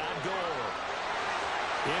 He's got goal.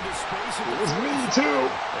 Into space. It was me, too.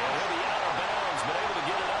 And he'll be out of bounds, but able to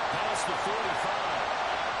get it up past the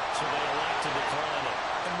 45. So they elect to decline it.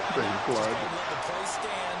 And right now, let the play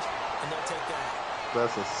stand, and they'll take that.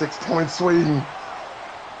 That's a 6-point swing.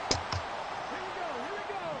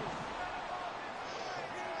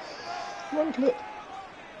 Run clip.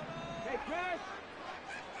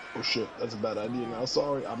 Oh shit, that's a bad idea now.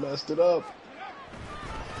 Sorry, I messed it up.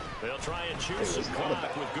 They'll try and choose some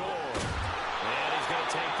clock with Gore. And he's going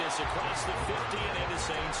to take this across the 50 and into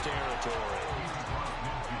Saints territory.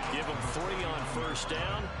 Give him 3 on 1st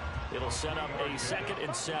down. It'll set up a 2nd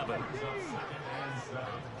and 7.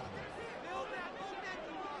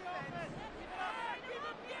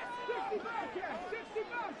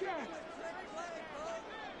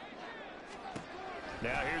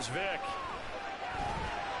 Now here's Vick.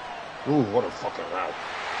 Ooh, what a fucking route.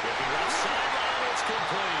 Left sideline, it's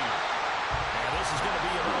complete. And this is going to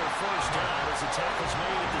be another 1st down as the tackle's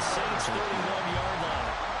made at the Saints' 31-yard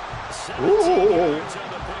line. 17 Ooh. yards on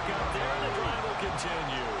the pickup there, and the drive will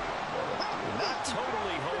continue. Not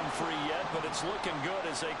totally home free yet, but it's looking good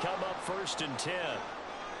as they come up 1st and 10.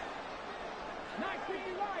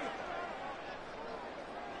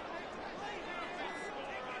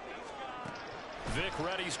 Vic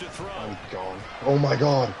readies to throw. I'm gone. Oh my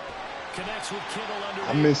God. Connects with Kittle underneath.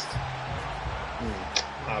 I missed.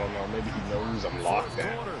 I don't know. Maybe he knows I'm locked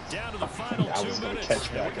down. Down to the final I was 2 going to minutes.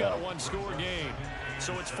 catch back We got up. a one-score game.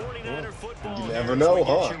 So it's 49er football. You never know,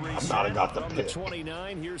 huh? I might have got the From pick.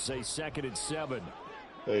 29, here's a 2nd and 7.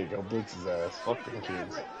 There you go. Blitz his ass. Fuck them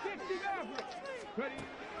kids.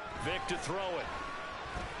 Vic to throw it.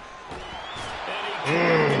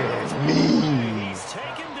 He's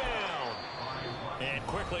taken down. And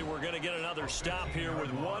quickly, we're going to get another stop here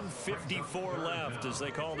with 1:54 left as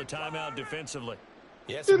they call the timeout defensively.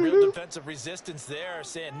 Yes, some real defensive resistance there,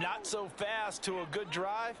 saying not so fast to a good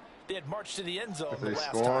drive. They had marched to the end zone the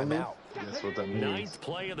last time out. That's what that means. 9th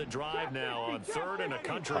play of the drive now on 3rd and a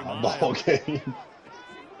country mile. Ball game.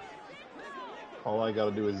 All I got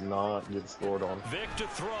to do is not get scored on. Vic to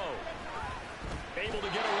throw. Able to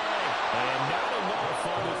get away. And not enough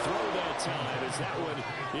on the throw that time as that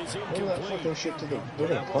one is incomplete. That fucking shit to the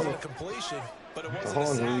That wasn't a completion, but it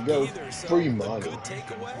wasn't a here you sack go. either. So Free a money. good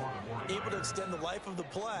takeaway, able to extend the life of the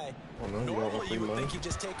play. Oh, no, you got Normally, free you would money? think he'd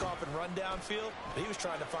just take off and run downfield, but he was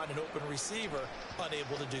trying to find an open receiver,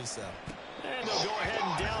 unable to do so. And they'll go ahead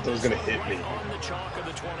and down That was this gonna one hit right me. on the chalk of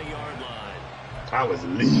the 20-yard line. I was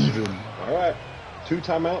leaving. All right. 2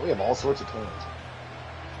 timeout. We have all sorts of times.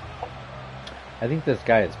 I think this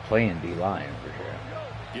guy is playing D-line for sure.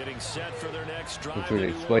 Getting set for their next drive. Which would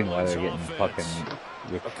explain why they're getting fucking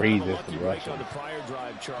with freezes and rushes. On the prior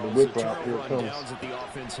drive, Charles, The the whip route, here it turnaround comes. downs that the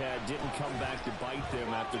offense had didn't come back to bite them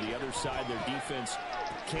after the other side. Their defense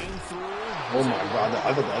came through. Oh my God.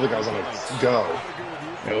 I thought the other guy was on a go.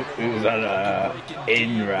 Nope, it was on a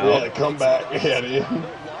in route. Yeah, come back. Yeah, dude.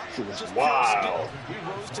 It was wild. We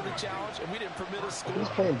rose to the challenge, and we didn't permit a score. Who's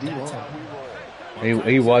playing That's D-line? how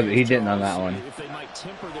we roll. He didn't on that one. If they might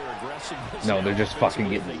temper their aggressiveness No, they're just fucking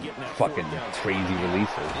offensively, getting if they get in that fucking fourth down crazy stretch.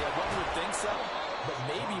 releases. Yeah, one would think so, but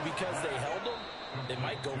maybe because they held them, they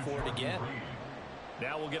might go for it again.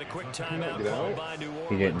 Now we'll get a quick timeout Get called out. by New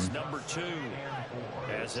He Orleans, didn't. number 2.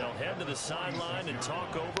 As they'll head to the sideline and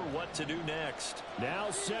talk over what to do next. Now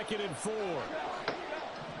 2nd and 4.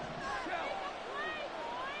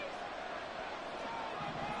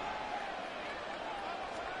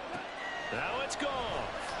 Now it's gone.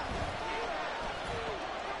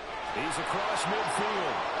 He's across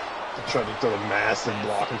midfield. I tried to throw a massive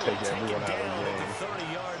block and take Taken everyone out down of the at game. the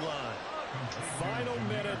 30-yard line. Final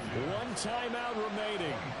minute, 1 timeout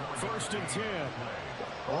remaining. 1st and 10.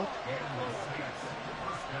 Huh?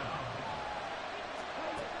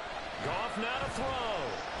 Goff now to throw.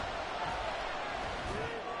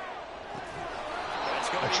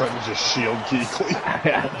 I tried to just shield Keekly.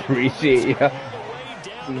 I appreciate you.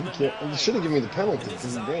 You should have given me the penalty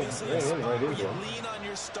because he ran right into him. Lean on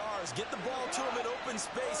your stars. Get the ball to them in open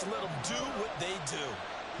space and let them do what they do.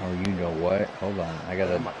 Oh, you know what? Hold on. I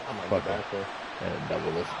gotta I might fuck get it. back there.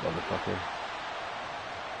 Double this motherfucker.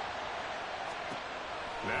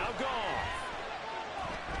 Now Goff.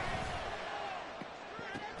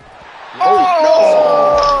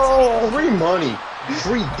 Oh, no! Free money.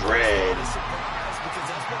 Free bread. Because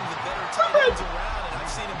that's one of the better tight ends around, and I've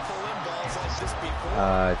seen him pull in balls like this before.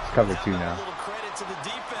 It's cover 2 A now. little credit to the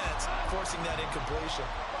defense forcing that incompletion.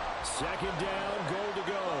 2nd down, goal to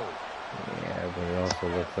go. Yeah, but it also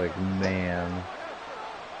looks like man.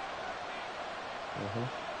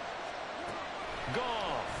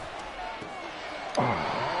 Goff.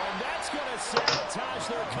 And that's going to sabotage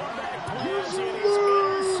their comeback plans. It is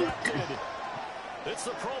intercepted. It's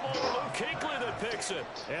the Pro Bowler Luke Kuechly that picks it.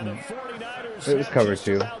 And the 49ers It was have cover just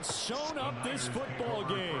 2. about sewn up this football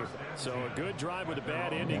game. So a good drive with a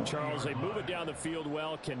bad ending, Charles. They move it down the field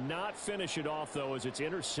well. Cannot finish it off, though, as it's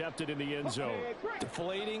intercepted in the end zone.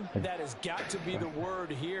 Deflating, that has got to be the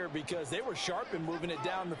word here because they were sharp in moving it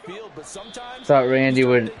down the field, but sometimes Thought Randy you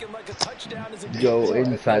start would thinking like a touchdown is a go good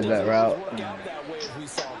thing. inside It that doesn't route. always work out that way as we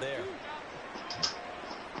saw there.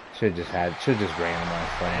 Should just ran him on a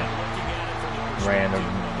slant.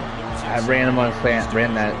 I ran him on a slant,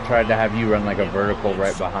 tried to have you run like a vertical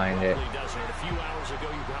right behind it.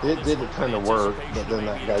 It did kind of work, but then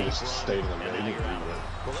that guy just stayed in the middle. He didn't do it.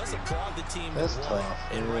 Well, let's applaud the team That's that won, tough,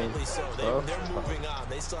 and man. rightly so. Tough. They're moving on.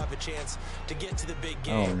 They still have a chance to get to the big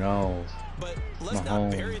Oh game. no. But let's not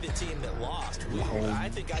bury the team that lost. I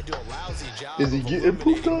think I do a lousy job Is he of getting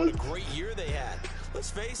pooped eliminating what on? a great year they had. let's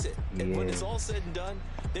face it, when it's all said and done,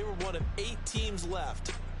 they were one of 8 teams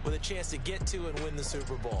left with a chance to get to and win the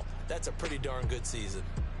Super Bowl. That's a pretty darn good season.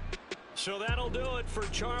 So that'll do it for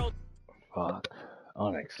Charles. Fuck.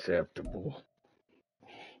 Unacceptable.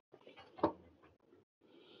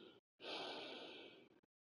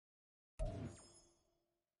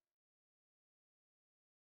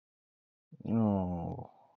 No.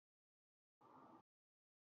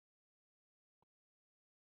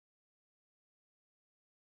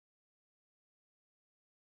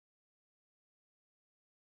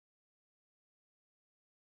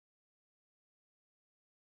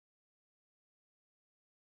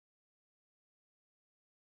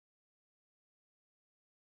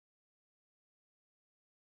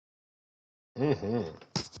 Mm-hmm.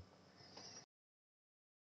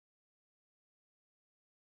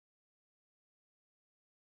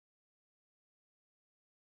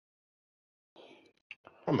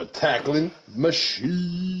 I'm a tackling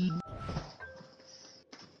machine.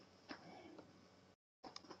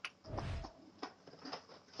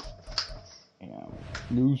 Damn.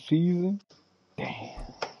 New season? Damn.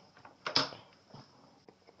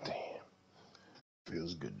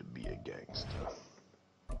 Feels good to be a gangster.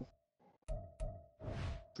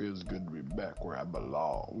 Feels good to be back where I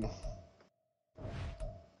belong.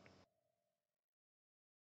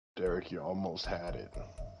 Derek, you almost had it.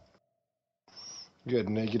 You had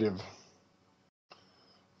negative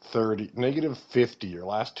 30, negative 50 your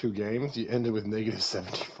last 2 games. You ended with negative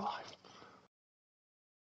 75.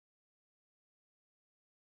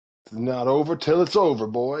 It's not over till it's over,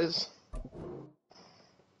 boys.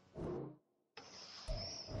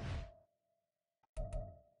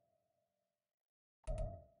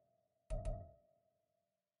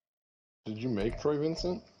 Did you make Troy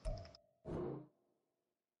Vincent?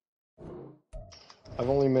 I've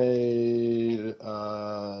only made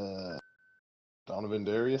Donovan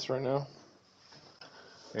Darius right now,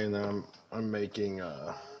 and then I'm making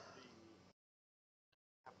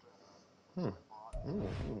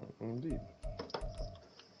indeed.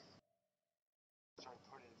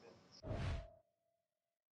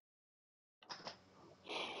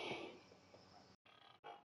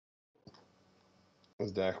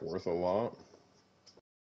 Is Dak worth a lot?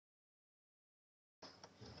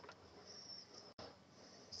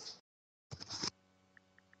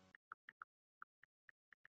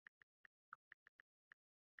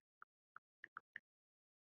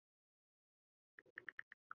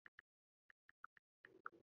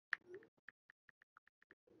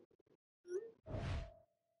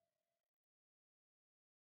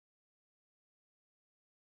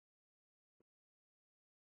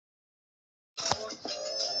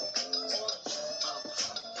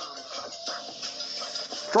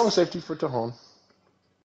 Strong safety for Tajon.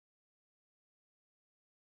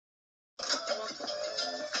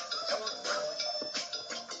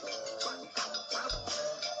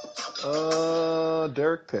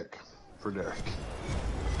 Derek pick for Derek.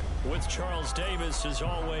 With Charles Davis, as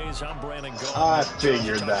always, I'm Brandon Gold. I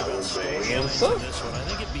figured that was the answer. I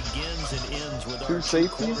think it begins and ends with our 2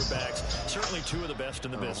 quarterbacks. Certainly 2 of the best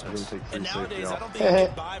in the business. And nowadays, I don't think you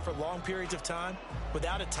can buy for long periods of time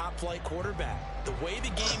without a top-flight quarterback. The way the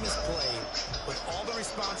game is played, with all the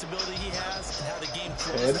responsibility he has and how the game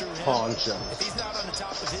flows through him, Poncho. if he's not on the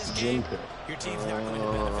top of his game, your team's not going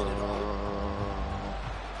to benefit at all.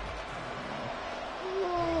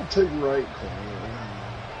 I'll take right corner.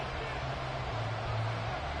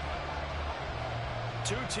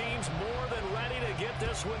 2 teams more than ready to get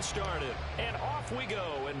this one started. And off we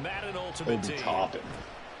go in Madden Ultimate Team. Topping.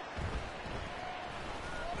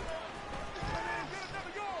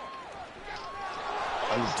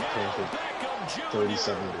 I just can't take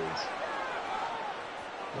 37 dudes.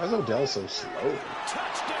 Why is Odell so slow?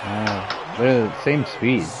 They're the same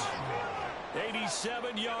speed.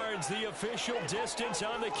 87 yards, the official distance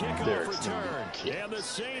on the kickoff return. And the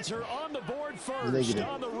Saints are on the board first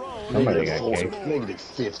on the road. Negative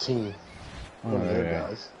 15. One of their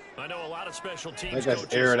guys. I know a lot of special teams. That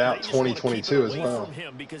guy's aired out 2022 as well.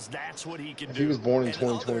 Because that's what he can if do. he was born in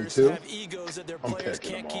 2022, have egos that their players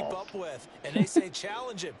can't keep up with, and they say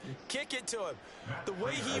challenge him, kick it to him. The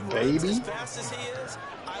way he runs as fast as he is,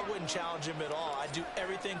 I wouldn't challenge him at all. I'd do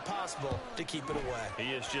everything possible to keep it away.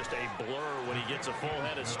 He is just a blur when he gets a full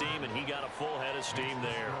head of steam, and he got a full head of steam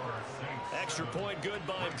there. Extra point good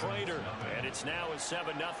by Prater, and it's now a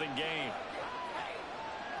 7-0 game.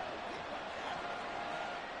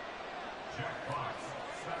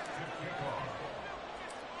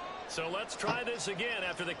 So let's try this again.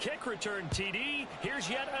 After the kick return TD, here's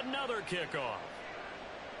yet another kickoff.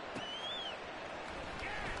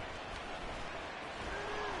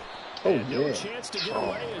 Oh, and no yeah. chance to get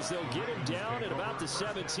away as they'll get him down at about the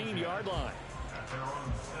 17-yard line.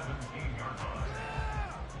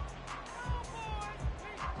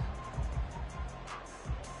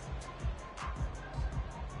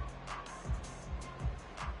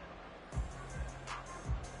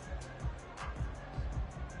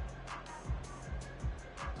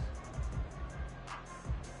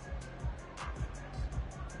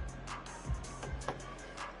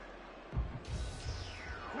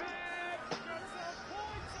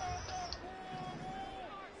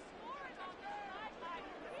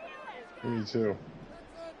 Me too.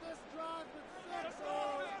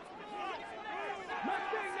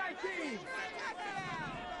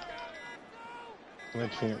 I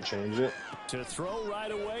can't change it. To throw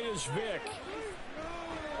right away is Vic.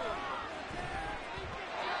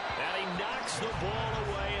 And he knocks the ball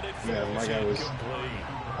away, and it Yeah, my guy was incomplete.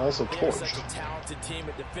 also They're such torched. a talented team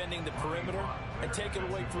at defending the perimeter and taking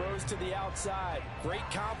away throws to the outside. Great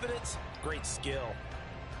confidence, great skill.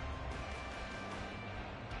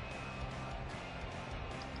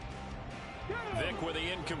 Vic with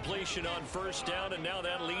the incompletion on first down, and now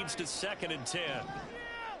that leads to 2nd and 10.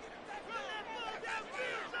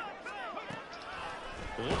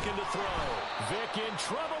 Looking to throw. Vic in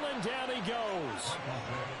trouble, and down he goes.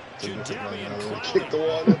 Kick the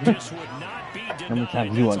water. This would not be denied. How many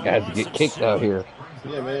times do you want guys to get kicked out here?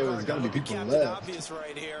 Yeah, man, there's got to be people Captain left. Obvious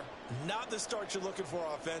right here. Not the start you're looking for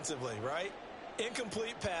offensively, right?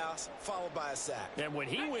 Incomplete pass followed by a sack. And when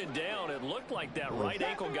he went down, it looked like that right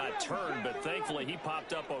ankle got turned, but thankfully he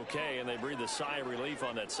popped up okay, and they breathed a sigh of relief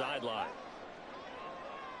on that sideline.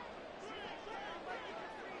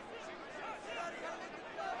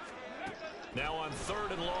 Now on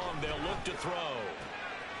 3rd and long, they'll look to throw.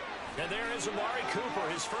 And there is Amari Cooper,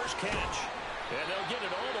 his first catch. And they'll get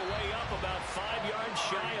it all the way up about 5 yards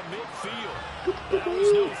shy of midfield. That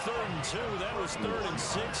was no 3rd and 2. That was 3rd and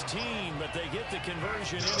 16, but they get the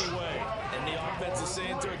conversion anyway. And the offense is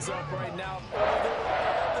saying to itself right now,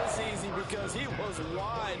 this easy because he was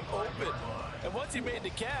wide open. And once he made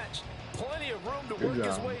the catch, plenty of room to work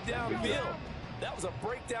his way downfield. That was a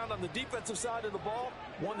breakdown on the defensive side of the ball,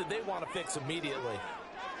 one that they want to fix immediately.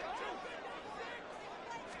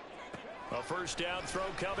 A first down throw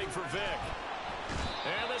coming for Vic.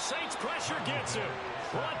 And the Saints pressure gets him.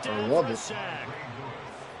 Brought down for a sack.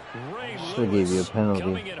 Ray Should have gave you a penalty.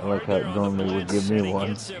 coming in I like hard there how on the normally would blitz, give me and he one.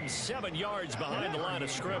 gets him 7 yards behind the line of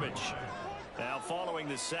scrimmage. Now following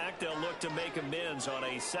the sack, they'll look to make amends on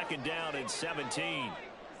a 2nd down and 17.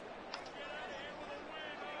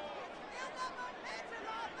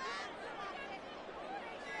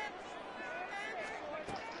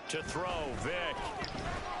 To throw, Vic.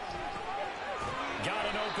 Got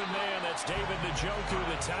an open man. That's David Njoku,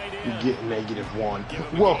 the tight end. You get -1.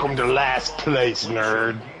 Welcome to last place,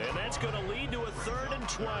 nerd. And that's going to lead to a 3rd and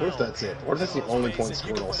 12. What if that's it? What if that's the only point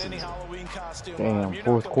scored all season? Damn,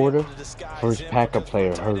 4th quarter, first Packer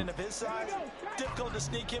player hurt. Difficult to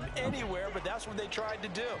sneak him anywhere, but that's what they tried to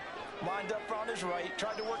do. Lined up on his right,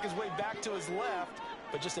 tried to work his way back to his left,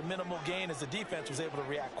 but just a minimal gain as the defense was able to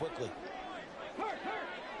react quickly.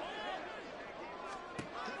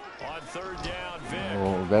 On 3rd down, Vic.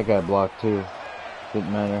 Oh, that guy blocked too.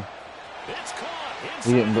 Didn't matter. It's caught.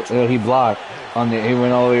 He didn't. He blocked on the. He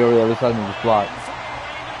went all the way over the other side and just blocked.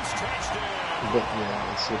 But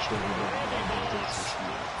yeah, it switched over.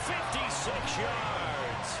 56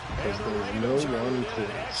 yards. Because there's no one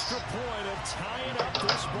Extra close. point of tying up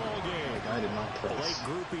this ball game. Like, I did not Late press.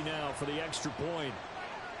 groupie now for the extra point.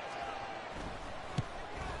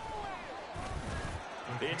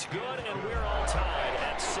 It's good, and we're all tied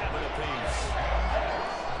at 7 apiece.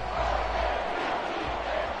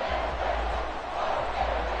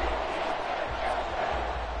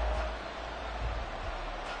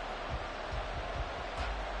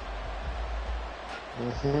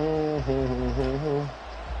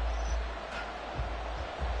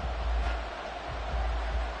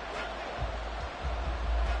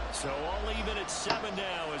 So all even at 7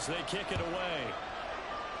 now as they kick it away.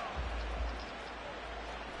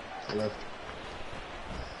 Left.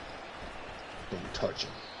 Don't touch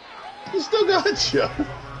him. He still got you.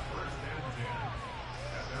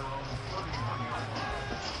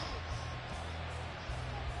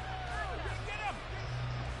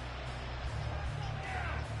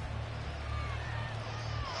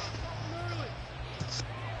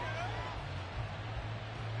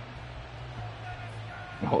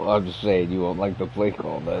 Oh, I'm just saying, you won't like the play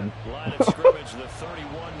call then. Line of scrimmage, the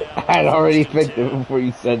 31 now. I had already picked it before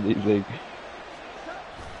you said anything.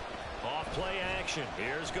 Off play action.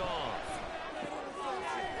 Here's Goff.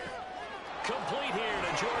 Complete here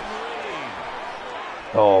to Jordan Reed.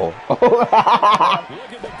 Oh.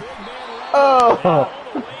 Oh.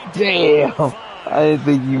 Damn. I didn't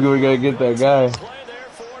think you were going to get that guy.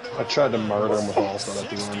 I tried to murder him with All-Star at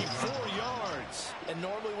the end. And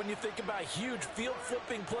normally when you think about huge field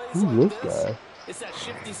flipping plays Who's like this this, guy? it's that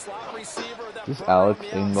shifty slot receiver, that Is this burner Alex on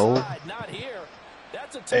the Ingold? outside. Not here.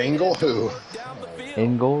 That's a Angle who? down the field.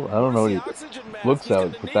 Ingold? I don't know what he looks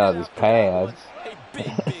like without his pads. A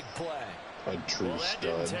big play. A true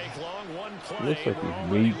stud. He looks like he's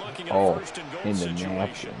weak. Oh, in the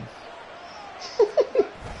napkins.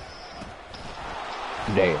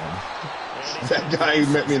 Damn. That guy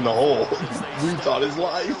who met me in the hole rethought his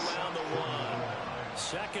life.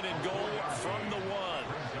 Second and goal from the one.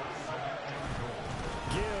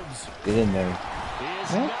 Gibbs. Get in there.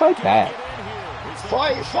 Man, fight back.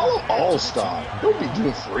 Follow All-Star. Don't be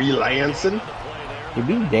doing freelancing. You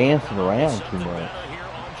be dancing around too much.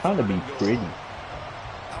 Trying to be pretty.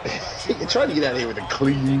 You're trying to get out of here with a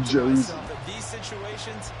clean jersey. In these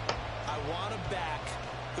situations, I want a back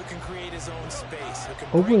who can create his own space.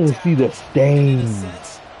 I want to see the stain.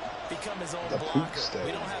 Become his own The blocker. poop stain.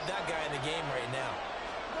 We don't have that guy in the game right now.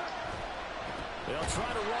 They'll try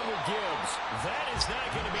to run with Gibbs. That is not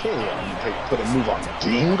going to be Can't put a move on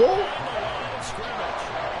Dingle.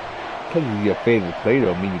 Because he's your favorite player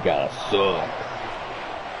don't mean you gotta suck.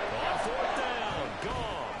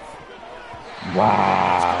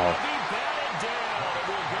 Wow.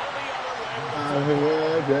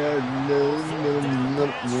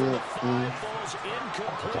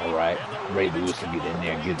 It's alright. Ray Lewis can get in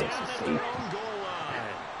there and get us a safety.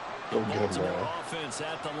 Go get him, bro. Offense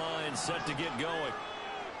at the line, set to get going.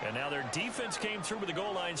 And now their defense came through with the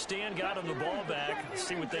goal line stand, got them the ball back. Let's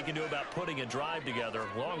see what they can do about putting a drive together.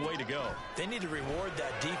 Long way to go. They need to reward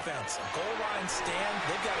that defense. A goal line stand,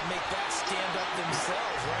 they've got to make that stand up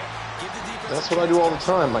themselves, right? Give the defense. That's what I do all the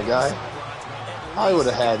time, my guy. I would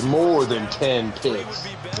have had more than 10 picks.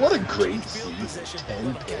 What a great season.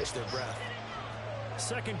 10 picks.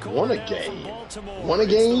 Won a game. Won a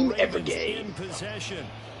game, every game.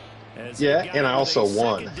 Yeah, and I also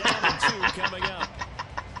won.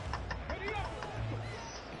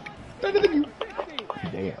 Better than you.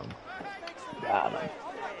 Damn. Got him.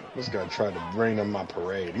 This guy tried to rain on my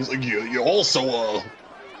parade. He's like, you also,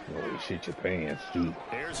 Oh, you shit your pants, dude.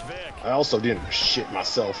 I also didn't shit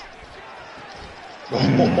myself.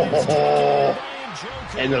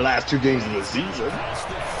 In the last 2 games of the season.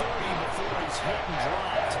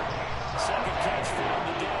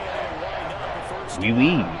 Wee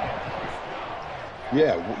wee.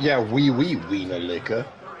 Yeah, wiener liquor.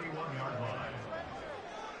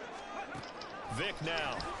 Vic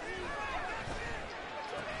now.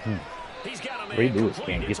 Ray Lewis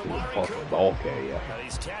can't get to the fucking ball carrier.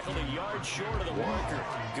 He's tackled a yard short of the marker.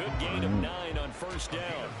 Good gain of 9 on first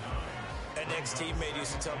down. An ex-teammate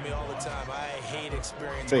used to tell me all the time, I hate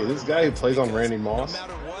experience. Hey, this guy who plays on Randy Moss, no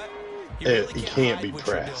matter what, he can't be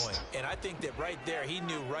pressed. And I think that right there, he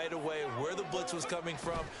knew right away where the blitz was coming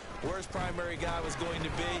from, where his primary guy was going to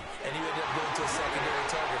be, and he ended up going to a secondary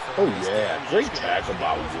target for him. Oh yeah, great tackle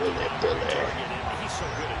by Billy. He's so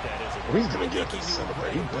good at that, isn't he? He's gonna get to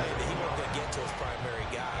celebrate. He wasn't going to get to his primary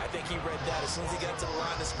guy. I think he read that as soon as he got to the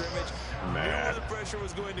line of scrimmage, knew where the pressure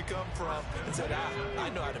was going to come from, and said, I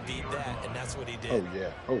know how to beat that, and that's what he did. Oh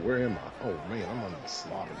yeah. Oh, where am I? Oh man, I'm on the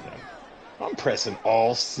slaughter now. I'm pressing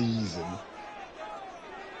all season.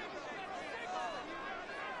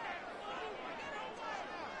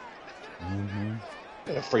 I'm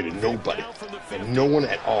afraid of nobody and no one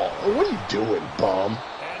at all. Oh, what are you doing, bum?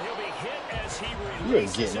 You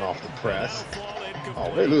ain't getting off the press.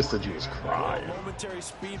 Oh, Ray Lewis said you was crying. Momentary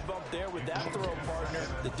speed bump there with that throw partner.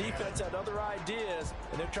 The defense had other ideas,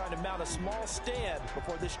 and they're trying to mount a small stand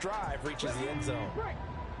before this drive reaches the end zone.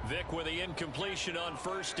 Vic with the incompletion on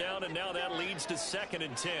first down, and now that leads to 2nd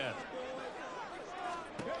and 10.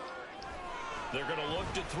 They're going to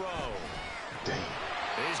look to throw. Damn.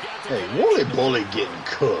 He's got the Hey, Wooly Bully getting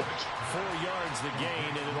cooked. 4 yards the gain,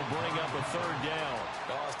 and it'll bring up a 3rd down.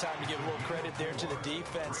 Oh, it's time to give a little credit there to the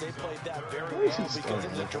defense. They played that very well because it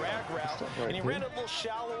was a drag route, and he ran a little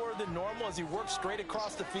shallower than normal as he worked straight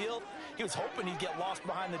across the field. He was hoping he'd get lost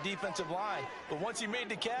behind the defensive line, but once he made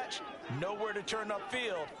the catch, nowhere to turn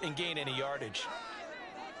upfield and gain any yardage.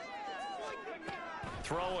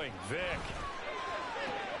 Throwing, Vic.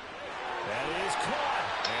 That is caught.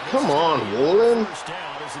 Come on, Woolen. First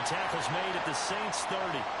down as the tackle's made at the Saints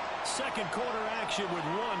 30. Second quarter action with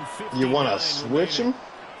 1:59. You want to switch him?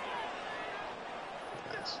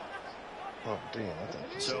 Oh, damn. I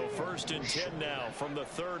thought you So said 1st and 10 now from the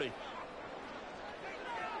 30.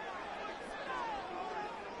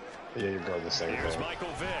 Yeah, you're going the same Here's thing.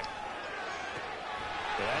 Michael Vick.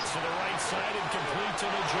 That's to the right side and complete to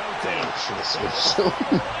the joke. Damn, I should have switched.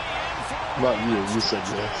 Not you. You said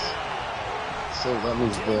yes. So that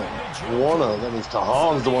means that means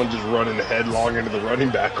Tahan's the one just running headlong into the running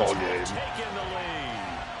back all game.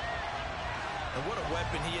 And what a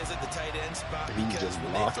weapon he is at the tight end spot. He's because just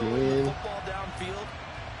when blocking they throw in. the football downfield,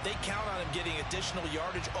 they count on him getting additional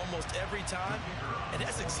yardage almost every time. And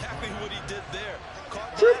that's exactly what he did there.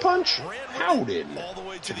 Fruit punch. Howdy. All the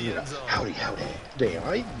way to the end zone. Howdy.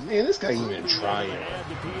 Damn, man, this guy ain't even trying to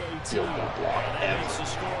field goal block ever. The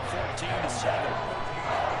score 14-7.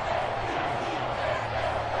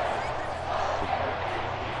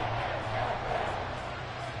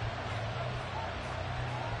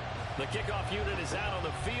 The kickoff unit is out on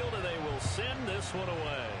the field, and they will send this one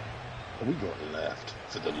away. We going left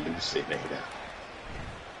for the Lucinator.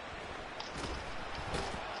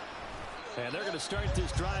 And they're going to start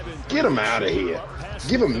this drive in. Get him out of here.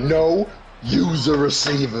 Give him no user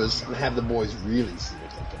receivers and have the boys really see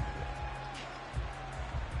what they can do.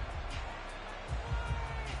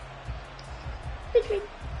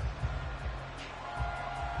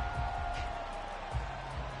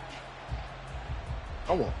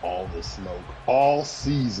 I want all this smoke all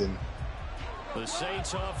season. The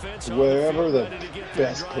Saints offense wherever the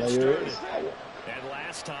best player is. And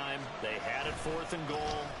last time they had it 4th and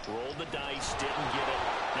goal, rolled the dice, didn't get it.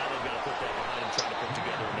 Now they've got to put that behind and try to put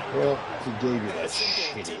together another. Well, he gave you that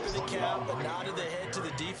Tip of the cap, a nod of the head to the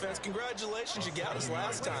defense. Congratulations, you got us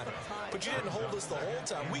last time, but you didn't hold us the whole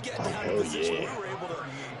time. We got down in position. We were able to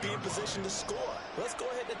be in position to score. Let's go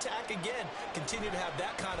ahead and attack again. Continue to have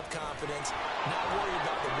that kind of confidence. Not worry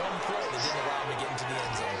about the one play that didn't allow them to get into the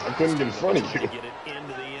end zone. I couldn't get in front of you. Get it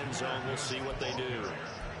into the end zone. We'll see what they do.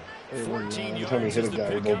 Every time he hit a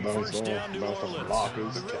guy, he both bounced off the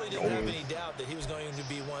blockers. We really didn't have any doubt that he was going to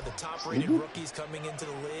be one of the top-rated rookies coming into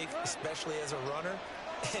the league, especially as a runner.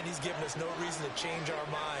 And he's given us no reason to change our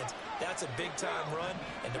minds. That's a big-time run,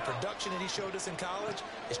 and the production that he showed us in college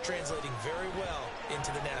is translating very well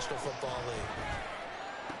into the National Football League.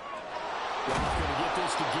 Going to get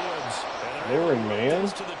this to Gibbs. They were in man.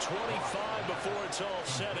 To the 25 before it's all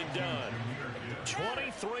said and done.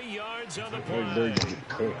 23 yards on the play.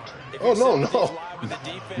 Oh, no.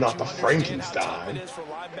 Not the Frankenstein.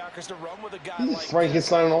 He's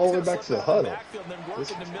Frankenstein all the way back to the huddle.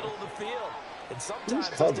 Who's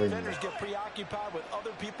covering defenders get preoccupied with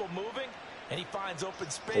other people moving, and he finds open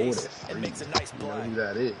space and makes a nice play. You know who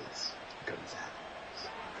that is.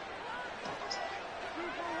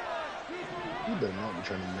 You better not be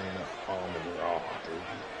trying to man up on the raw, dude.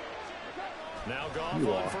 Now Goff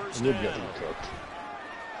You on are. first You'll down. get them cooked.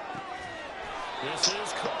 This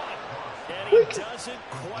is caught. And he doesn't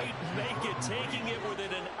quite make it, taking it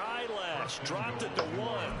within an eyelash. Dropped it to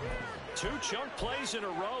 1. 2 chunk plays in a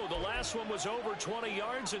row. The last one was over 20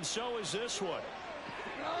 yards, and so is this one.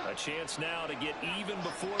 A chance now to get even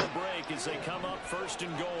before the break as they come up 1st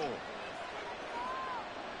and goal.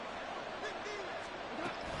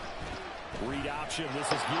 Read option. This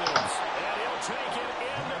is Gibbs. And he'll take it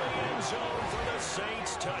into the end zone for the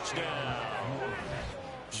Saints touchdown.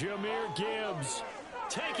 Jahmyr Gibbs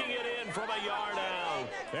taking it in from a yard out.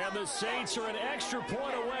 And the Saints are an extra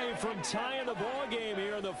point away from tying the ball game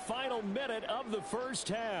here in the final minute of the first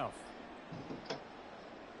half.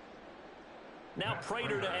 Now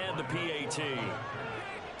Prater to add the PAT.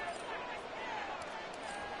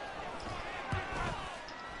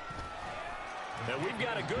 And we've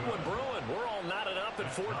got a good one brewing. We're all knotted up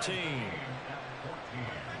at 14.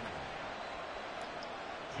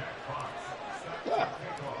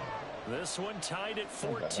 This one tied at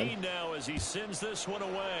 14 now as he sends this one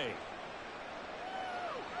away.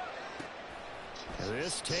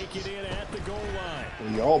 This take it in at the goal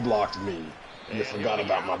line. You all blocked me. You forgot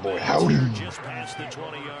about my boy Howdy. Just past the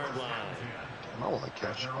 20-yard line. I want to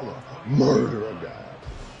catch. I want to murder a guy.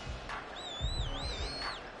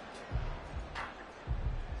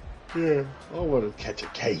 Yeah, I want to catch a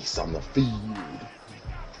case on the field.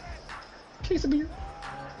 Case of beer.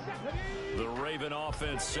 The Raven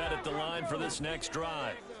offense set at the line for this next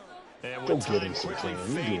drive. And Go with get time him some quickly time.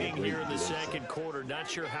 fading here in the second quarter, not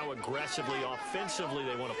sure how aggressively, offensively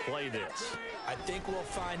they want to play this. I think we'll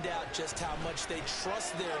find out just how much they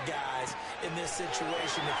trust their guys in this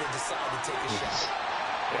situation if they decide to take a shot.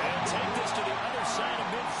 And take this to the other side of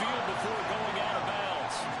midfield before going out of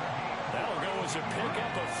bounds. That'll go as a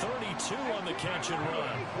pickup of 32 on the catch and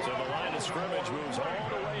run. So the line of scrimmage moves all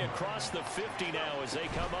the way across the 50 now as they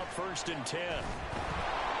come up 1st and 10.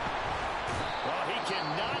 Well, he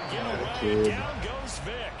cannot get away. Down goes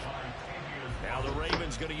Vic. Now the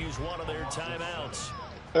Ravens going to use one of their timeouts.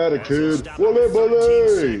 Atta kid. Bully,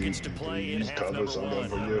 bully. Please cover something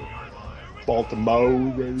for you. Baltimore,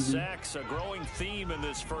 baby. Sacks a growing theme in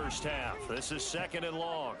this first half. This is 2nd and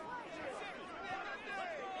long.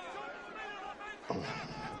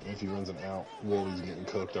 If he runs an out, Willie's getting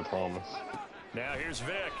cooked, I promise. Now here's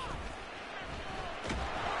Vic.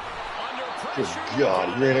 Good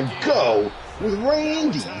God, he ran and go with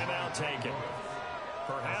Randy. Timeout taken.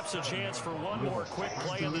 Perhaps a chance for one more quick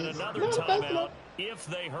play and then another timeout if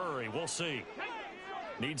they hurry. We'll see.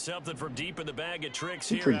 Need something from deep in the bag of tricks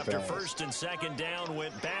here after fast. 1st and 2nd down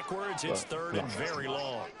went backwards. It's 3rd and very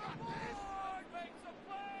long.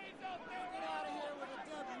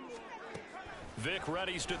 Vic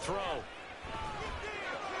readies to throw.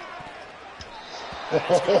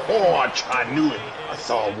 I knew it. I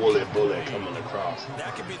saw Wooly Bully coming across.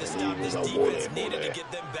 That could be the stop this defense needed to get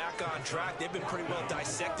them back on track. They've been pretty well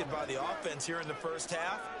dissected by the offense here in the first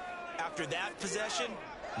half. After that possession,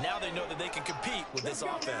 now they know that they can compete with this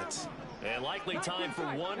offense. And likely time for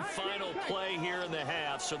one final play here in the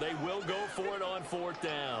half, so they will go for it on 4th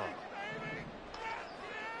down.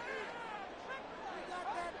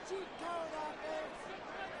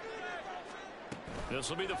 This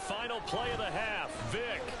will be the final play of the half.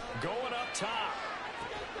 Vic going up top.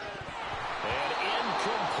 And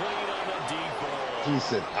incomplete on the deep ball. He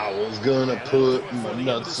said, I was gonna put my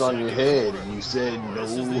nuts on your head, and you said no,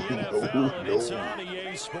 no, no. It's on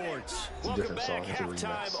EA Sports. It's a different song. It's a remix.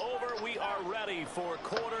 Halftime over. We are ready for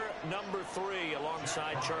quarter number 3.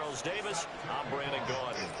 Alongside Charles Davis, I'm Brandon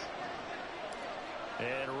Gaudin.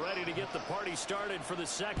 And ready to get the party started for the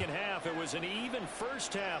 2nd half. It was an even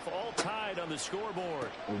first half, all tied on the scoreboard.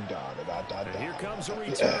 And here comes a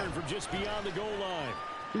return from just beyond the goal line.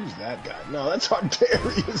 Who's that guy? No, that's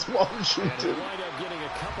Darius Washington.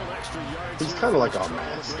 He's kind of like our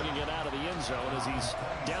mascot. Bringing it out of the end zone as he's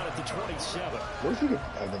down at the 27. What if you could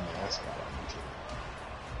have the mascot on the team?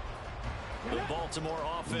 The Baltimore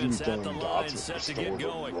offense at the line set to get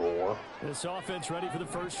going. This offense ready for the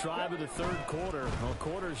first drive of the 3rd quarter. Well,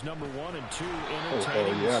 quarters number 1 and 2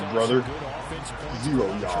 entertaining. Oh, yeah, brother. Good offense points.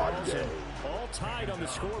 0 yard day. All tied on the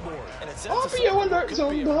scoreboard. And it I'll be a alert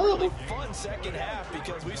zone, really fun 2nd half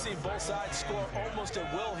because we've seen both sides score almost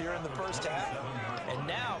at will here in the first half. And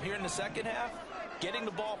now, here in the 2nd half, getting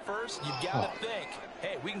the ball first, you've got to think,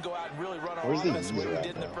 hey, we can go out and really run our offense the way we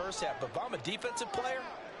did in the first half. But if I'm a defensive player,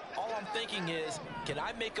 all I'm thinking is, can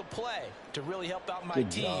I make a play to really help out my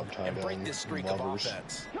team and break this streak of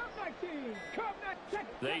offense?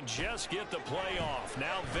 They just get the play off.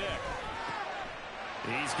 Now Vic.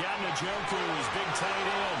 He's got Njoku, his big tight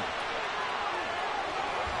end.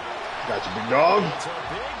 Got you, big dog. It's a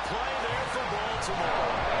big play there for Baltimore.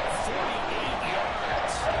 48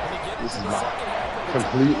 yards. This is my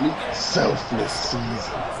completely selfless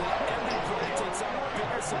season.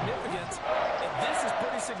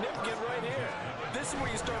 Significant right here. This is where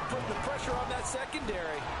you start putting the pressure on that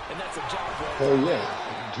secondary, and that's a job well done. Oh yeah.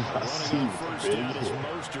 Running on first down is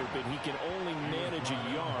Mostert, but he can only manage a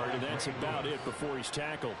yard, and that's about it before he's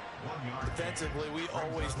tackled. Defensively, we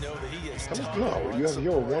always know that he is tough. No, you have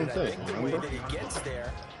your one thing. I think the way that he gets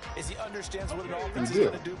there is he understands what an offense is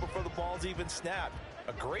going to do before the ball's even snapped.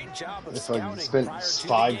 A great job of scouting. He spent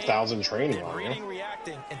 5,000 training on reading,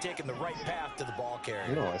 reacting, and taking the right path to the ball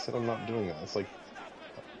carrier. No, I said I'm not doing that. It's like,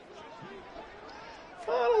 I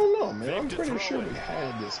don't know, man. I'm pretty sure we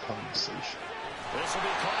had this conversation. This will be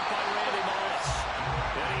caught by Randy Moss.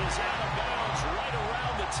 And he is out of bounds right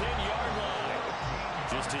around the 10-yard line.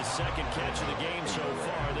 Just his 2nd catch of the game so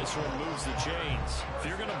far. This one moves the chains. If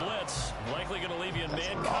you're going to blitz, likely going to leave you in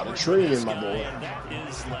man coverage. Training, my boy. And that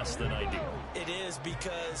is less than ideal. It is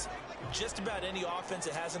because just about any offense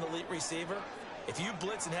that has an elite receiver, if you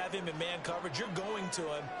blitz and have him in man coverage, you're going to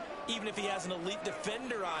him, even if he has an elite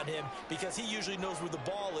defender on him, because he usually knows where the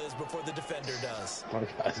ball is before the defender does. My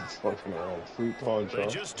guy's fucking around. Fruit punch. They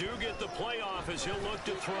just do get the playoff as he'll look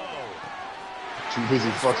to throw. Too busy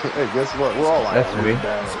fucking. Hey, guess what? We're all That's me.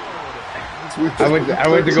 I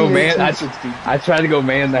went to go man. I tried to go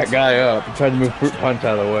man that guy up. I tried to move fruit punch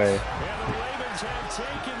out of the way.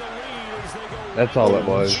 That's all it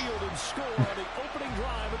was.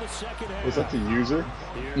 Was that the user?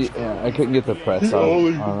 Yeah, I couldn't get the press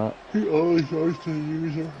on it. He always goes to the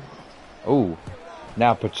user. Oh,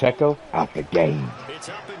 now Pacheco out the game.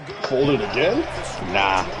 Folded again?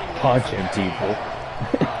 Nah, punching people.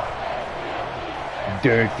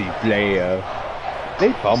 Dirty player.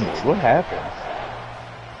 They fumbled. What happened?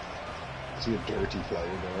 Is he a dirty player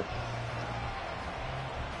there?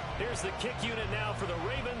 Here's the kick unit now for the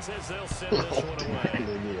Ravens as they'll send this one away.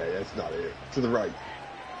 Yeah, that's not it. To the right.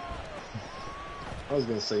 I was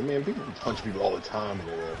gonna say, man, people punch people all the time in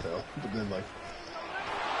the NFL, but then like,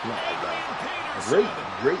 not like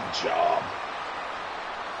that. Great job.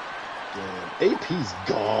 Damn, AP's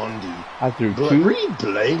gone, dude. I threw two. Reed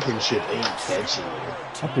Blankenship ain't catching you.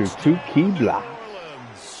 I threw 2 key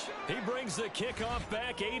blocks. He brings the kickoff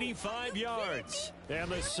back 85 yards. And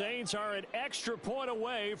the Saints are an extra point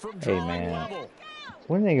away from drawing level.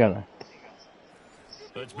 When are they gonna?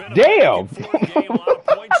 Damn!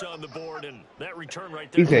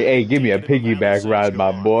 He said, hey, give me a piggyback ride,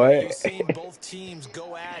 my boy. You've seen both teams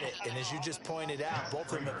go at it, and as you just pointed out,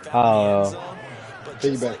 both of them have found the end zone. But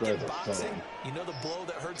piggyback rides are fun. You know the blow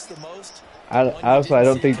that hurts the most? I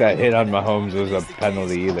don't think that hit on Mahomes was a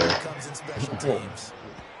penalty either.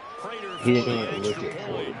 He didn't look at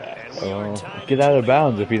quarterback. Get out of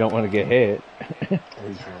bounds if you don't want to get hit.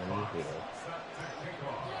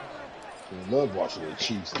 I love watching the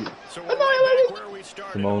Chiefs get annihilated.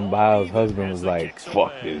 Simone Biles' husband was like,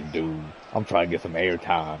 fuck this dude. I'm trying to get some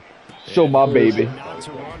airtime. Show my baby.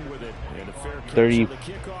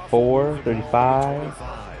 34, 35.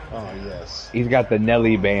 Oh, yes. He's got the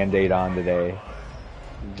Nelly Band-Aid on today.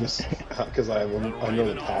 Just because I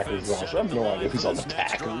know the Packers roster. I have no idea who's on the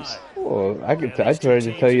Packers. Well, I tried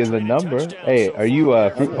to tell you the number. Hey, are you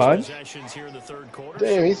Fruit Punch?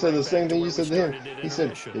 Damn, he said the same thing you said to him. He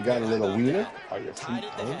said, you got a little wiener? Are you Fruit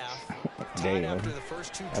Punch? Damn.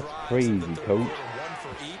 That's crazy, coach.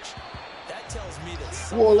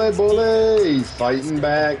 Wole Bole, fighting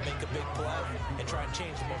back. And try and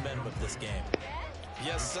change the momentum of this game.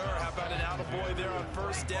 Yes, sir. How about an attaboy there on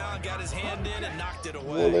first down? Got his hand in and knocked it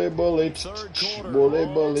away. Wole Bole, Wole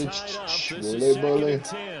Bole, Wole Bole.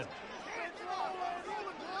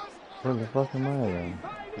 Where the fuck am I then?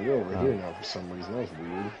 You're over here now for some reason. That was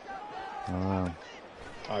weird. Oh.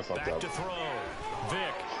 I fucked up.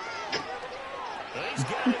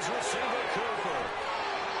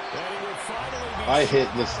 I hit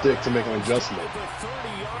the stick to make an adjustment.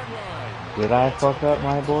 Did I fuck up,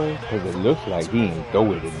 my boy? Because it looks like he ain't go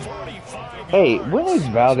with it. Hey, when is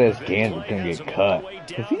Valdez Kansas gonna get cut?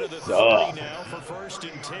 Because he sucks.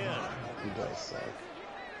 He does suck.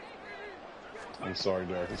 I'm sorry,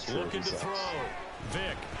 Derek. It's true. He sucks.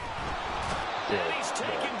 Vic. Yeah. He's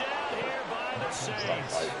taken down here by the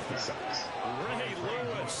Saints. He sucks. Ray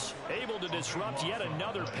Lewis able to disrupt yet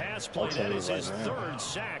another pass play. That is his third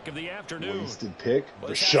sack of the afternoon. Wasted pick.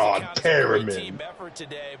 Rashad Perriman.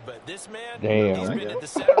 Damn.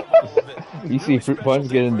 You see Fruit Punch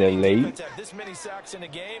getting there late?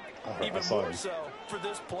 I saw him.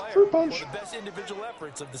 Fruit Punch.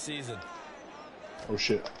 Oh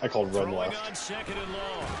shit, I called run left.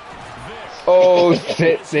 Oh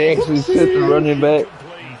shit, they actually set the running back.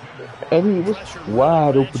 And he was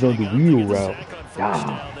wide open on the wheel route.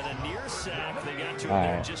 Ah.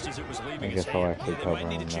 Alright. I guess I'll actually cover him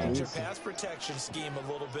now. Pass protection scheme a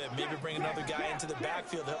little bit. Maybe bring another guy into the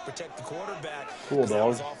backfield to help protect the quarterback. Cool,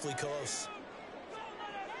 dog. Awfully close.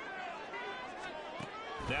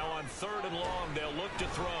 Now on 3rd and long, they'll look to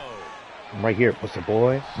throw. I'm right here, pussy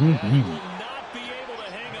boy.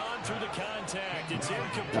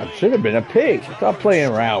 That should have been a pick. Stop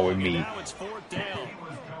playing around with me.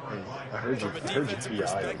 I heard you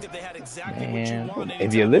PI. Man,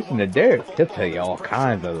 if you listen to Derek, he'll tell you all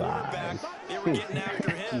kinds of lies.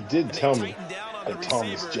 He did tell me that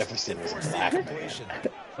Thomas Jefferson was a black man.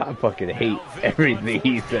 I fucking hate everything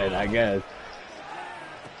he said, I guess.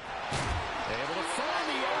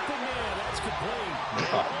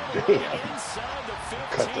 God damn.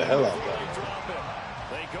 Cut the hell out of that.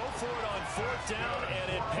 They go for it on 4th down, and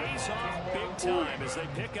it pays off big time as they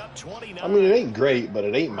pick up 29. I mean, it ain't great, but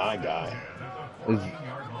it ain't my guy.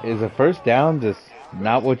 Is a first down just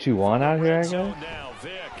not what you want out here, I guess?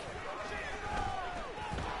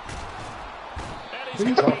 Who are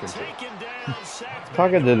you talking to?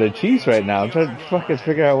 Talking to the Chiefs right now. I'm trying to fucking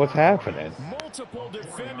figure out what's happening. Multiple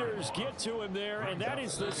defenders get to him there, and that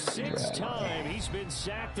is the 6th time he's been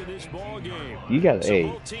sacked in this ball game. You got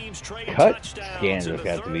cut Scandrick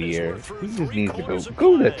after the year. He just needs to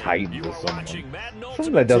go to the Titans or something.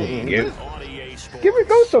 Something that doesn't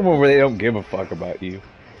go somewhere where they don't give a fuck about you.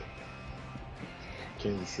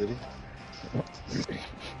 Kansas City.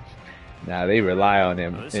 Nah, they rely on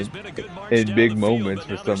him in big moments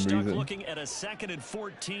for some reason. Looking at a 2nd and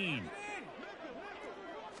 14.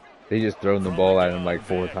 They just thrown the ball at him like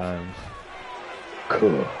 4 times.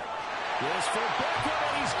 Cool.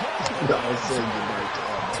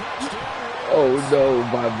 Oh no,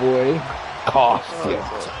 my boy. Cost you.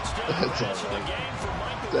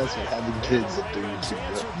 That's what having kids do to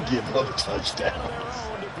give up touchdowns.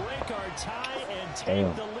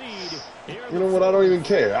 Damn. You know what? I don't even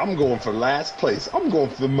care. I'm going for last place. I'm going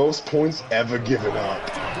for the most points ever given up.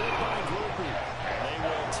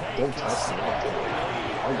 Don't touch me.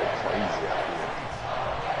 I'm going crazy out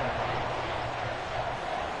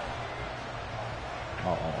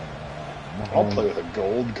here. I'll play with a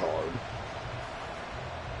gold card.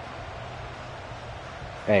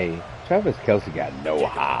 Hey, Travis Kelce got no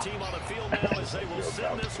hops.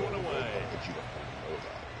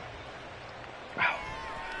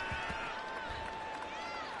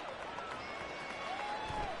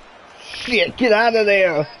 Shit, get out of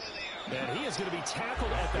there!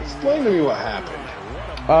 Explain to me what happened.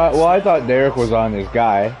 Well, I thought Derek was on his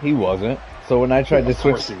guy. He wasn't. So when I tried to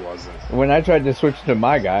switch, of course he wasn't. When I tried to switch to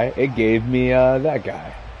my guy, it gave me that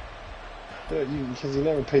guy. Because he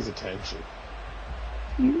never pays attention.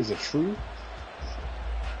 Is it true?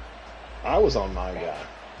 I was on my guy.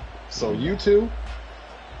 So you two,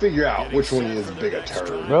 figure out which one is the bigger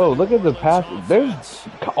turd. Bro, look at the pass. There's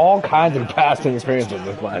all kinds of pass interference on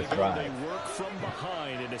this last drive.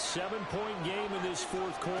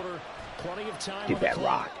 Get that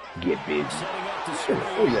rock. Get busy.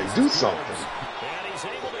 Oh yeah, do something.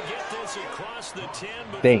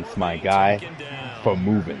 Thanks, my guy, for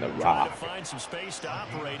moving the rock.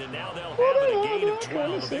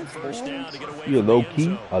 You're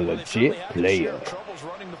low-key a legit player.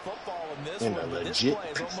 And a legit.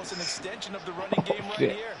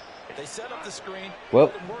 Shit.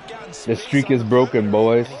 Well, the streak is broken,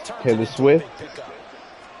 boys. Taylor Swift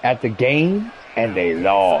at the game, and they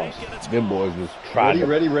lost. Them boys was trying to...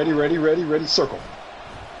 Ready, circle.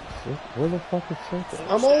 Where the fuck is circle?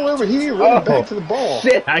 I'm all over here, running back to the ball.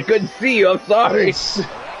 Shit, I couldn't see you, I'm sorry.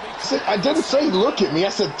 I didn't say look at me, I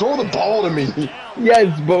said throw the ball to me.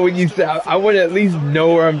 Yes, but when you said I want to at least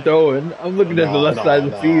know where I'm throwing, I'm looking at the left side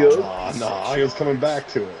of the field. No, I was coming back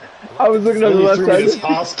to it. I was looking at the left side of the field.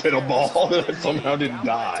 Hospital ball that I somehow didn't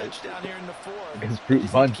die. Because Fruit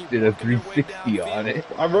Punch did a 360 on it.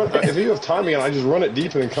 If you have timing, I just run it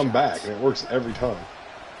deep and then come back, and it works every time.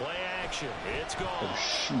 Oh,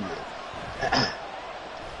 shit.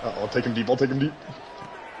 I'll take him deep.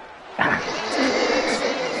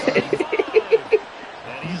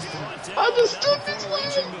 I just stood this way.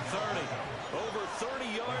 Over 30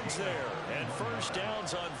 yards there, and first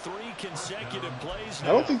downs on 3 consecutive plays. I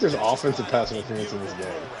don't think there's offensive pass interference in this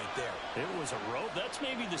game. It was a rope. That's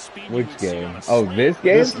maybe the speed. Which game? Oh, this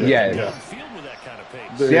game? Yes. Yeah.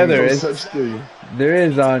 There is such thing. There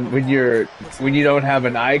is on when you don't have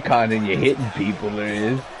an icon and you're hitting people. There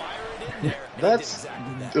is. That's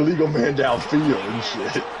illegal man downfield and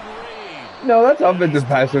shit. No, that's offensive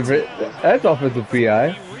pass interference. That's offensive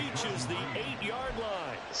PI.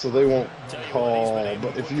 So they won't call,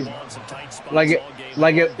 but if you if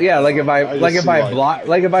I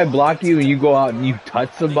block you and you go out and you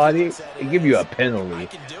touch somebody, they give you a penalty.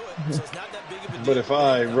 But if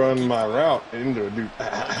I run my route into a dude,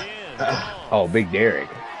 oh, Big Derek,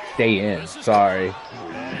 stay in. Sorry.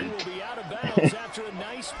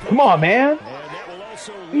 Come on, man.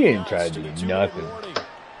 You didn't try to do nothing.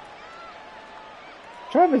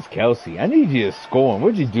 Travis Kelce, I need you to score.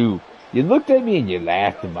 What'd you do? You looked at me and you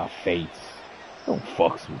laughed in my face. Don't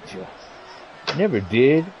fucks with you. I never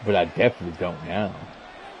did, but I definitely don't now.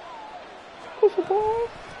 What's the ball?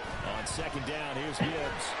 On second down, here's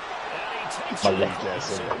Gibbs. My left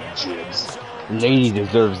ass in Gibbs. Lady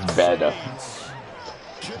deserves better.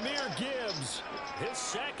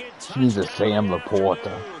 She needs a Sam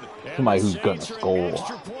Laporta. Somebody who's gonna score.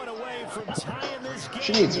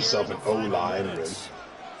 She needs herself an O-lineman.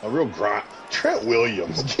 A real grind. Trent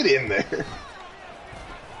Williams, get in there.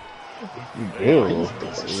 Ew.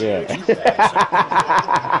 Yeah.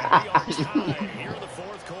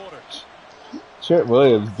 Trent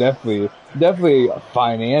Williams definitely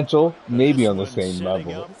financial, maybe on the same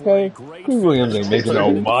level. Okay, Trent Williams ain't making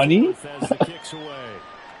no money.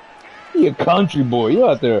 He a country boy. You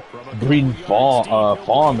out there breeding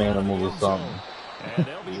farm animals or something.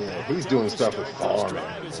 Yeah, he's doing stuff with farm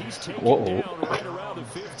animals. Whoa.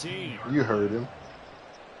 You heard him.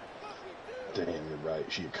 Damn, you're right.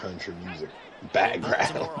 She a country music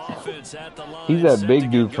background. He's that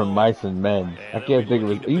big dude from Mice and Men. I can't think of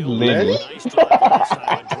his. He's Lenny.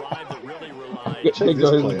 Check this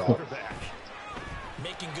play out.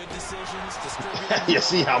 You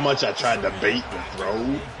see how much I tried to bait and throw?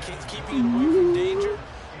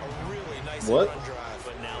 What?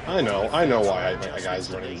 I know why my guys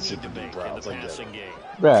running super deep routes. I get it.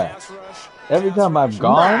 Bruh, every time I've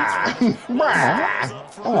gone,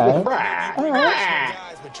 alright.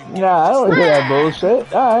 Nah, I don't hear that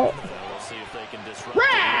bullshit. Alright.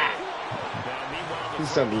 He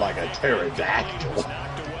sounded like a pterodactyl.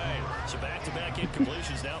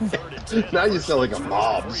 incompletions now 3rd and 10. Now you sound like a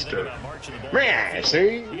mobster. Man,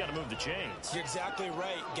 see? You got to move the chains. You're exactly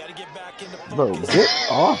right. Got to get back into Bro, focus. get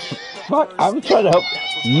off. Fuck, I was trying to help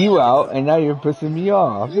you out, and now you're pissing me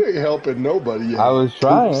off. You ain't helping nobody yet. I was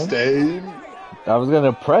trying. Stain. I was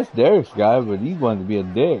gonna press Derek's guy, but he wanted to be a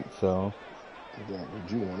dick, so. Would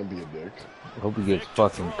you want to be a dick? I hope he gets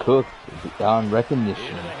fucking cooked on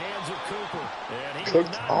recognition.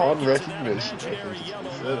 Cooked on recognition.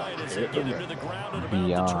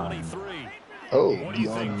 Beyond. Oh,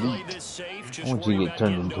 beyond meat. I want you to get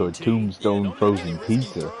turned into a tombstone frozen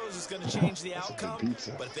pizza. That's a good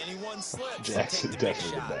pizza. That's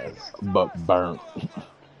definitely the best. But burnt.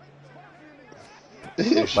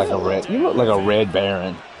 Like a red. You look like a red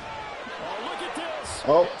baron.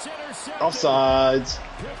 Oh, offsides.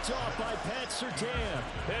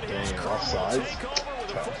 Dang, offsides.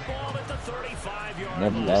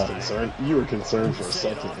 Never that. You were concerned for a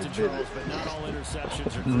second. It did it.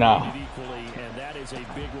 Nah. That is a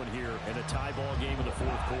big one here in a tie ball game in the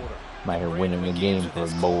 4th quarter. Might have winning the game for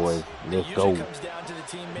the boys. Let's go. I don't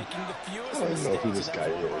even know who this guy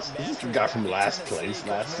is. Is this the guy from last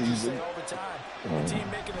season?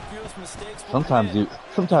 Sometimes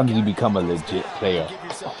you become a legit player.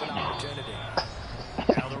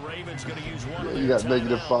 You got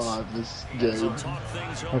 -5 this game.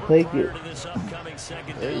 I take it.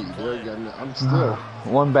 Hey, I'm still.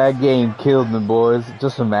 One bad game killed me, boys.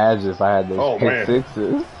 Just imagine if I had those pick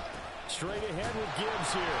sixes. Straight ahead with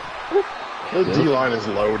Gibbs here. The D-line is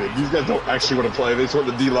loaded. These guys don't actually want to play. They just want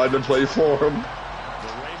the D-line to play for them. The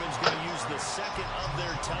Ravens going to use the second of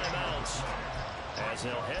their timeouts as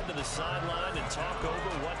they'll head to the sideline and talk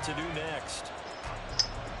over what to do next.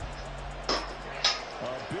 A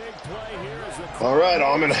big play here as the all right,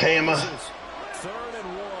 I'm in hammer. 3rd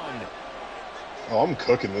and 1. Oh, I'm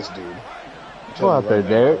cooking this dude. Go out there,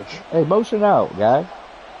 Derek. Hey, motion out, guy.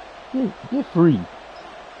 Get free.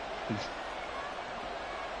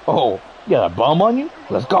 Oh, you got a bum on you?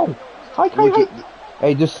 Let's go. Hi.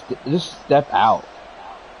 Hey, just step out.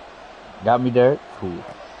 Got me, Derek? Cool.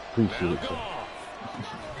 Appreciate you.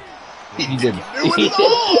 He didn't.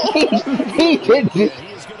 He didn't.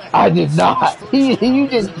 I did not. You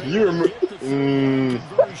didn't.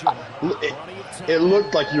 It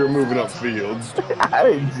looked like you were moving upfield. I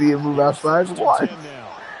didn't see him move outside once.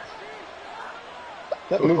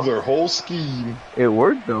 That moved their whole scheme. It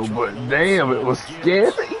worked though, but damn, it was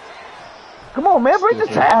scary. Come on, man, break the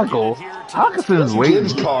tackle. Hawkinson's waiting.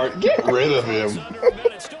 Get rid of him.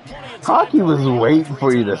 Hockey was waiting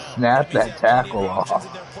for you to snap that tackle off.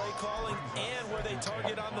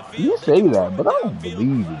 You say that, but I don't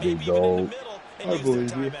believe you, big dog. I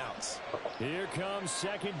believe you. Here comes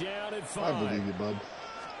 2nd down and 5. I believe you, bud.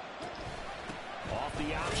 Off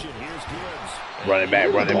the option, here's Gibbs. Running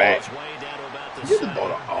back. Get the ball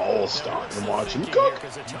to All-Star and watch him cook.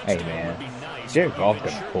 Hey, man. Jared Goff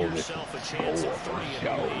gonna pull this score for sure.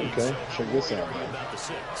 Okay, check this out, man.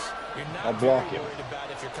 I'll block him.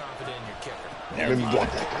 Let me block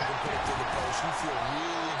that guy.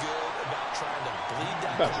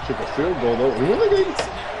 About to kick a field goal, though. And when they get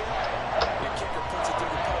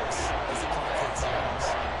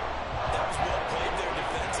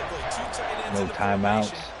no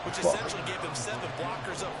timeouts.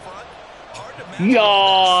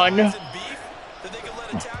 Yawn.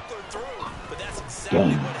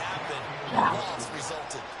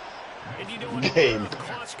 Game.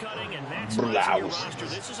 Blouse.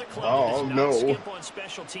 Oh no.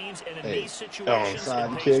 Hey,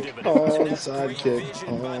 onside kick.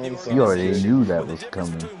 You already knew that was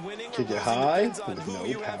coming. Kick it high with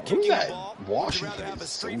no power. Who's that? Washington is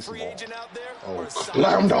so small. Oh,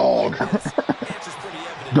 clown dog.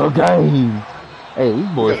 The game. Hey, these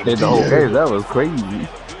boys stayed the whole game. That was crazy.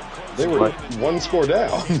 They were one score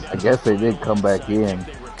down. I guess they did come back in.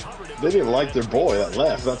 They didn't like their boy that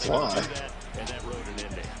left. That's why.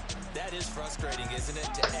 That is frustrating, isn't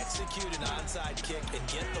it? To execute an onside kick and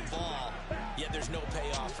get the ball, yet there's no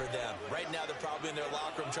payoff for them. Right now, they're probably in their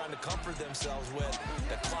locker room trying to comfort themselves with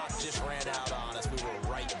the clock just ran out on us. We were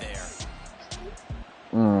right there.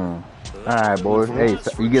 Alright, boys. Hey,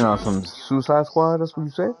 you getting on some Suicide Squad? That's what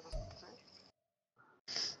you said?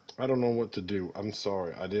 I don't know what to do. I'm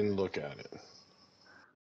sorry. I didn't look at it.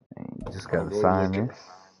 You just gotta sign in.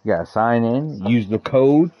 You gotta sign in, use the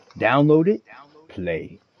code, download it,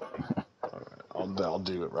 play. Alright, I'll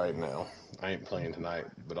do it right now. I ain't playing tonight,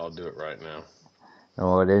 but I'll do it right now.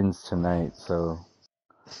 Oh, it ends tonight, so.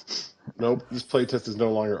 Nope, this playtest is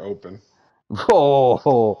no longer open.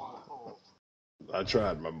 Oh! I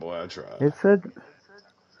tried, my boy, I tried. It said,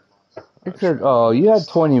 oh, you had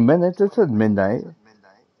 20 minutes. It said midnight.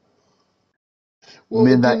 Well, it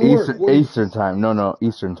Midnight didn't work. Eastern time. No,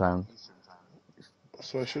 Eastern time.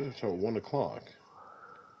 So I should have told 1 o'clock.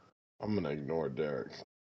 I'm gonna ignore Derek.